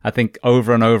 Because I think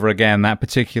over and over again, that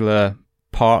particular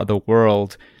part of the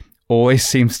world always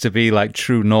seems to be like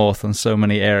true north on so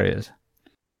many areas.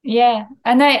 Yeah.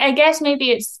 And I guess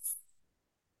maybe it's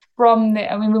from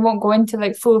we won't go into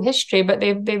like full history, but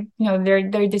they've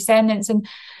their descendants, and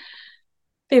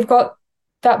they've got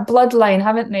that bloodline,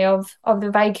 haven't they, of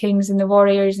the Vikings and the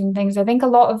warriors and things. I think a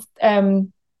lot of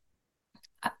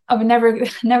I would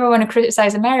never want to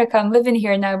criticize America. I'm living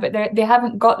here now, but they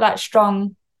haven't got that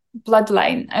strong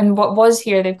bloodline, and what was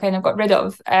here they've kind of got rid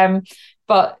of.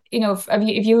 But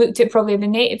if you looked at probably the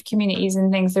native communities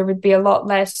and things, there would be a lot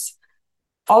less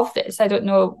of this. I don't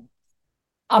know.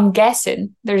 I'm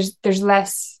guessing there's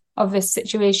less of this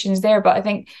situations there, but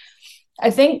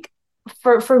I think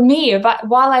for me,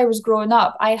 while I was growing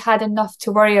up, I had enough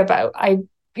to worry about.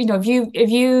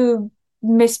 If you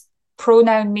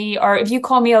mispronoun me, or if you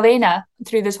call me Alana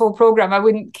through this whole program, I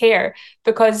wouldn't care,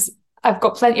 because I've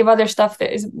got plenty of other stuff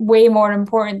that is way more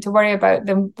important to worry about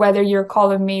than whether you're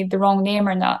calling me the wrong name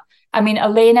or not. I mean,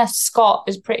 Alana Scott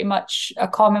is pretty much a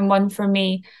common one for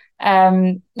me.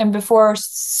 And before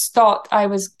Stott, I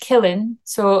was Killing,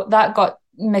 so that got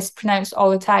mispronounced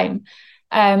all the time.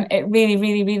 It really,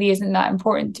 really, really isn't that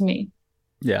important to me.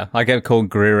 Yeah, I get called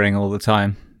Greering all the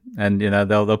time. and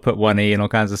they'll put one E and all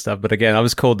kinds of stuff. But again, I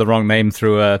was called the wrong name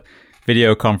through a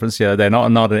video conference the other day,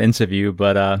 not an interview,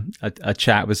 but a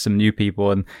chat with some new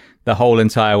people, and the whole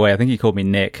entire way, I think he called me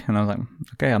Nick, and I was like,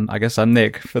 okay, I guess I'm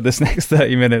Nick for this next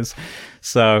 30 minutes.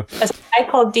 So I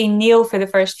called Dean Neil for the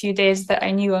first few days that I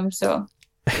knew him, so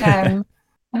I'm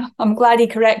glad he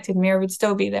corrected me, or we'd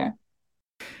still be there.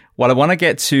 Well, I want to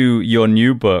get to your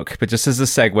new book, but just as a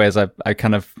segue, as I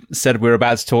kind of said, we're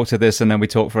about to talk to this, and then we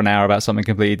talked for an hour about something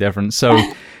completely different. So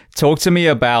talk to me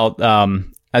about,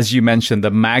 as you mentioned,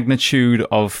 the magnitude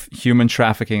of human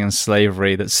trafficking and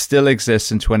slavery that still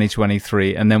exists in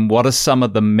 2023. And then what are some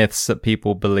of the myths that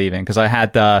people believe in? Because I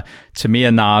had Tamia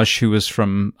Naj, who was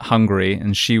from Hungary,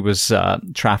 and she was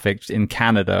trafficked in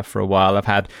Canada for a while. I've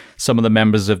had some of the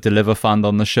members of Deliver Fund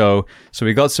on the show. So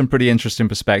we got some pretty interesting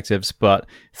perspectives. But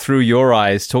through your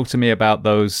eyes, talk to me about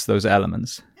those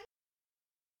elements.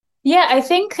 Yeah, I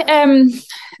think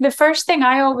the first thing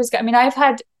I always get, I mean,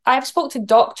 I've spoke to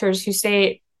doctors who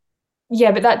say,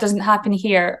 yeah, but that doesn't happen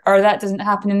here, or that doesn't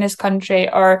happen in this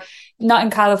country, or not in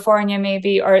California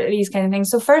maybe, or these kind of things.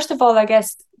 So first of all, I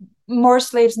guess more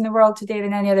slaves in the world today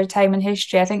than any other time in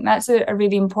history. I think that's a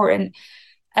really important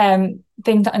thing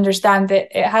to understand,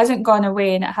 that it hasn't gone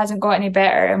away and it hasn't got any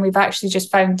better, and we've actually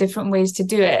just found different ways to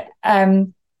do it.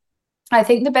 I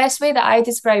think the best way that I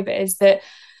describe it is that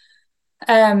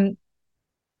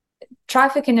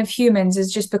trafficking of humans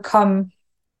has just become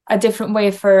a different way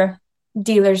for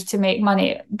dealers to make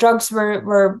money. Drugs have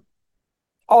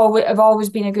always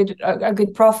been a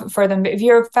good profit for them, but if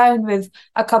you're found with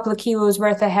a couple of kilos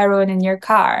worth of heroin in your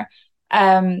car,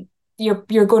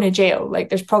 you're going to jail. Like,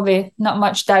 there's probably not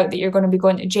much doubt that you're going to be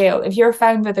going to jail. If you're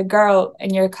found with a girl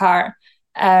in your car,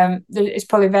 it's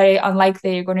probably very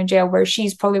unlikely you're going to jail, where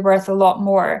she's probably worth a lot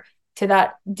more to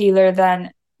that dealer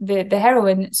than the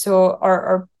heroin, so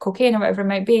or cocaine or whatever it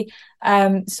might be.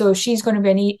 So she's going to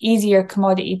be an easier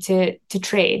commodity to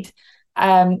trade.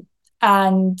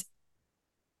 And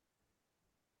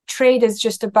trade is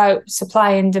just about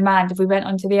supply and demand. If we went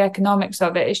onto the economics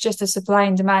of it, it's just a supply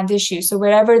and demand issue. So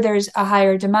wherever there's a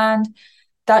higher demand,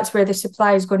 that's where the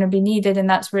supply is going to be needed, and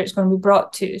that's where it's going to be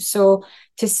brought to. So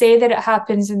to say that it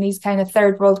happens in these kind of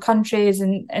third world countries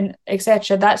and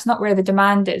etc., that's not where the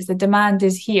demand is. The demand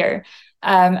is here.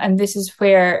 And this is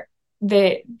where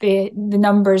the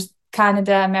numbers,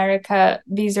 Canada, America,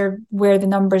 these are where the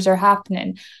numbers are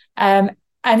happening. And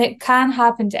it can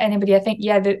happen to anybody. I think,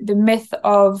 yeah, the myth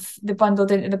of the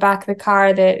bundled into the back of the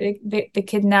car, the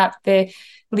kidnapped, the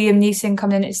Liam Neeson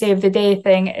coming in to save the day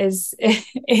thing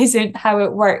isn't how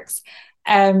it works.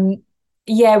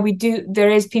 Yeah, we do. There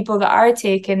is people that are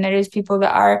taken. There is people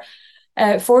that are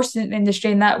forced into the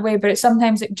industry in that way, but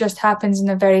sometimes it just happens in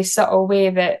a very subtle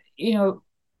way that,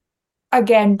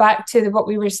 again, back to what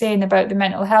we were saying about the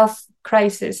mental health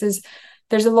crisis, is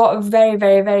there's a lot of very,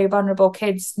 very, very vulnerable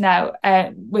kids now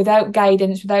without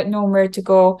guidance, without knowing where to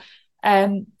go.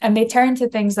 And they turn to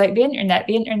things like the internet.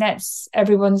 The internet's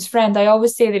everyone's friend. I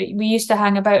always say that we used to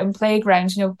hang about in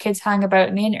playgrounds. Kids hang about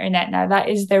in the internet now. That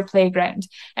is their playground.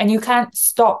 And you can't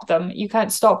stop them. You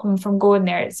can't stop them from going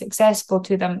there. It's accessible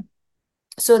to them.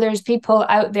 So there's people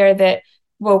out there that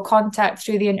will contact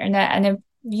through the internet, and if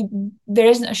there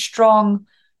isn't a strong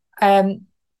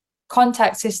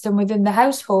contact system within the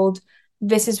household,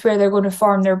 this is where they're going to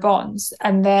form their bonds.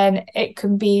 And then it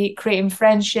can be creating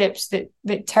friendships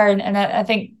that turn. And I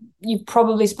think you've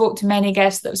probably spoke to many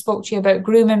guests that have spoke to you about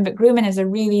grooming, but grooming is a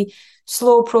really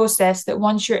slow process that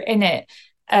once you're in it,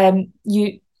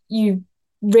 you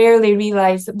rarely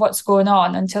realize what's going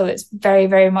on until it's very,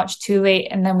 very much too late.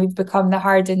 And then we've become the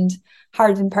hardened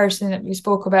person that we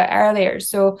spoke about earlier.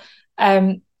 So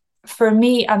for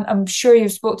me, I'm sure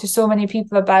you've spoke to so many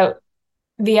people about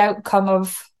the outcome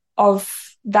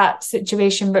of that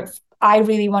situation, but I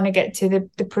really want to get to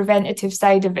the preventative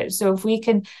side of it. So if we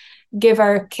can give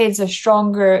our kids a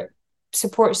stronger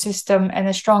support system and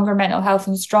a stronger mental health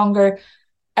and stronger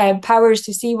powers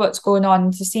to see what's going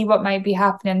on, to see what might be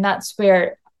happening, that's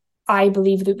where I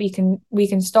believe that we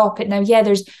can stop it. Now, yeah,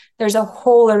 there's a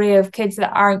whole array of kids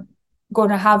that aren't going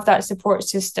to have that support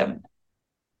system,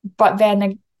 but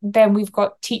then we've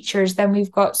got teachers, then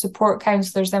we've got support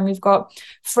counselors, then we've got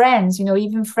friends.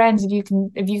 Even friends, if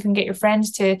you can get your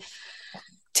friends to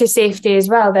safety as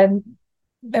well,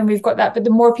 then we've got that. But the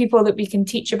more people that we can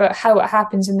teach about how it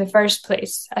happens in the first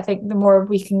place, I think the more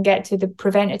we can get to the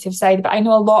preventative side. But I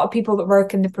know a lot of people that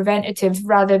work in the preventative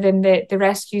rather than the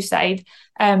rescue side,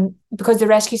 because the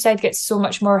rescue side gets so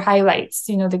much more highlights,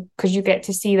 because you get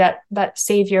to see that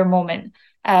savior moment.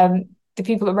 The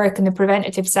people that work in the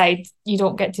preventative side, you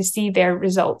don't get to see their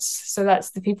results. So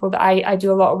that's the people that I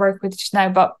do a lot of work with just now.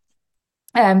 But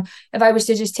If I was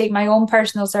to just take my own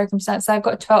personal circumstance, I've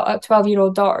got a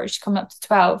 12-year-old daughter. She's coming up to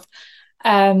 12.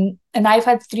 And I've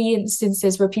had 3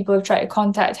 instances where people have tried to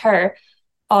contact her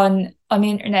on the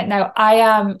internet. Now, I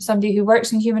am somebody who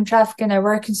works in human trafficking. I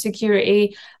work in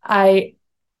security.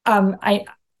 Um I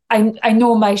I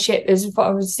know my shit is what I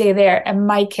would say there, and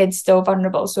my kid's still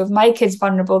vulnerable. So if my kid's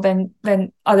vulnerable,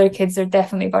 then other kids are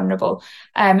definitely vulnerable.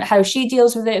 How she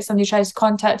deals with it, if somebody tries to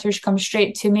contact her, she comes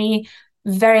straight to me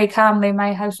very calmly.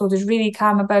 My household is really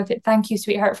calm about it. Thank you,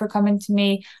 sweetheart, for coming to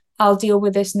me. I'll deal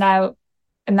with this now.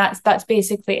 And that's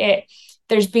basically it.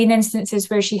 There's been instances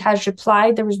where she has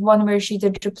replied. There was one where she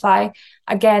did reply.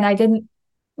 Again, I didn't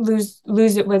lose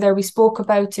it with her. We spoke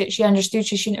about it. She understood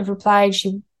she shouldn't have replied.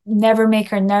 She never make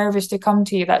her nervous to come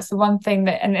to you. That's the one thing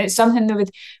that, and it's something that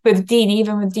with Dean,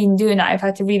 even with Dean doing it, I've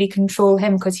had to really control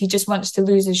him because he just wants to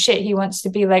lose his shit. He wants to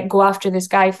be like, go after this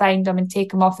guy, find him, and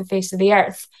take him off the face of the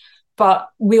earth. But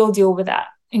we'll deal with that.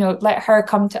 Let her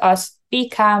come to us, be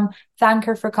calm, thank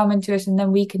her for coming to us, and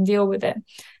then we can deal with it.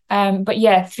 But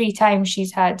yeah, 3 times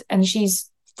she's had, and she's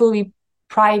fully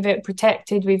private,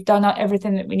 protected. We've done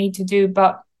everything that we need to do,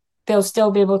 but they'll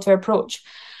still be able to approach.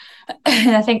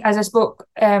 And I think, as I spoke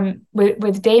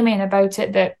with Damien about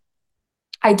it, that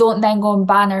I don't then go and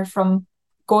ban her from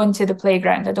going to the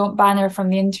playground. I don't ban her from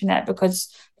the internet,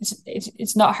 because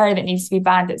it's not her that needs to be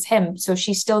banned, it's him. So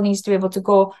she still needs to be able to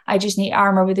go. I just need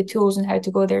armor with the tools and how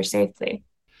to go there safely.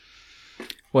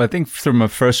 Well, I think from a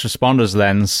first responder's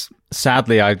lens,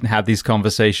 sadly, I had these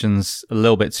conversations a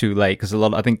little bit too late, because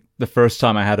I think the first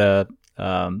time I had a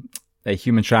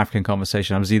human trafficking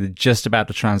conversation, I was either just about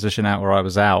to transition out or I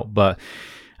was out. But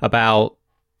about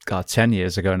 10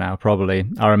 years ago now, probably,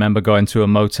 I remember going to a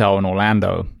motel in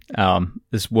Orlando.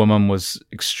 This woman was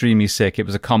extremely sick. It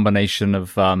was a combination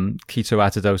of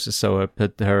ketoacidosis, so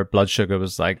her blood sugar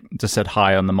was just said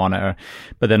high on the monitor,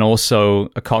 but then also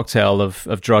a cocktail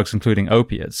of drugs, including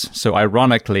opiates. So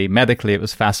ironically, medically, it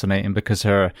was fascinating because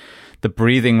the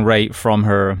breathing rate from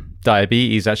her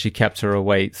diabetes actually kept her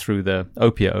awake through the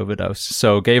opiate overdose.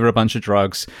 So gave her a bunch of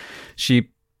drugs.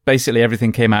 Basically,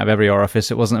 everything came out of every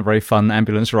orifice. It wasn't a very fun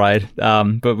ambulance ride,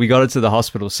 but we got her to the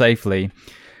hospital safely.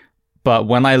 But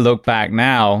when I look back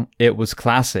now, it was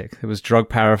classic. It was drug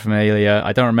paraphernalia.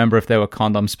 I don't remember if there were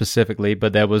condoms specifically,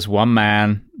 but there was one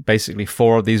man, basically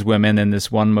 4 of these women in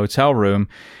this one motel room.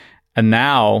 And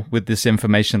now, with this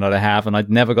information that I have, and I'd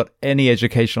never got any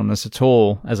education on this at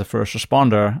all as a first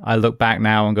responder, I look back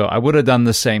now and go, I would have done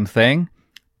the same thing,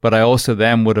 but I also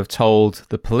then would have told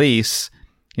the police,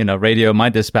 radio my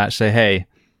dispatch, say, hey,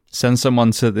 send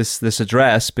someone to this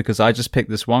address, because I just picked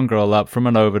this one girl up from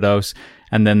an overdose,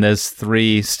 and then there's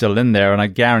 3 still in there, and I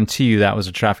guarantee you that was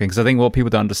a trafficking. Because I think what people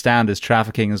don't understand is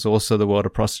trafficking is also the world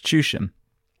of prostitution.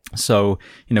 So,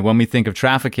 when we think of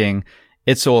trafficking,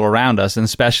 it's all around us, and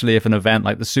especially if an event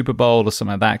like the Super Bowl or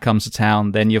something like that comes to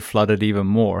town, then you're flooded even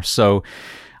more. So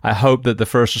I hope that the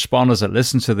first responders that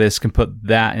listen to this can put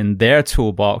that in their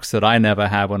toolbox that I never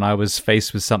had when I was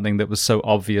faced with something that was so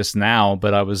obvious now,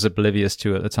 but I was oblivious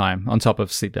to at the time, on top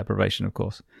of sleep deprivation, of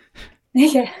course.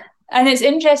 Yeah. And it's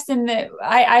interesting that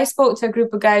I spoke to a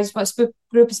group of guys, group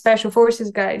of special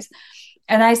forces guys,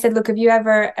 and I said, look, have you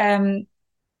ever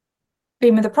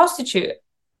been with a prostitute?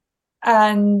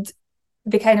 And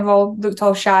they kind of all looked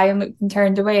all shy and looked and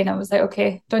turned away. And I was like,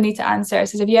 okay, don't need to answer. I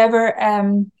said, have you ever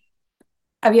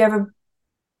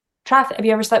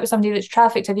slept with somebody that's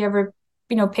trafficked? Have you ever,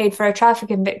 paid for a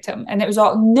trafficking victim? And it was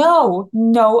all,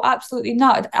 no, absolutely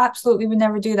not. Absolutely would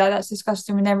never do that. That's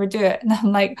disgusting. We never do it. And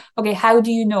I'm like, okay, how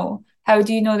do you know? How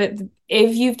do you know that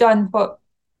if you've done what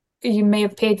you may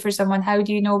have paid for someone, how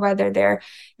do you know whether they're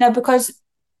now? Because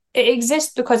it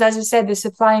exists, because as I said, the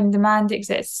supply and demand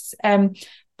exists.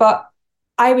 But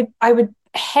I would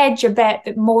hedge a bet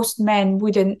that most men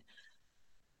wouldn't.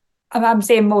 I'm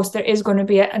saying most, there is going to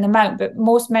be an amount, but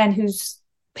most men who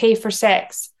pay for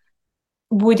sex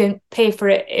wouldn't pay for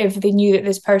it if they knew that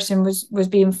this person was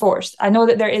being forced. I know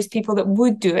that there is people that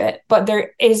would do it, but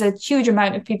there is a huge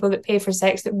amount of people that pay for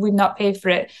sex that would not pay for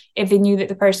it if they knew that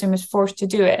the person was forced to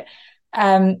do it.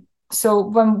 So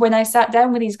when I sat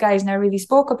down with these guys and I really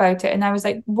spoke about it, and I was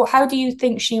like, well, how do you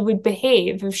think she would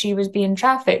behave if she was being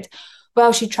trafficked?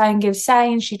 Well, she'd try and give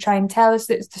signs, she'd try and tell us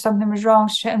that something was wrong.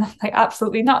 And I'm like,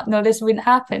 absolutely not. No, this wouldn't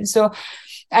happen. So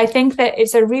I think that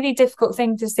it's a really difficult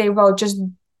thing to say, well, just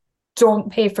don't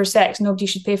pay for sex. Nobody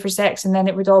should pay for sex, and then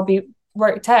it would all be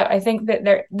worked out. I think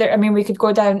that we could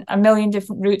go down a million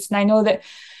different routes. And I know that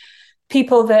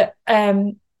people that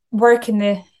work in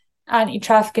the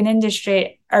anti-trafficking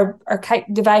industry are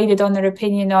quite divided on their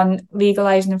opinion on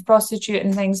legalizing of prostitute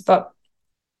and things. But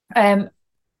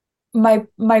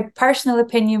my personal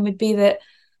opinion would be that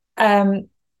um,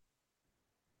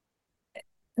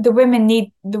 the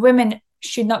women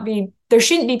should not be there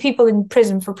shouldn't be people in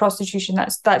prison for prostitution.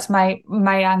 That's my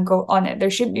angle on it. There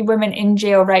shouldn't be women in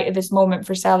jail right at this moment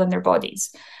for selling their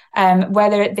bodies.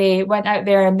 Whether they went out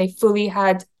there and they fully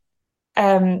had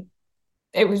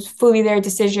it was fully their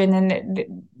decision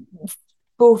and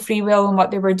full free will in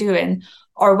what they were doing,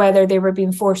 or whether they were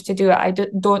being forced to do it. I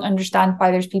don't understand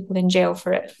why there's people in jail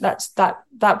for it.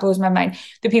 That blows my mind.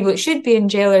 The people that should be in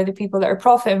jail are the people that are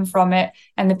profiting from it,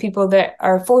 and the people that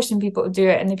are forcing people to do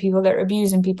it, and the people that are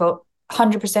abusing people.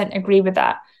 100% agree with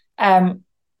that.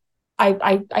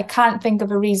 I can't think of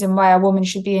a reason why a woman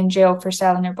should be in jail for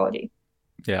selling her body.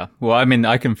 Yeah. Well, I mean,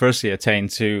 I can firstly attain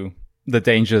to the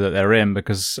danger that they're in,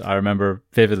 because I remember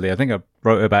vividly, I think I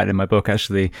wrote about it in my book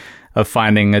actually, of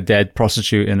finding a dead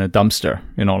prostitute in a dumpster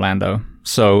in Orlando.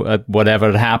 So whatever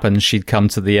had happened, she'd come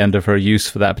to the end of her use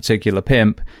for that particular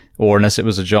pimp, or unless it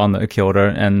was a John that had killed her,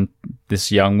 and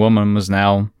this young woman was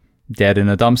now dead in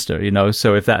a dumpster, you know?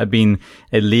 So if that had been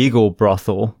a legal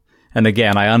brothel, and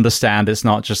again, I understand it's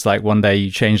not just like one day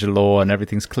you change the law and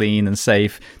everything's clean and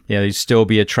safe, you know, you'd still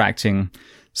be attracting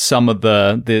some of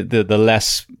the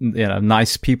less, you know,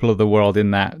 nice people of the world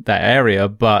in that area,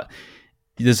 but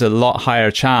there's a lot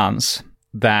higher chance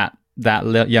that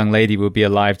young lady would be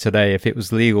alive today if it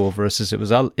was legal versus it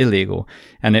was illegal.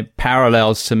 And it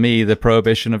parallels to me the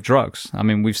prohibition of drugs. I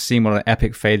mean, we've seen what an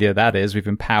epic failure that is. We've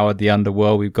empowered the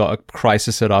underworld. We've got a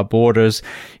crisis at our borders.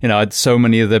 You know, so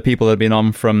many of the people that have been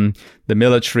on from the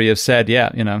military have said,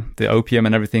 yeah, you know, the opium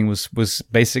and everything was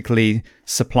basically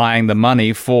supplying the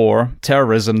money for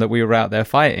terrorism that we were out there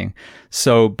fighting.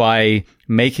 So by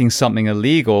making something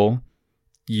illegal,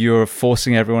 you're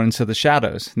forcing everyone into the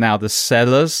shadows. Now, the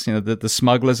sellers, you know, the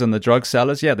smugglers and the drug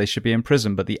sellers, yeah, they should be in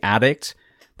prison. But the addict,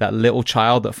 that little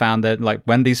child that found that, like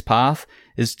Wendy's path,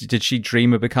 did she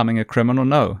dream of becoming a criminal?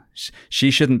 No.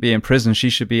 She shouldn't be in prison. She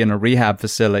should be in a rehab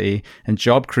facility and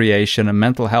job creation and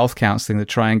mental health counseling to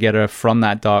try and get her from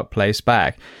that dark place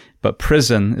back. But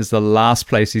prison is the last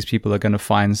place these people are going to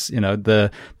find, you know,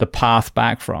 the path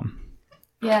back from.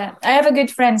 Yeah, I have a good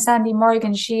friend, Sandy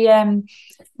Morgan. She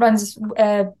runs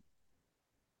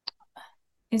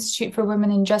Institute for Women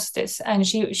in Justice, and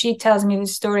she tells me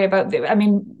this story about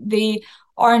the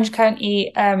Orange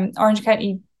County,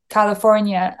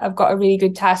 California. I've got a really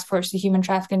good task force, the Human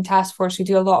Trafficking Task Force, who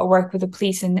do a lot of work with the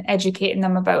police and educating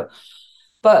them about.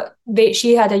 But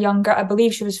she had a young girl, I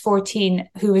believe she was 14,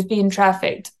 who was being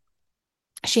trafficked.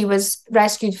 She was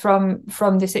rescued from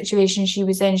the situation she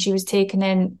was in. She was taken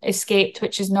in, escaped,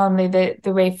 which is normally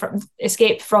the way from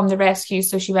escaped from the rescue.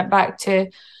 So she went back to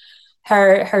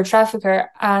her trafficker,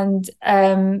 and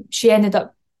she ended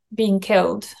up being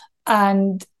killed.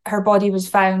 And her body was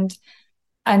found,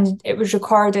 and it was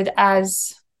recorded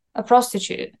as a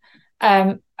prostitute.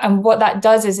 And what that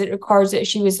does is it records that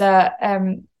she was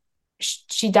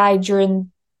she died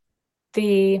during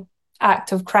the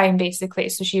act of crime, basically.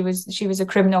 So she was a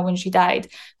criminal when she died,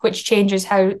 which changes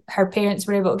how her parents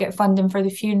were able to get funding for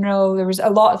the funeral. There was a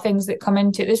lot of things that come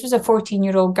into it. This was a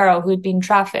 14-year-old girl who had been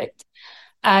trafficked,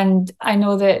 and I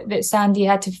know that Sandy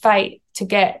had to fight to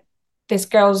get this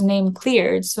girl's name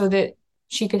cleared so that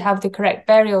she could have the correct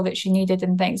burial that she needed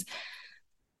and things.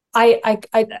 I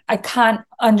can't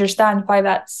understand why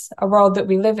that's a world that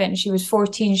we live in. She was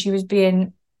 14, she was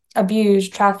being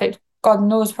abused, trafficked. God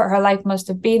knows what her life must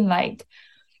have been like.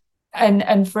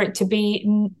 And for it to be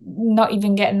not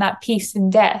even getting that peace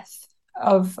in death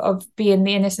of being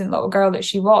the innocent little girl that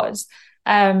she was.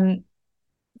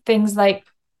 Things like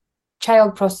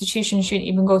child prostitution shouldn't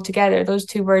even go together. Those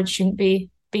two words shouldn't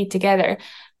be together.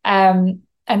 And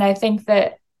I think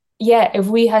that, yeah, if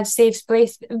we had safe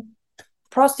place,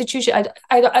 prostitution,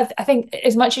 I think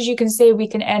as much as you can say we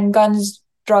can end guns,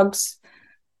 drugs,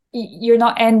 you're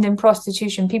not ending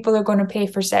prostitution. People are going to pay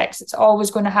for sex. It's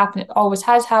always going to happen. It always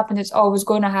has happened. It's always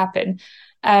going to happen.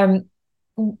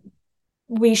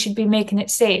 We should be making it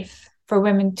safe for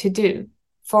women to do.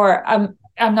 I'm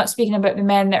not speaking about the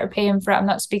men that are paying for it. I'm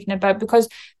not speaking about, because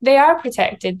they are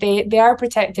protected. They are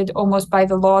protected almost by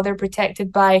the law. They're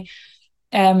protected by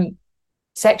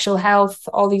sexual health,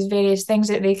 all these various things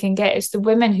that they can get. It's the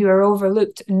women who are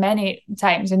overlooked many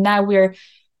times, and now we're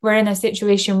in a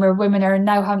situation where women are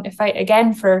now having to fight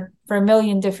again for a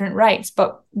million different rights.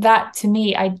 But that, to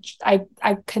me, I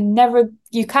can never,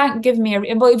 you can't give me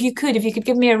if you could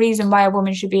give me a reason why a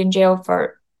woman should be in jail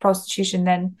for prostitution,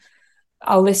 then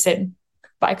I'll listen.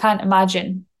 But I can't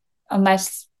imagine,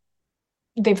 unless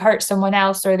they've hurt someone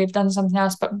else or they've done something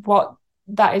else. But what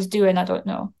that is doing, I don't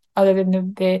know, other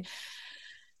than the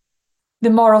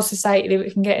moral society that we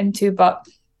can get into. But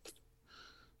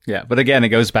Yeah, but again, it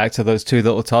goes back to those two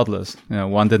little toddlers. You know,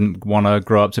 one didn't want to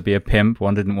grow up to be a pimp,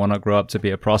 one didn't want to grow up to be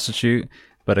a prostitute.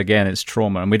 But again, it's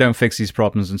trauma, and we don't fix these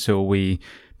problems until we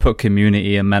put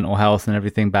community and mental health and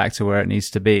everything back to where it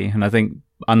needs to be. And I think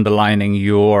underlining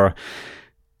your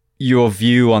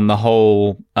view on the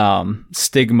whole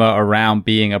stigma around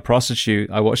being a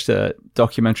prostitute. I watched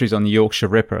documentaries on the Yorkshire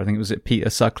Ripper. I think it was Peter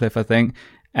Sutcliffe, I think.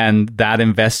 And that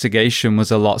investigation was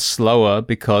a lot slower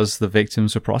because the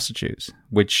victims were prostitutes,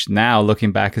 which now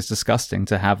looking back is disgusting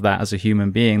to have that as a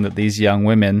human being, that these young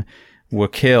women were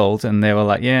killed and they were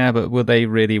like, yeah, but were they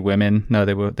really women? No,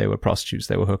 they were prostitutes,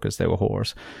 they were hookers, they were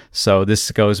whores. So this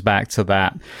goes back to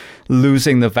that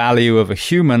losing the value of a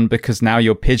human because now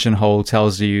your pigeonhole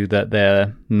tells you that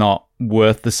they're not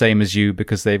worth the same as you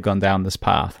because they've gone down this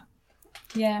path.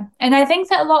 Yeah. And I think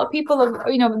that a lot of people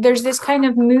have, there's this kind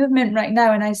of movement right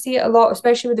now, and I see it a lot,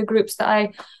 especially with the groups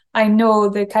that I know,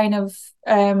 the kind of,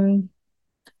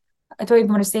 I don't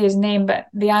even want to say his name, but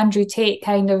the Andrew Tate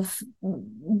kind of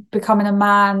becoming a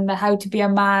man, the how to be a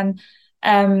man.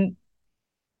 And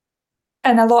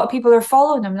a lot of people are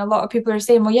following him, and a lot of people are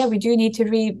saying, well, yeah, we do need to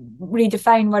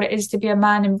redefine what it is to be a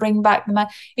man and bring back the man.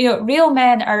 Real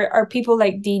men are people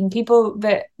like Dean, people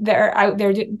that are out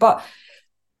there, but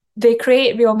they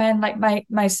create real men like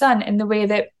my son in the way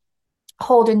that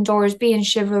holding doors, being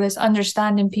chivalrous,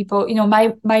 understanding people.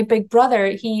 My big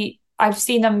brother, I've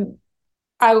seen him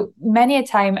out many a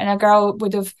time, and a girl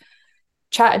would have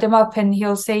chatted him up and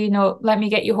he'll say, let me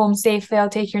get you home safely, I'll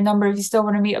take your number, if you still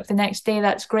want to meet up the next day,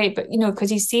 that's great. But because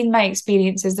he's seen my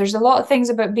experiences, there's a lot of things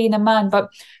about being a man, but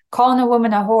calling a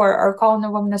woman a whore or calling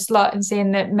a woman a slut and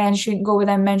saying that men shouldn't go with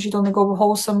them, men should only go with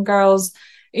wholesome girls,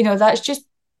 that's just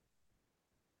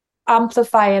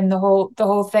amplifying the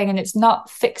whole thing, and it's not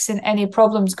fixing any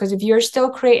problems. Because if you're still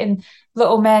creating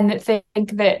little men that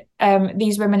think that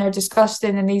these women are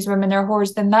disgusting and these women are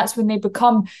whores, then that's when they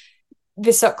become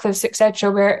the Sutcliffes,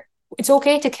 etc., where it's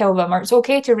okay to kill them, or it's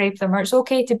okay to rape them, or it's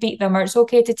okay to beat them, or it's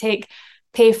okay to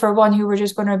pay for one who we're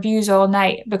just going to abuse all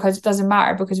night, because it doesn't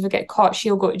matter, because if we get caught,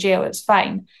 she'll go to jail, it's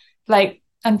fine. Like,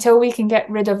 until we can get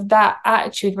rid of that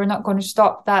attitude, we're not going to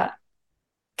stop that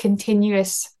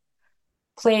continuous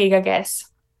plague, I guess.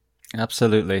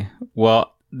 Absolutely.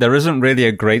 Well, there isn't really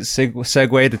a great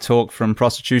segue to talk from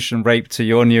prostitution, rape to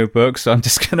your new book, so I'm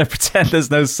just going to pretend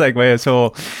there's no segue at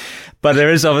all. But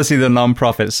there is obviously the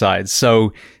non-profit side.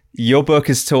 So your book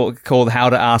is called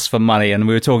How to Ask for Money, and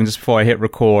we were talking just before I hit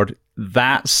record.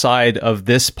 That side of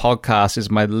this podcast is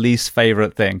my least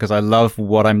favorite thing, because I love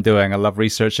what I'm doing. I love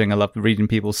researching. I love reading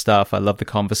people's stuff. I love the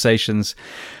conversations,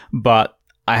 but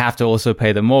I have to also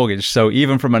pay the mortgage. So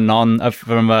even from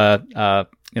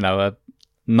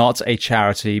not a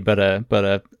charity, but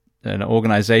an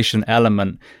organization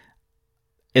element,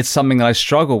 it's something that I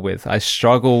struggle with. I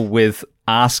struggle with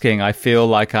asking. I feel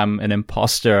like I'm an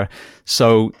imposter.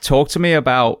 So talk to me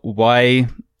about why,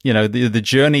 the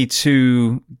journey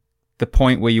to the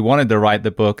point where you wanted to write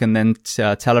the book, and then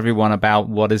tell everyone about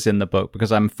what is in the book,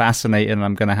 because I'm fascinated and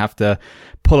I'm going to have to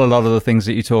pull a lot of the things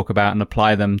that you talk about and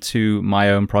apply them to my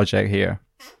own project here.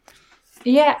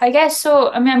 Yeah, I guess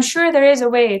so. I mean, I'm sure there is a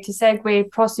way to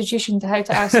segue prostitution to how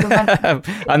to ask for money.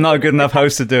 I'm not a good enough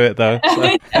host to do it, though.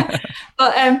 So.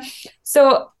 But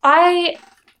so I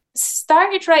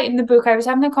started writing the book. I was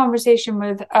having a conversation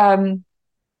with a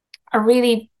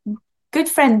really good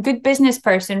friend, good business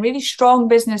person, really strong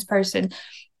business person.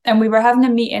 And we were having a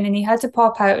meeting, and he had to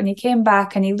pop out, and he came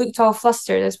back and he looked all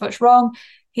flustered. That's what's wrong.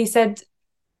 He said,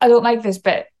 I don't like this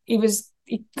bit. He was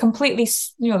completely,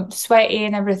 sweaty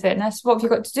and everything. And I said, what have you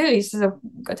got to do? He says, I've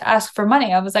got to ask for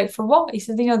money. I was like, for what? He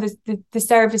said, the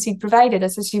service he'd provided. I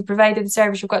said, so you provided the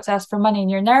service, you've got to ask for money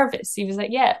and you're nervous. He was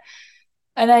like, yeah.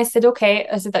 And I said, okay.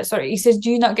 I said, that's sorry. He says,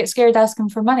 do you not get scared asking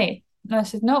for money? And I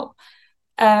said, no.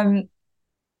 And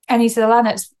he said,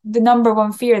 Alana, it's the number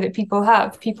one fear that people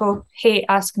have. People hate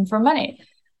asking for money.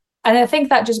 And I think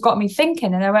that just got me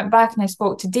thinking. And I went back and I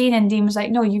spoke to Dean, and Dean was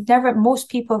like, no, most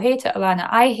people hate it, Alana.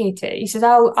 I hate it. He says,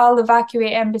 I'll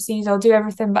evacuate embassies, I'll do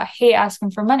everything, but I hate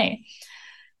asking for money.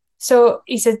 So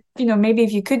he said, maybe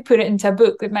if you could put it into a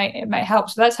book, it might help.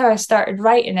 So that's how I started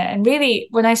writing it. And really,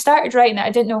 when I started writing it,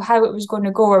 I didn't know how it was going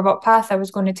to go or what path I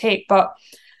was going to take. But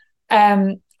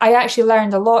I actually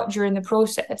learned a lot during the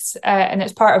process. And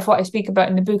it's part of what I speak about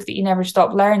in the book, that you never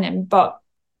stop learning. But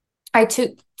I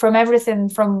took from everything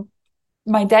from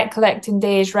my debt collecting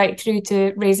days right through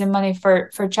to raising money for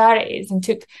charities, and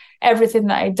took everything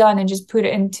that I'd done and just put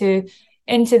it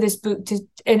into this book.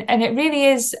 And it really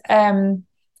is,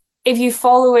 if you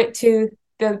follow it to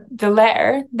the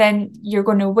letter, then you're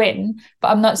going to win. But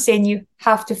I'm not saying you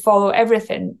have to follow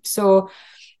everything. So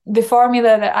the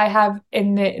formula that I have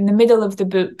in the middle of the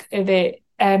book, the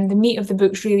meat of the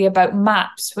book's really about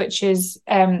MAPS, which is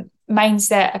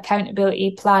mindset,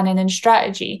 accountability, planning, and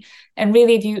strategy. And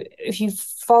really, if you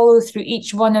follow through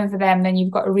each one of them, then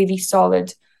you've got a really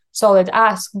solid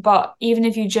ask. But even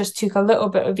if you just took a little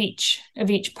bit of each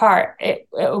part,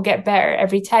 it'll get better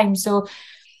every time. So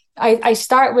I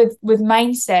start with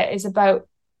mindset is about,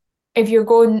 if you're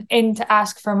going in to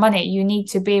ask for money, you need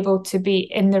to be able to be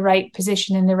in the right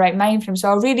position, in the right mind frame. So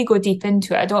I'll really go deep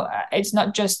into it. It's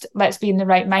not just let's be in the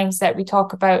right mindset. We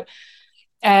talk about,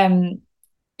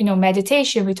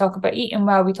 meditation. We talk about eating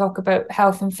well. We talk about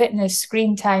health and fitness,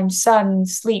 screen time, sun,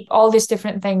 sleep, all these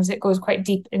different things. It goes quite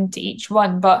deep into each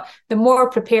one. But the more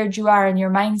prepared you are in your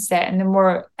mindset and the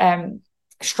more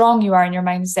strong you are in your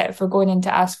mindset for going in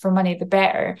to ask for money, the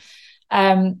better.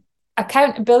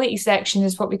 Accountability section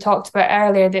is what we talked about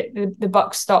earlier, that the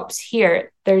buck stops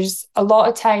here. There's a lot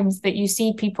of times that you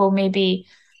see people maybe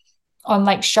on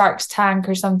like Shark's Tank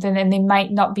or something, and they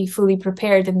might not be fully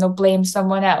prepared and they'll blame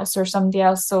someone else or somebody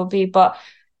else will be. But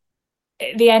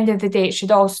at the end of the day, it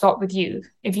should all stop with you.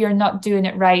 If you're not doing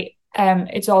it right,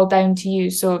 it's all down to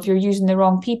you. So if you're using the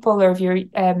wrong people, or if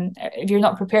you're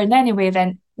not prepared in any way,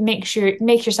 then make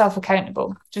yourself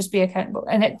accountable. Just be accountable.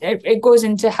 And it goes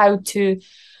into how to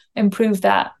improve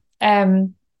that.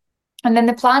 And then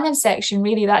the planning section,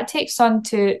 really, that takes on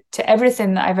to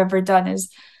everything that I've ever done.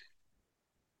 Is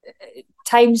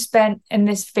time spent in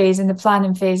this phase, in the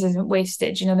planning phase, isn't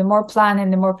wasted. The more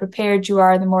planning, the more prepared you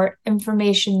are, the more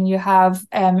information you have,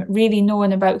 really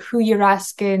knowing about who you're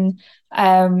asking,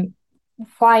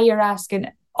 why you're asking,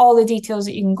 all the details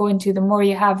that you can go into, the more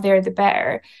you have there, the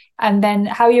better. And then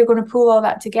how you're going to pull all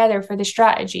that together for the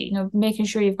strategy, making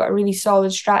sure you've got a really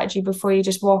solid strategy before you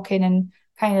just walk in and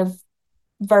kind of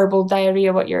verbal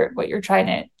diarrhea what you're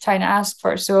trying to ask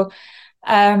for. So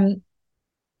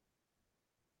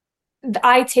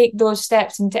I take those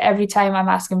steps into every time I'm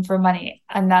asking for money,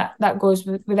 and that goes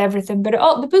with everything. But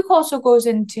the book also goes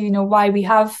into why we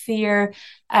have fear,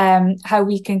 how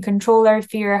we can control our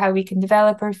fear, how we can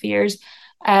develop our fears,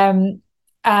 and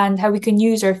how we can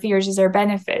use our fears as our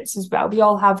benefits as well. We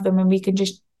all have them, and we can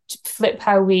just flip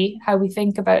how we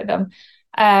think about them.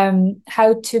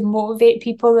 How to motivate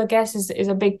people, I guess, is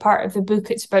a big part of the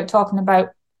book. It's about talking about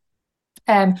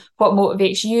what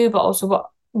motivates you, but also what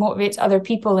motivates other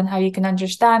people and how you can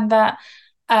understand that.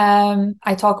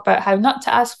 I talk about how not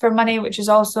to ask for money, which is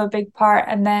also a big part.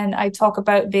 And then I talk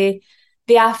about the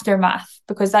aftermath,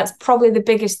 because that's probably the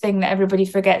biggest thing that everybody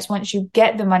forgets. Once you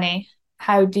get the money,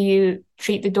 how do you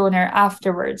treat the donor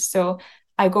afterwards? So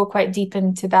I go quite deep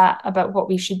into that, about what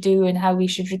we should do and how we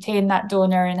should retain that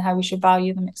donor and how we should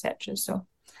value them, etc. So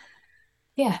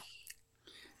yeah.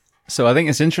 So I think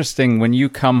it's interesting when you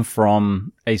come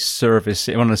from a service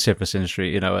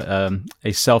industry,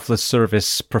 a selfless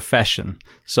service profession.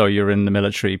 So you're in the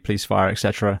military, police, fire,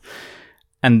 etc.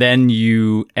 And then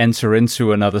you enter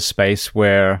into another space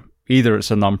where either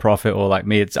it's a nonprofit, or like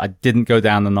me, I didn't go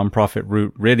down the nonprofit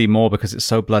route really more because it's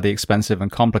so bloody expensive and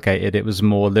complicated. It was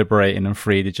more liberating and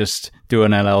free to just do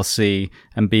an LLC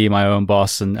and be my own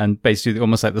boss and basically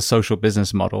almost like the social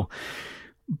business model.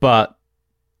 But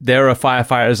there are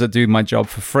firefighters that do my job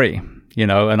for free,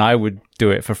 and I would do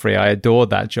it for free. I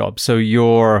adored that job. So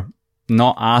you're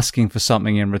not asking for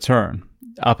something in return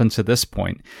up until this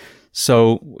point.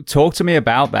 So talk to me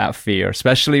about that fear,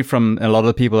 especially from a lot of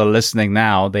the people that are listening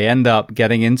now. They end up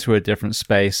getting into a different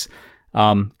space,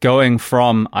 going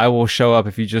from, I will show up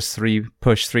if you just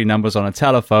push three numbers on a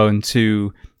telephone,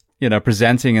 to,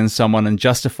 presenting in someone and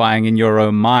justifying in your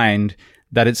own mind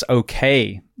that it's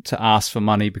okay to ask for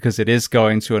money because it is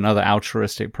going to another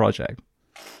altruistic project.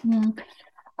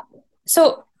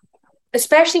 So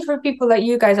especially for people like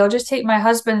you guys, I'll just take my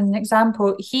husband as an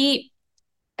example.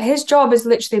 His job is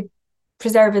literally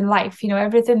preserving life,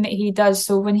 everything that he does.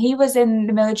 So when he was in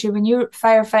the military, when you're a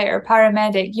firefighter,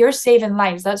 paramedic, you're saving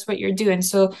lives. That's what you're doing.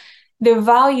 So the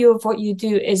value of what you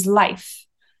do is life.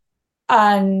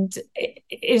 And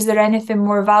is there anything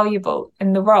more valuable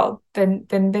in the world than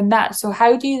that? So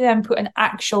how do you then put an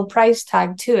actual price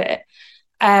tag to it?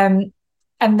 And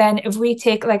then if we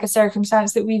take like a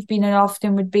circumstance that we've been in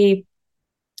often, would be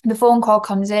the phone call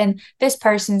comes in, this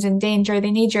person's in danger,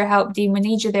 they need your help, Dean, we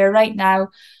need you there right now.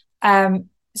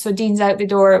 So Dean's out the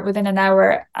door within an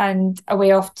hour and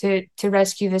away off to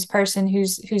rescue this person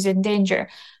who's in danger.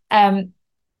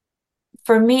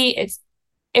 For me, it's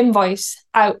invoice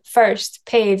out first,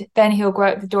 paid, then he'll go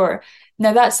out the door.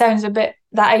 Now that sounds a bit,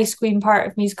 that ice cream part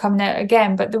of me is coming out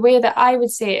again, but the way that I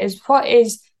would say it is, what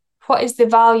is the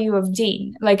value of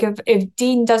Dean? Like if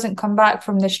Dean doesn't come back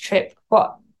from this trip,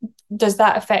 what does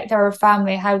that affect our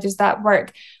family? How does that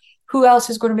work? Who else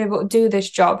is going to be able to do this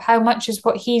job? How much is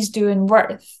what he's doing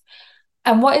worth?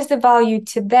 And what is the value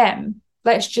to them?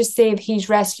 Let's just say if he's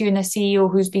rescuing a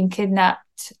CEO who's been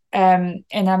kidnapped in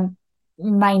a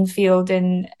minefield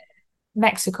in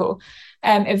Mexico.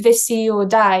 If this CEO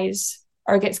dies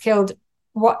or gets killed,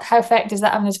 how effect does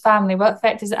that have on his family? What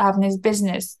effect does it have on his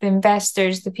business, the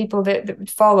investors, the people that would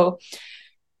follow?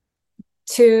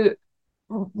 To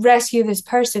rescue this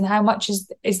person, how much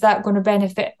is that going to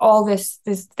benefit all this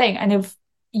thing? And if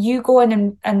you go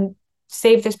in and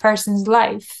save this person's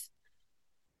life,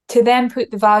 to then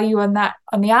put the value on that,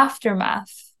 on the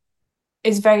aftermath,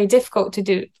 is very difficult to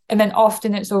do. And then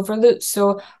often it's overlooked.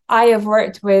 So I have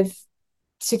worked with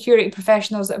security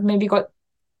professionals that have maybe got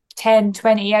 10,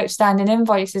 20 outstanding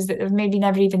invoices that have maybe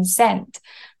never even sent,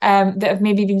 that have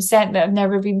maybe been sent that have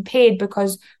never been paid,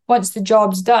 because once the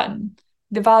job's done,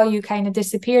 the value kind of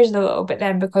disappears a little bit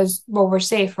then, because, well, we're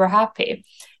safe, we're happy.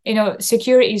 You know,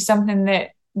 security is something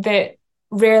that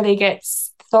rarely gets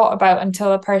thought about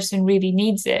until a person really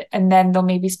needs it, and then they'll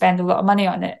maybe spend a lot of money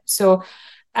on it. So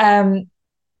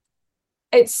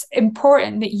it's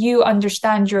important that you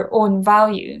understand your own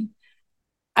value,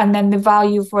 and then the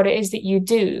value of what it is that you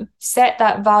do. Set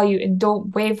that value and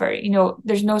don't waver. You know,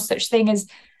 there's no such thing as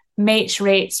mates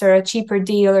rates or a cheaper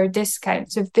deal or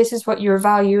discounts. If this is what your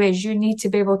value is, you need to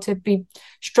be able to be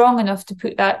strong enough to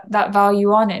put that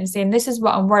value on it and saying, this is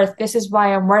what I'm worth, this is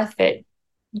why I'm worth it.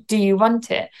 Do you want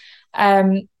it?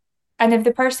 And if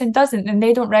the person doesn't, then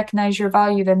they don't recognize your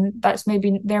value, then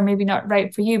they're maybe not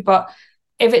right for you. But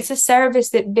if it's a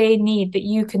service that they need that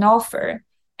you can offer,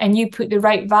 and you put the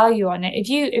right value on it,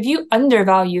 if you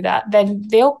undervalue that, then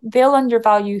they'll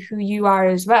undervalue who you are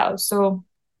as well. So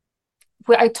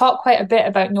I talk quite a bit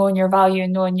about knowing your value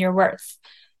and knowing your worth,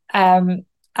 and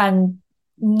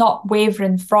not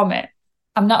wavering from it.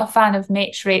 I'm not a fan of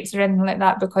mates rates or anything like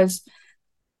that, because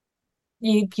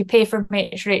you pay for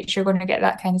mates rates, you're going to get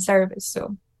that kind of service.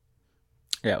 So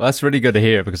yeah, well, that's really good to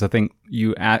hear, because I think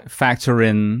you factor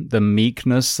in the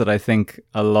meekness that I think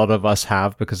a lot of us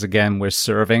have, because again, we're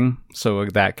serving. So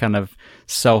that kind of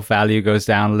self-value goes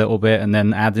down a little bit, and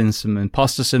then add in some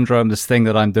imposter syndrome, this thing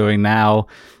that I'm doing now.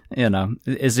 You know,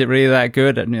 is it really that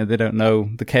good? You know, they don't know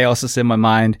the chaos that's in my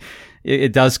mind.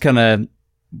 It does kind of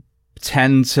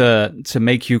tend to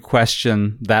make you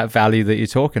question that value that you're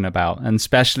talking about. And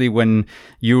especially when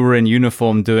you were in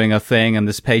uniform doing a thing and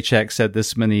this paycheck said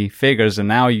this many figures, and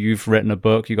now you've written a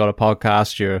book, you got a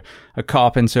podcast, you're a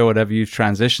carpenter, whatever you've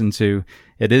transitioned to,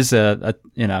 it is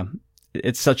you know,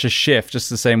 it's such a shift, just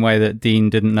the same way that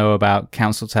Dean didn't know about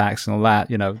council tax and all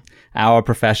that. You know, our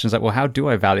profession is like, well, how do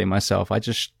I value myself? I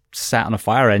just sat on a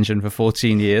fire engine for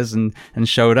 14 years and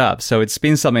showed up. So it's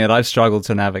been something that I've struggled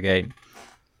to navigate.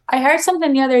 I heard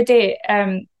something the other day,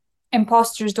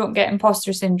 imposters don't get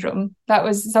imposter syndrome. That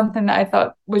was something that I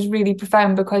thought was really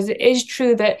profound, because it is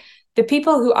true that the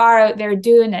people who are out there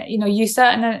doing it, you know, you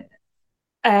sat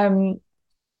in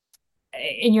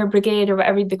your brigade or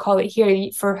whatever they call it here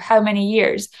for how many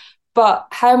years, but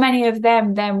how many of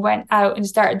them then went out and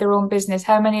started their own business?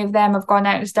 How many of them have gone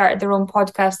out and started their own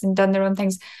podcast and done their own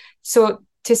things? So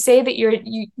to say that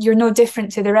you're no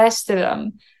different to the rest of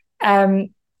them,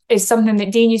 is something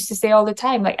that Dean used to say all the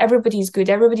time. Like, everybody's good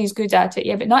at it.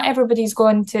 Yeah, but not everybody's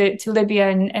going to Libya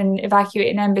and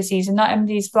evacuating embassies, and not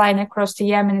everybody's flying across to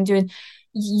Yemen and doing.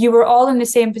 You were all in the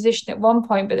same position at one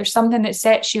point, but there's something that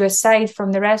sets you aside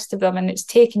from the rest of them, and it's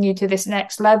taken you to this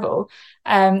next level.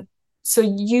 So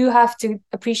you have to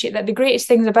appreciate that. The greatest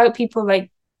things about people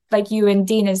like you and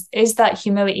Dean is that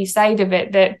humility side of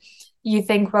it, that you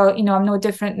think, well, you know, I'm no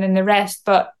different than the rest,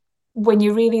 but when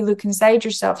you really look inside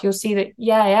yourself, you'll see that,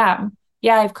 yeah, I am.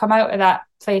 Yeah, I've come out of that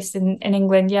place in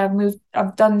England. Yeah,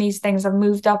 I've done these things. I've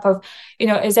moved up.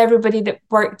 Is everybody that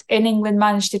worked in England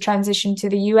managed to transition to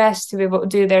the US to be able to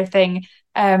do their thing?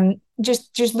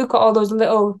 Just look at all those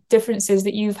little differences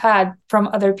that you've had from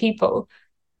other people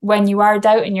when you are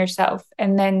doubting yourself,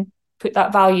 and then put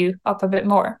that value up a bit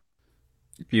more.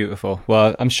 Beautiful.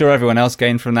 Well, I'm sure everyone else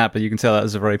gained from that, but you can tell that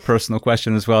was a very personal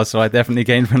question as well. So I definitely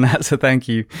gained from that. So thank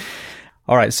you.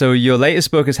 All right. So your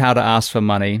latest book is How to Ask for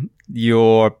Money.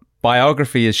 Your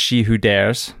biography is She Who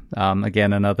Dares.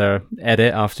 Again, another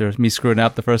edit after me screwing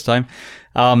up the first time.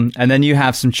 And then you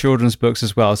have some children's books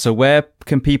as well. So where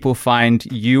can people find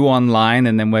you online,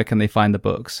 and then where can they find the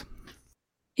books?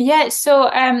 Yeah,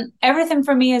 so everything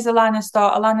for me is Alana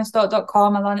Stott,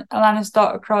 alanastott.com, Alana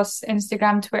Stott across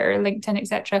Instagram, Twitter, LinkedIn,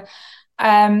 etc.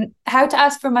 How to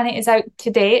Ask for Money is out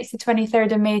today. It's the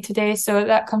 23rd of May today, so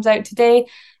that comes out today.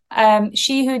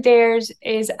 She Who Dares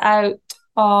is out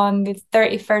on the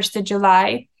 31st of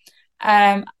July.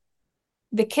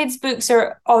 the kids' books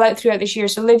are all out throughout this year.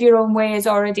 So Live Your Own Way is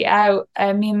already out.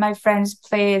 Me and My Friends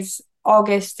Play is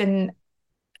August, and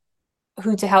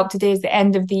Who to Help Today is the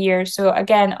end of the year. So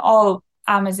again, all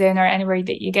Amazon or anywhere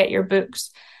that you get your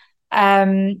books.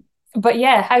 But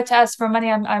yeah, How to Ask for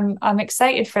Money. I'm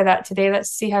excited for that today. Let's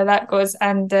see how that goes.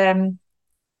 And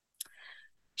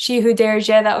She Who Dares,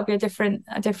 yeah, that'll be a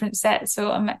different set.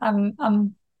 So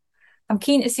I'm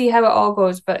keen to see how it all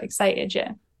goes, but excited,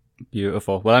 yeah.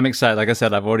 Beautiful. Well, I'm excited. Like I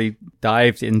said, I've already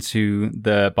dived into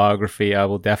the biography. I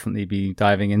will definitely be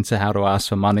diving into How to Ask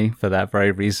for Money for that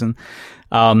very reason.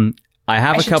 I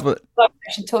have a couple. I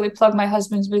should totally plug my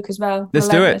husband's book as well. Let's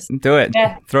Relentless. do it.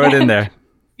 Yeah. Throw it in there.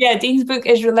 Yeah, Dean's book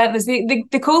is Relentless.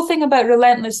 The cool thing about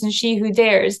Relentless and She Who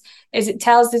Dares is it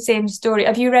tells the same story.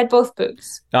 Have you read both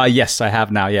books? Yes, I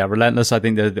have now. Yeah, Relentless, I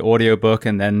think the audio book,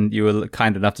 and then you were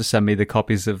kind enough to send me the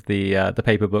copies of the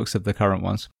paper books of the current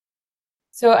ones.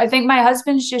 So I think my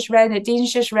husband's just read it.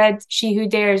 Dean's just read She Who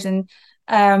Dares, and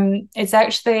it's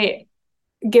actually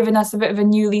given us a bit of a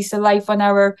new lease of life on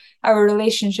our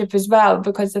relationship as well,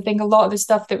 because I think a lot of the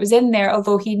stuff that was in there,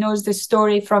 although he knows the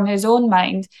story from his own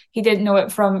mind, he didn't know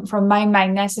it from my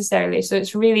mind necessarily. So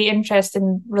it's really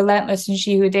interesting. Relentless and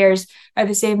She Who Dares are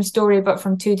the same story but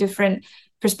from two different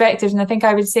perspectives, and I think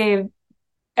I would say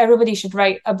everybody should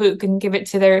write a book and give it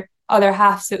to their other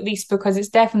halves at least, because it's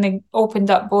definitely opened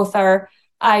up both our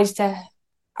eyes to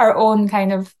our own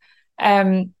kind of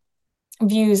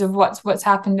views of what's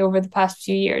happened over the past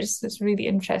few years. It's really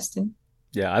interesting.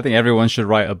 Yeah, I think everyone should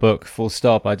write a book, full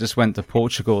stop. I just went to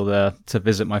Portugal to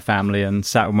visit my family and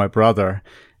sat with my brother,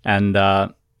 and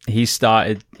he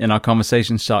started, in our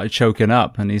conversation, started choking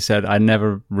up, and he said, I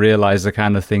never realized the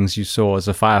kind of things you saw as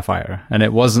a firefighter. And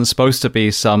it wasn't supposed to be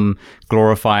some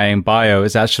glorifying bio.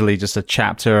 It's actually just a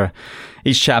chapter.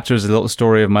 Each chapter is a little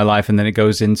story of my life, and then it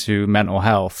goes into mental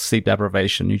health, sleep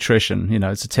deprivation, nutrition.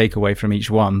 It's a takeaway from each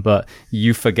one. But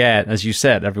you forget, as you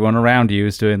said, everyone around you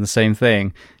is doing the same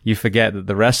thing. You forget that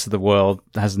the rest of the world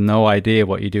has no idea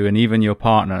what you do, and even your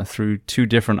partner, through two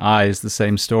different eyes, the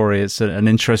same story. It's an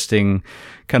interesting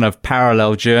kind of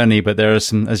parallel journey, but there are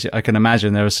some, as I can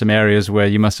imagine, there are some areas where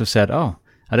you must have said, oh,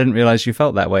 I didn't realize you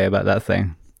felt that way about that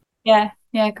thing. Yeah,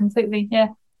 completely. Yeah,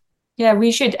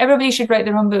 everybody should write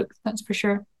their own book, that's for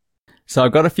sure. So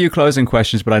I've got a few closing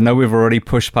questions, but I know we've already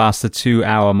pushed past the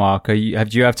 2-hour mark. Do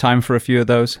you have time for a few of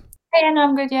those? Yeah, no,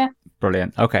 I'm good, yeah.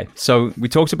 Brilliant. Okay, so we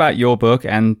talked about your book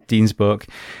and Dean's book.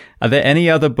 Are there any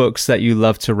other books that you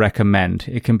love to recommend?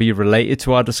 It can be related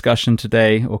to our discussion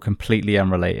today or completely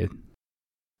unrelated.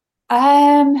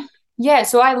 Yeah,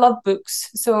 so I love books.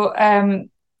 So and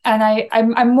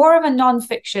I'm more of a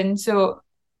non-fiction, so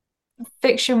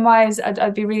fiction-wise,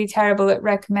 I'd be really terrible at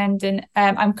recommending.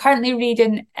 I'm currently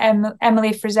reading Emily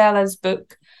Frizella's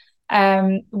book,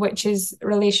 which is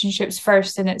Relationships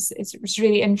First, and it's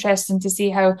really interesting to see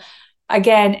how,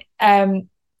 again,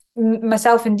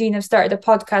 myself and Dean have started a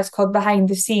podcast called Behind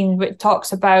the Scene, which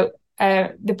talks about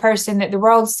the person that the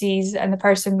world sees and the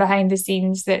person behind the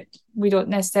scenes that we don't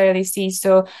necessarily see.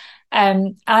 So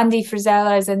Andy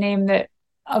Frizella is a name that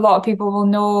a lot of people will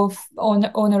know,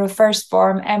 owner of First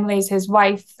Form. Emily's his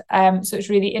wife, so it's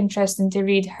really interesting to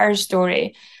read her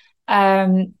story.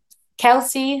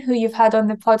 Kelsey, who you've had on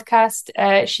the podcast,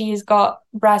 she's got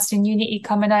Braston Unity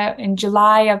coming out in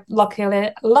July. I've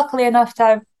luckily enough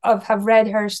to have read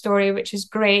her story, which is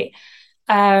great.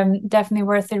 Definitely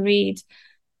worth a read.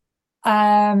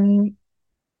 One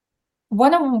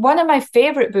of my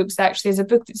favorite books actually is a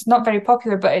book that's not very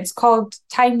popular, but it's called The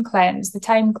Time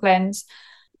Cleanse.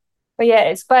 But yeah,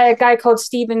 it's by a guy called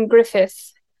Stephen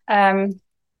Griffith, The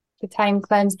Time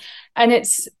Cleanse. And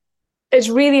it's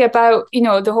really about,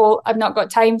 the whole, I've not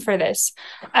got time for this.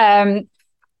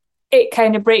 It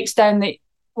kind of breaks down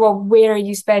where are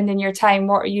you spending your time?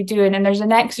 What are you doing? And there's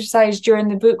an exercise during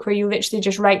the book where you literally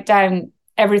just write down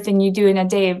everything you do in a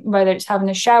day, whether it's having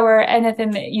a shower,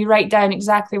 anything, that you write down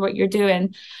exactly what you're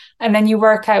doing. And then you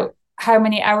work out how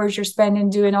many hours you're spending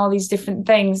doing all these different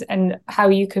things and how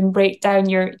you can break down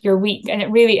your week. And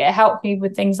it helped me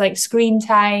with things like screen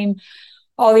time,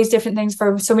 all these different things.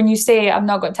 So when you say I've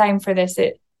not got time for this,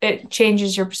 it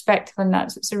changes your perspective on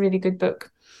that. So it's a really good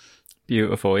book.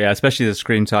 Beautiful. Yeah, especially the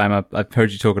screen time. I've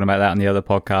heard you talking about that on the other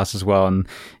podcast as well. And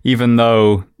even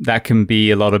though that can be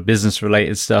a lot of business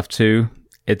related stuff too,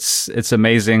 it's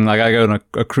amazing. Like I go on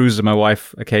a cruise with my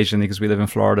wife occasionally because we live in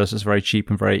Florida, so it's very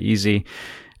cheap and very easy.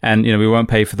 And, we won't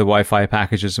pay for the Wi-Fi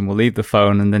packages and we'll leave the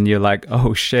phone. And then you're like,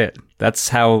 oh shit, that's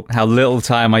how little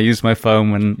time I use my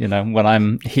phone when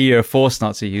I'm here, forced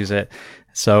not to use it.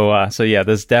 So yeah,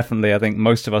 there's definitely, I think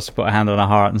most of us put a hand on our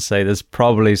heart and say there's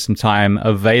probably some time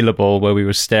available where we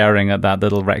were staring at that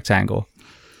little rectangle.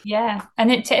 Yeah,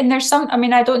 and there's some. I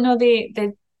mean, I don't know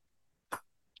the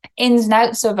ins and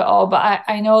outs of it all, but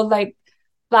I know like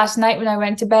last night when I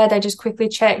went to bed, I just quickly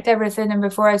checked everything, and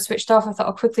before I switched off, I thought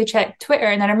I'll quickly check Twitter,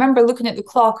 and I remember looking at the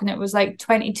clock, and it was like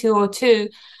 22:02,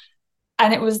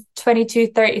 and it was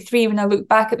 22:33 when I looked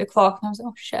back at the clock, and I was like,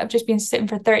 oh shit, I've just been sitting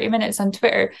for 30 minutes on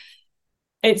Twitter.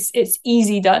 It's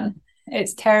easy done.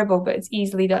 It's terrible, but it's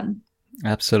easily done.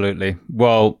 Absolutely.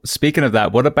 Well, speaking of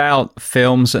that, what about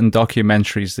films and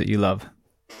documentaries that you love?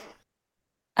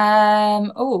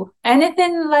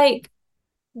 Anything like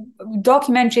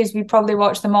documentaries, we probably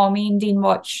watch them all. Me and Dean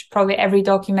watch probably every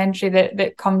documentary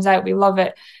that comes out. We love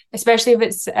it, especially if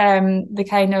it's the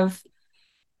kind of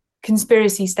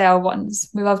conspiracy style ones.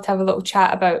 We love to have a little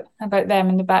chat about them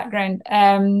in the background.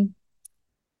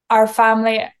 Our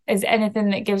family is anything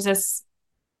that gives us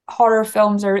horror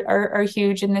films are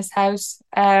huge in this house.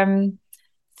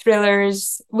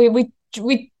 Thrillers. We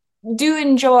do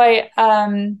enjoy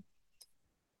kind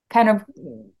of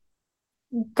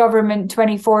government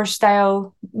 24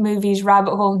 style movies,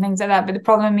 rabbit hole and things like that. But the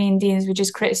problem with me and Dean is we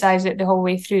just criticize it the whole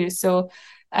way through. So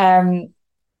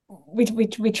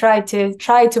we try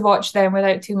to watch them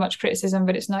without too much criticism,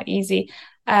 but it's not easy.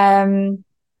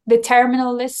 The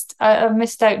Terminal List, I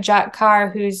missed out Jack Carr,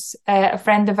 who's a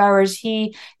friend of ours.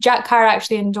 Jack Carr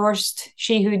actually endorsed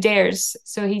She Who Dares,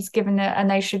 so he's given a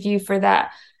nice review for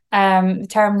that. The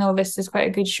Terminal List is quite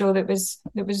a good show that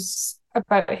was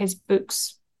about his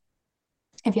books.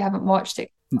 If you haven't watched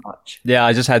it, watch. Yeah,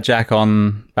 I just had Jack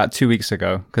on about 2 weeks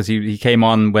ago because he came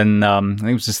on when I think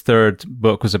it was his third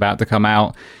book was about to come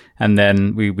out. And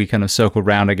then we kind of circled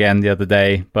round again the other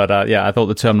day. But yeah, I thought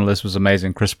The Terminal List was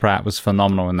amazing. Chris Pratt was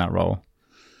phenomenal in that role.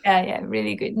 Yeah,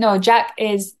 really good. No, Jack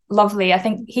is lovely. I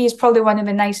think he's probably one of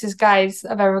the nicest guys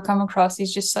I've ever come across.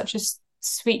 He's just such a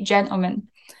sweet gentleman.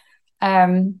 I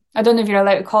don't know if you're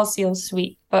allowed to call seals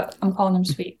sweet, but I'm calling him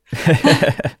sweet.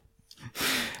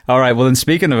 All right. Well, then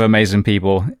speaking of amazing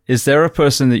people, is there a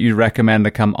person that you'd recommend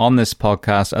to come on this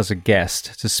podcast as a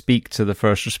guest to speak to the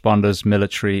first responders,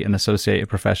 military, and associated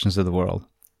professions of the world?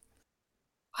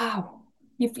 Wow.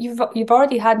 You've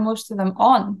already had most of them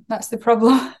on. That's the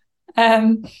problem.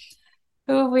 Who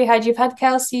have we had? You've had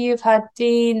Kelsey, you've had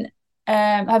Dean.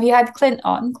 Have you had Clint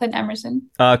on? Clint Emerson?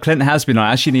 Clint has been on.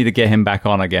 I actually need to get him back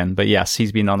on again. But yes,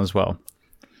 he's been on as well.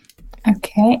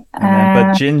 Okay.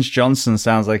 But Ginge Johnson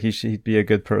sounds like he'd be a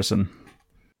good person.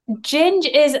 Ginge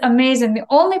is amazing. The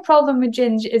only problem with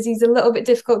Ginge is he's a little bit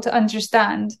difficult to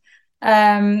understand.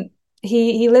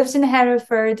 He lives in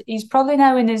Hereford. He's probably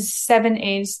now in his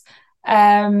 70s.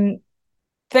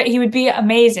 But he would be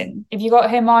amazing. If you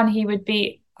got him on, he would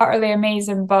be utterly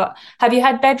amazing. But have you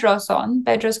had Bedros on?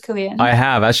 Bedros Keuilian? I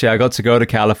have. Actually, I got to go to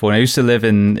California. I used to live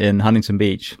in Huntington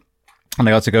Beach. And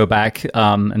I got to go back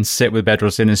and sit with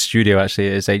Bedros in his studio, actually,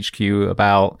 at his HQ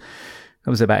about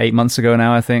 8 months ago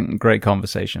now, I think. Great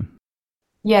conversation.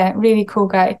 Yeah, really cool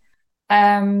guy.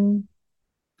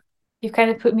 You've kind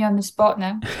of put me on the spot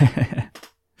now.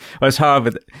 Well, it's hard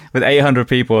with 800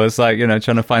 people. It's like,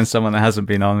 trying to find someone that hasn't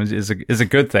been on is a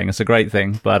good thing. It's a great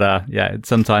thing. But yeah,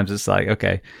 sometimes it's like,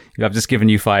 okay, I've just given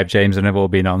you 5, James, and they've all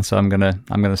been on, so I'm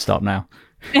gonna stop now.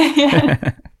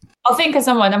 Yeah. I'll think of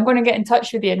someone. I'm going to get in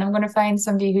touch with you and I'm going to find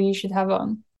somebody who you should have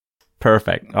on.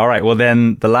 Perfect. All right. Well,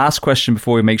 then the last question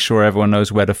before we make sure everyone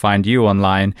knows where to find you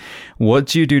online. What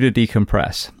do you do to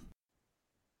decompress?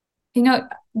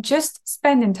 Just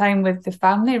spending time with the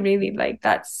family, really. Like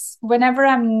that's whenever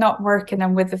I'm not working,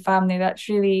 I'm with the family. That's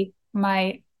really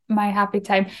my happy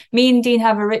time. Me and Dean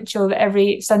have a ritual that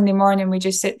every Sunday morning we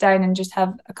just sit down and just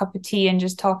have a cup of tea and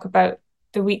just talk about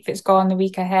the week that's gone, the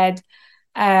week ahead.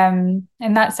 And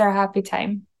that's our happy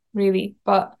time, really.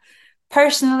 But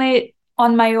personally,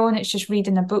 on my own, it's just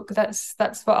reading a book. That's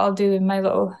what I'll do in my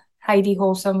little hidey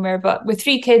hole somewhere. But with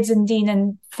 3 kids and Dean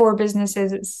and 4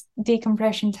 businesses, it's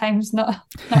decompression time's not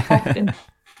often.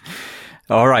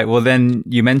 All right. Well, then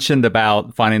you mentioned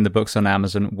about finding the books on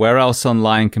Amazon. Where else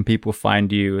online can people find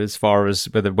you as far as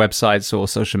whether websites or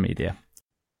social media?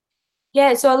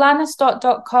 Yeah, so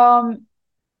alanastott.com,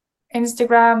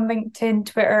 Instagram, LinkedIn,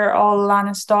 Twitter, all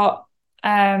Alana Stott.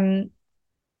 I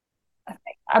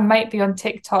might be on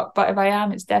TikTok, but if I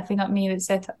am, it's definitely not me that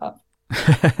set it up.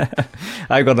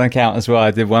 I got an account as well.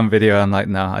 I did one video. I'm like,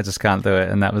 no, I just can't do it.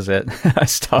 And that was it. I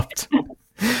stopped.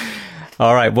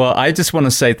 All right. Well, I just want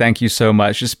to say thank you so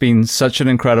much. It's been such an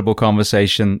incredible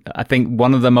conversation. I think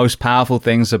one of the most powerful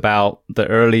things about the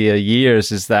earlier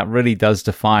years is that really does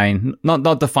define,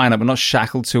 not define it, but not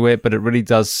shackled to it, but it really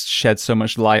does shed so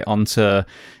much light onto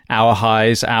our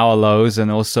highs, our lows,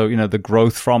 and also, the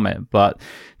growth from it. But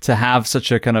to have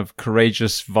such a kind of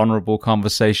courageous, vulnerable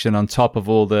conversation on top of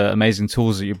all the amazing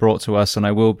tools that you brought to us, and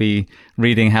I will be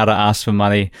reading How to Ask for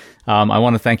Money. I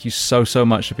want to thank you so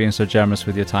much for being so generous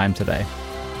with your time today.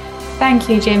 Thank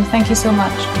you, James. Thank you so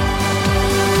much.